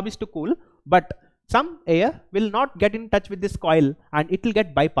 Actually your job is to cool, but some air will not get in touch with this coil and it will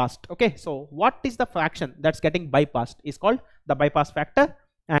get bypassed. Okay, so what is the fraction that's getting bypassed is called the bypass factor.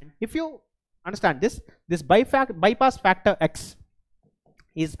 And if you understand this bypass factor X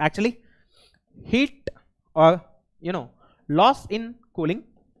is actually heat or loss in cooling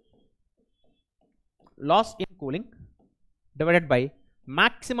divided by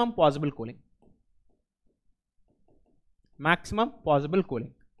maximum possible cooling. Maximum possible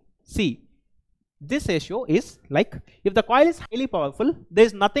cooling. See, this ratio is like, if the coil is highly powerful, there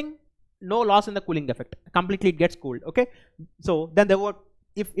is no loss in the cooling effect, completely it gets cooled. Okay, so then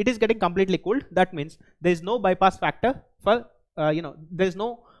if it is getting completely cooled, that means there is no bypass factor for there is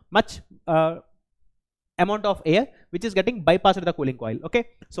no much amount of air which is getting bypassed to the cooling coil. Okay,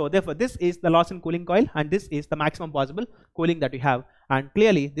 so therefore this is the loss in cooling coil and this is the maximum possible cooling that we have, and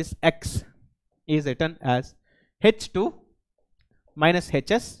clearly this X is written as H2 minus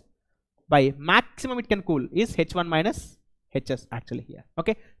Hs by maximum it can cool is H1 minus Hs actually here.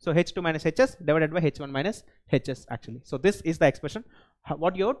 Okay, so H2 minus Hs divided by H1 minus Hs actually. So this is the expression.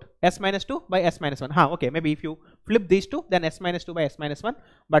 What you wrote? S minus 2 by S minus 1. Okay, maybe if you flip these two, then S minus 2 by S minus 1,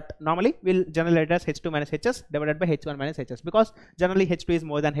 but normally we'll generally write as H2 minus Hs divided by H1 minus Hs, because generally H2 is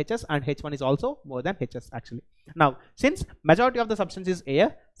more than Hs and H1 is also more than Hs actually. Now since majority of the substance is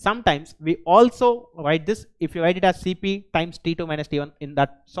air, sometimes we also write this, if you write it as Cp times T2 minus T1 in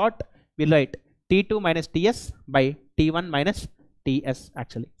that sort, we'll write T2 minus Ts by T1 minus Ts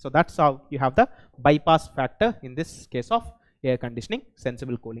actually. So that's how you have the bypass factor in this case of air conditioning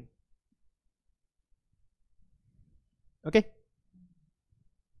sensible cooling. Okay,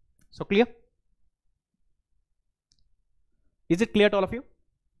 so clear? Is it clear to all of you?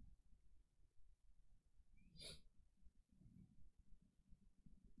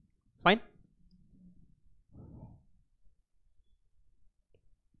 Fine.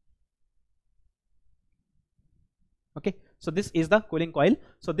 Okay, so this is the cooling coil.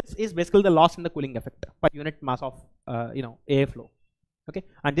 So this is basically the loss in the cooling effect per unit mass of air flow. Okay,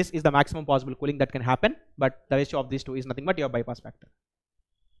 and this is the maximum possible cooling that can happen, but the ratio of these two is nothing but your bypass factor.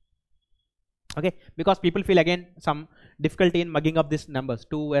 Okay, because people feel again some difficulty in mugging up these numbers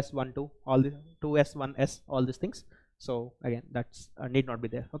 2s12 all the 2s1s all these things. So again, that's need not be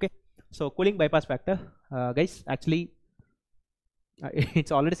there. Okay, So cooling bypass factor, guys, actually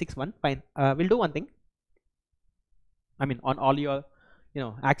it's already 6-1. Fine. We'll do one thing. I mean, on all your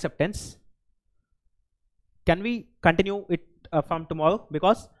acceptance, can we continue it from tomorrow?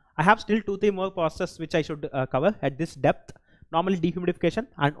 Because I have still 2-3 more processes which I should cover at this depth. Normally dehumidification,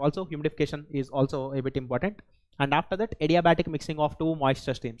 and also humidification is also a bit important. And after that, adiabatic mixing of 2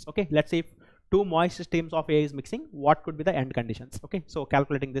 moisture streams. Okay, let's see if 2 moisture streams of air is mixing, what could be the end conditions. Okay, so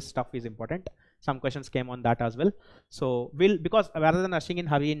calculating this stuff is important. Some questions came on that as well. So because rather than rushing in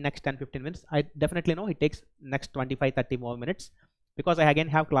hurry in next 10-15 minutes, I definitely know it takes next 25-30 more minutes, because I again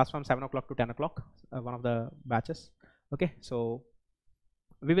have class from 7 o'clock to 10 o'clock, one of the batches. Okay, so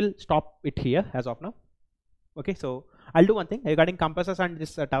we will stop it here as of now. Okay, so I'll do one thing regarding compressors and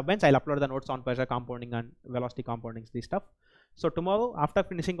this turbines. I'll upload the notes on pressure compounding and velocity compounding, this stuff. So tomorrow, after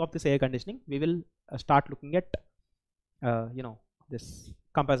finishing off this air conditioning, we will start looking at this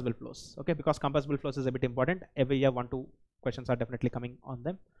compressible flows. Okay, because compressible flows is a bit important. Every year 1-2 questions are definitely coming on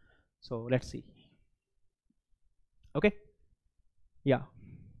them. So let's see. Okay, yeah,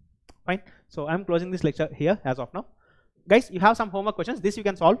 fine. So I'm closing this lecture here as of now. Guys, you have some homework questions. This you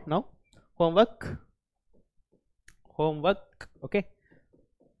can solve now. Homework. Okay,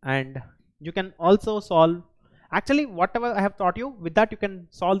 and you can also solve actually whatever I have taught you. With that, you can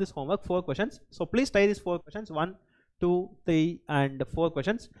solve this homework, 4 questions. So please try these 4 questions, 1, 2, 3 and 4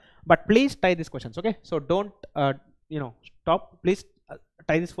 questions, but please try these questions. Okay, so don't stop. Please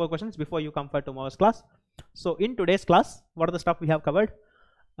try these 4 questions before you come for tomorrow's class. So in today's class, what are the stuff we have covered?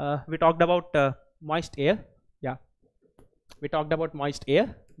 We talked about moist air. Yeah, we talked about moist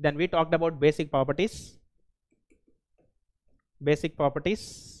air. Then we talked about basic properties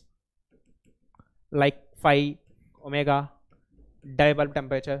like phi, omega, dye bulb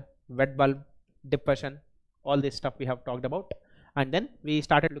temperature, wet bulb, depression, all this stuff we have talked about. And then we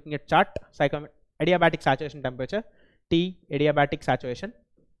started looking at chart, adiabatic saturation temperature, T, adiabatic saturation,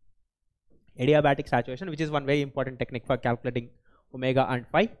 which is one very important technique for calculating omega and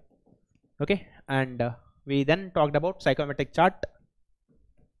phi. Okay, and we then talked about psychometric chart.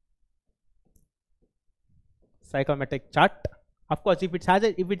 Of course, if it's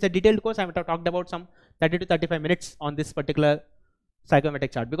a detailed course, I might have talked about some 30 to 35 minutes on this particular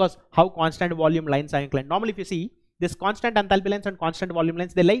psychometric chart, because how constant volume lines are inclined. Normally, if you see this constant enthalpy lines and constant volume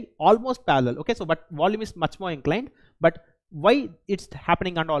lines, they lie almost parallel. Okay, so but volume is much more inclined. But why it's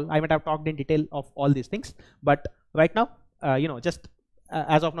happening and all, I might have talked in detail of all these things. But right now, just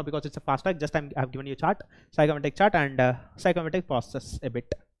as of now, because it's a fast track, just I've given you a chart, psychometric chart and psychometric process a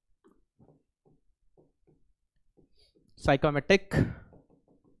bit. Psychometric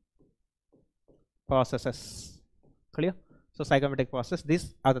processes, clear? So psychometric process,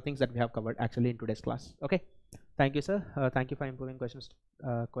 these are the things that we have covered actually in today's class. Okay, thank you sir, thank you for improving questions,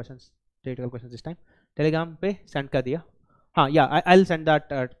 theoretical questions this time. Telegram pe send kar diya. Yeah, I'll send that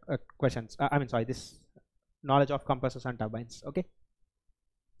questions. This knowledge of compressors and turbines. Okay,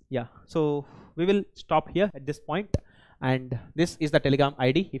 yeah, so we will stop here at this point, and this is the Telegram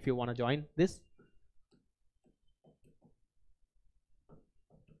ID if you want to join this.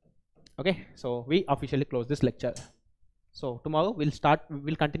 Okay, so we officially close this lecture. So tomorrow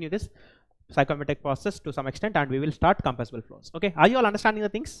we'll continue this psychometric process to some extent, and we will start compressible flows. Okay, are you all understanding the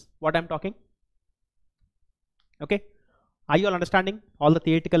things what I'm talking? Okay, are you all understanding all the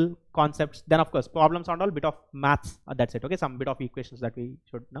theoretical concepts? Then of course problems and all, bit of maths, that's it. Okay, some bit of equations that we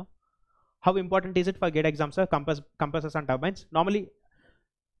should know. How important is it for GATE exams, sir? Compressors and turbines. Normally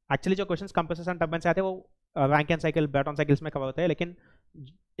actually जो questions compressors and turbines आते हैं वो Rankine cycle, Brayton cycles में cover होते हैं, लेकिन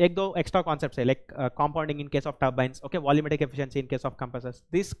एक दो extra concepts है, like compounding in case of turbines, okay, volumetric efficiency in case of compressors.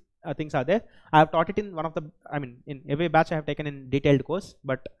 These things are there. I have taught it in one of the, in every batch I have taken in detailed course,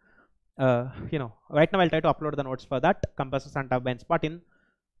 but right now I'll try to upload the notes for that compressors and turbines part in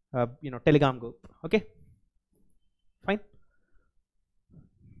Telegram group. Okay, fine.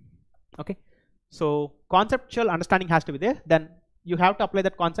 Okay, so conceptual understanding has to be there. Then you have to apply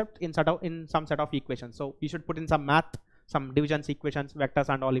that concept in some set of equations. So you should put in some math, some divisions, equations, vectors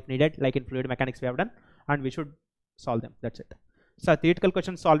and all if needed, like in fluid mechanics we have done, and we should solve them. That's it. So theoretical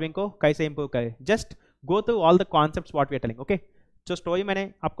question solving को कैसे improve करें? Just go through all the concepts what we are telling. Okay, जो story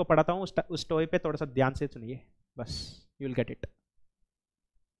मैंने आपको पढ़ाता हूँ उस story पे थोड़ा सा ध्यान से सुनिए, बस you will get it.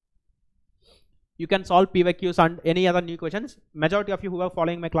 You can solve PYQs and any other new questions. Majority of you who are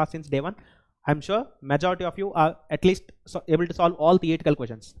following my class since day one, I'm sure majority of you are at least able to solve all theoretical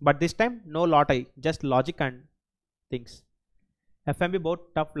questions. But this time no lottery, just logic and things. FMB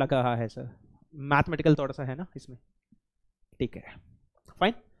बहुत tough लग रहा है sir. Mathematical थोड़ा सा है ना इसमें. ठीक है.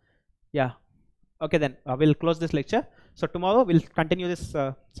 Fine. Yeah. Okay then we'll close this lecture. So tomorrow we'll continue this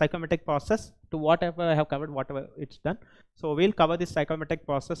psychometric process to whatever I have covered, whatever it's done. So we'll cover this psychometric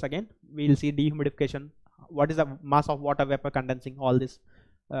process again. We'll see dehumidification, what is the mass of water vapor condensing, all this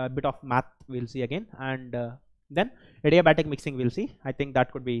bit of math we'll see again, and then adiabatic mixing we'll see. I think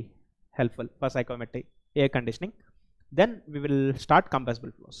that could be helpful for psychometric air conditioning. Then we will start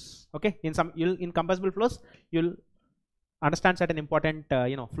compressible flows. Okay, in compressible flows you'll understand certain important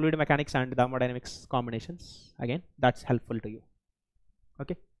fluid mechanics and thermodynamics combinations. Again, that's helpful to you.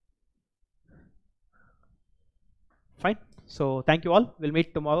 Okay, fine. So thank you all. We'll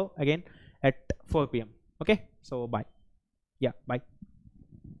meet tomorrow again at 4 p.m. Okay, so bye. Yeah, bye.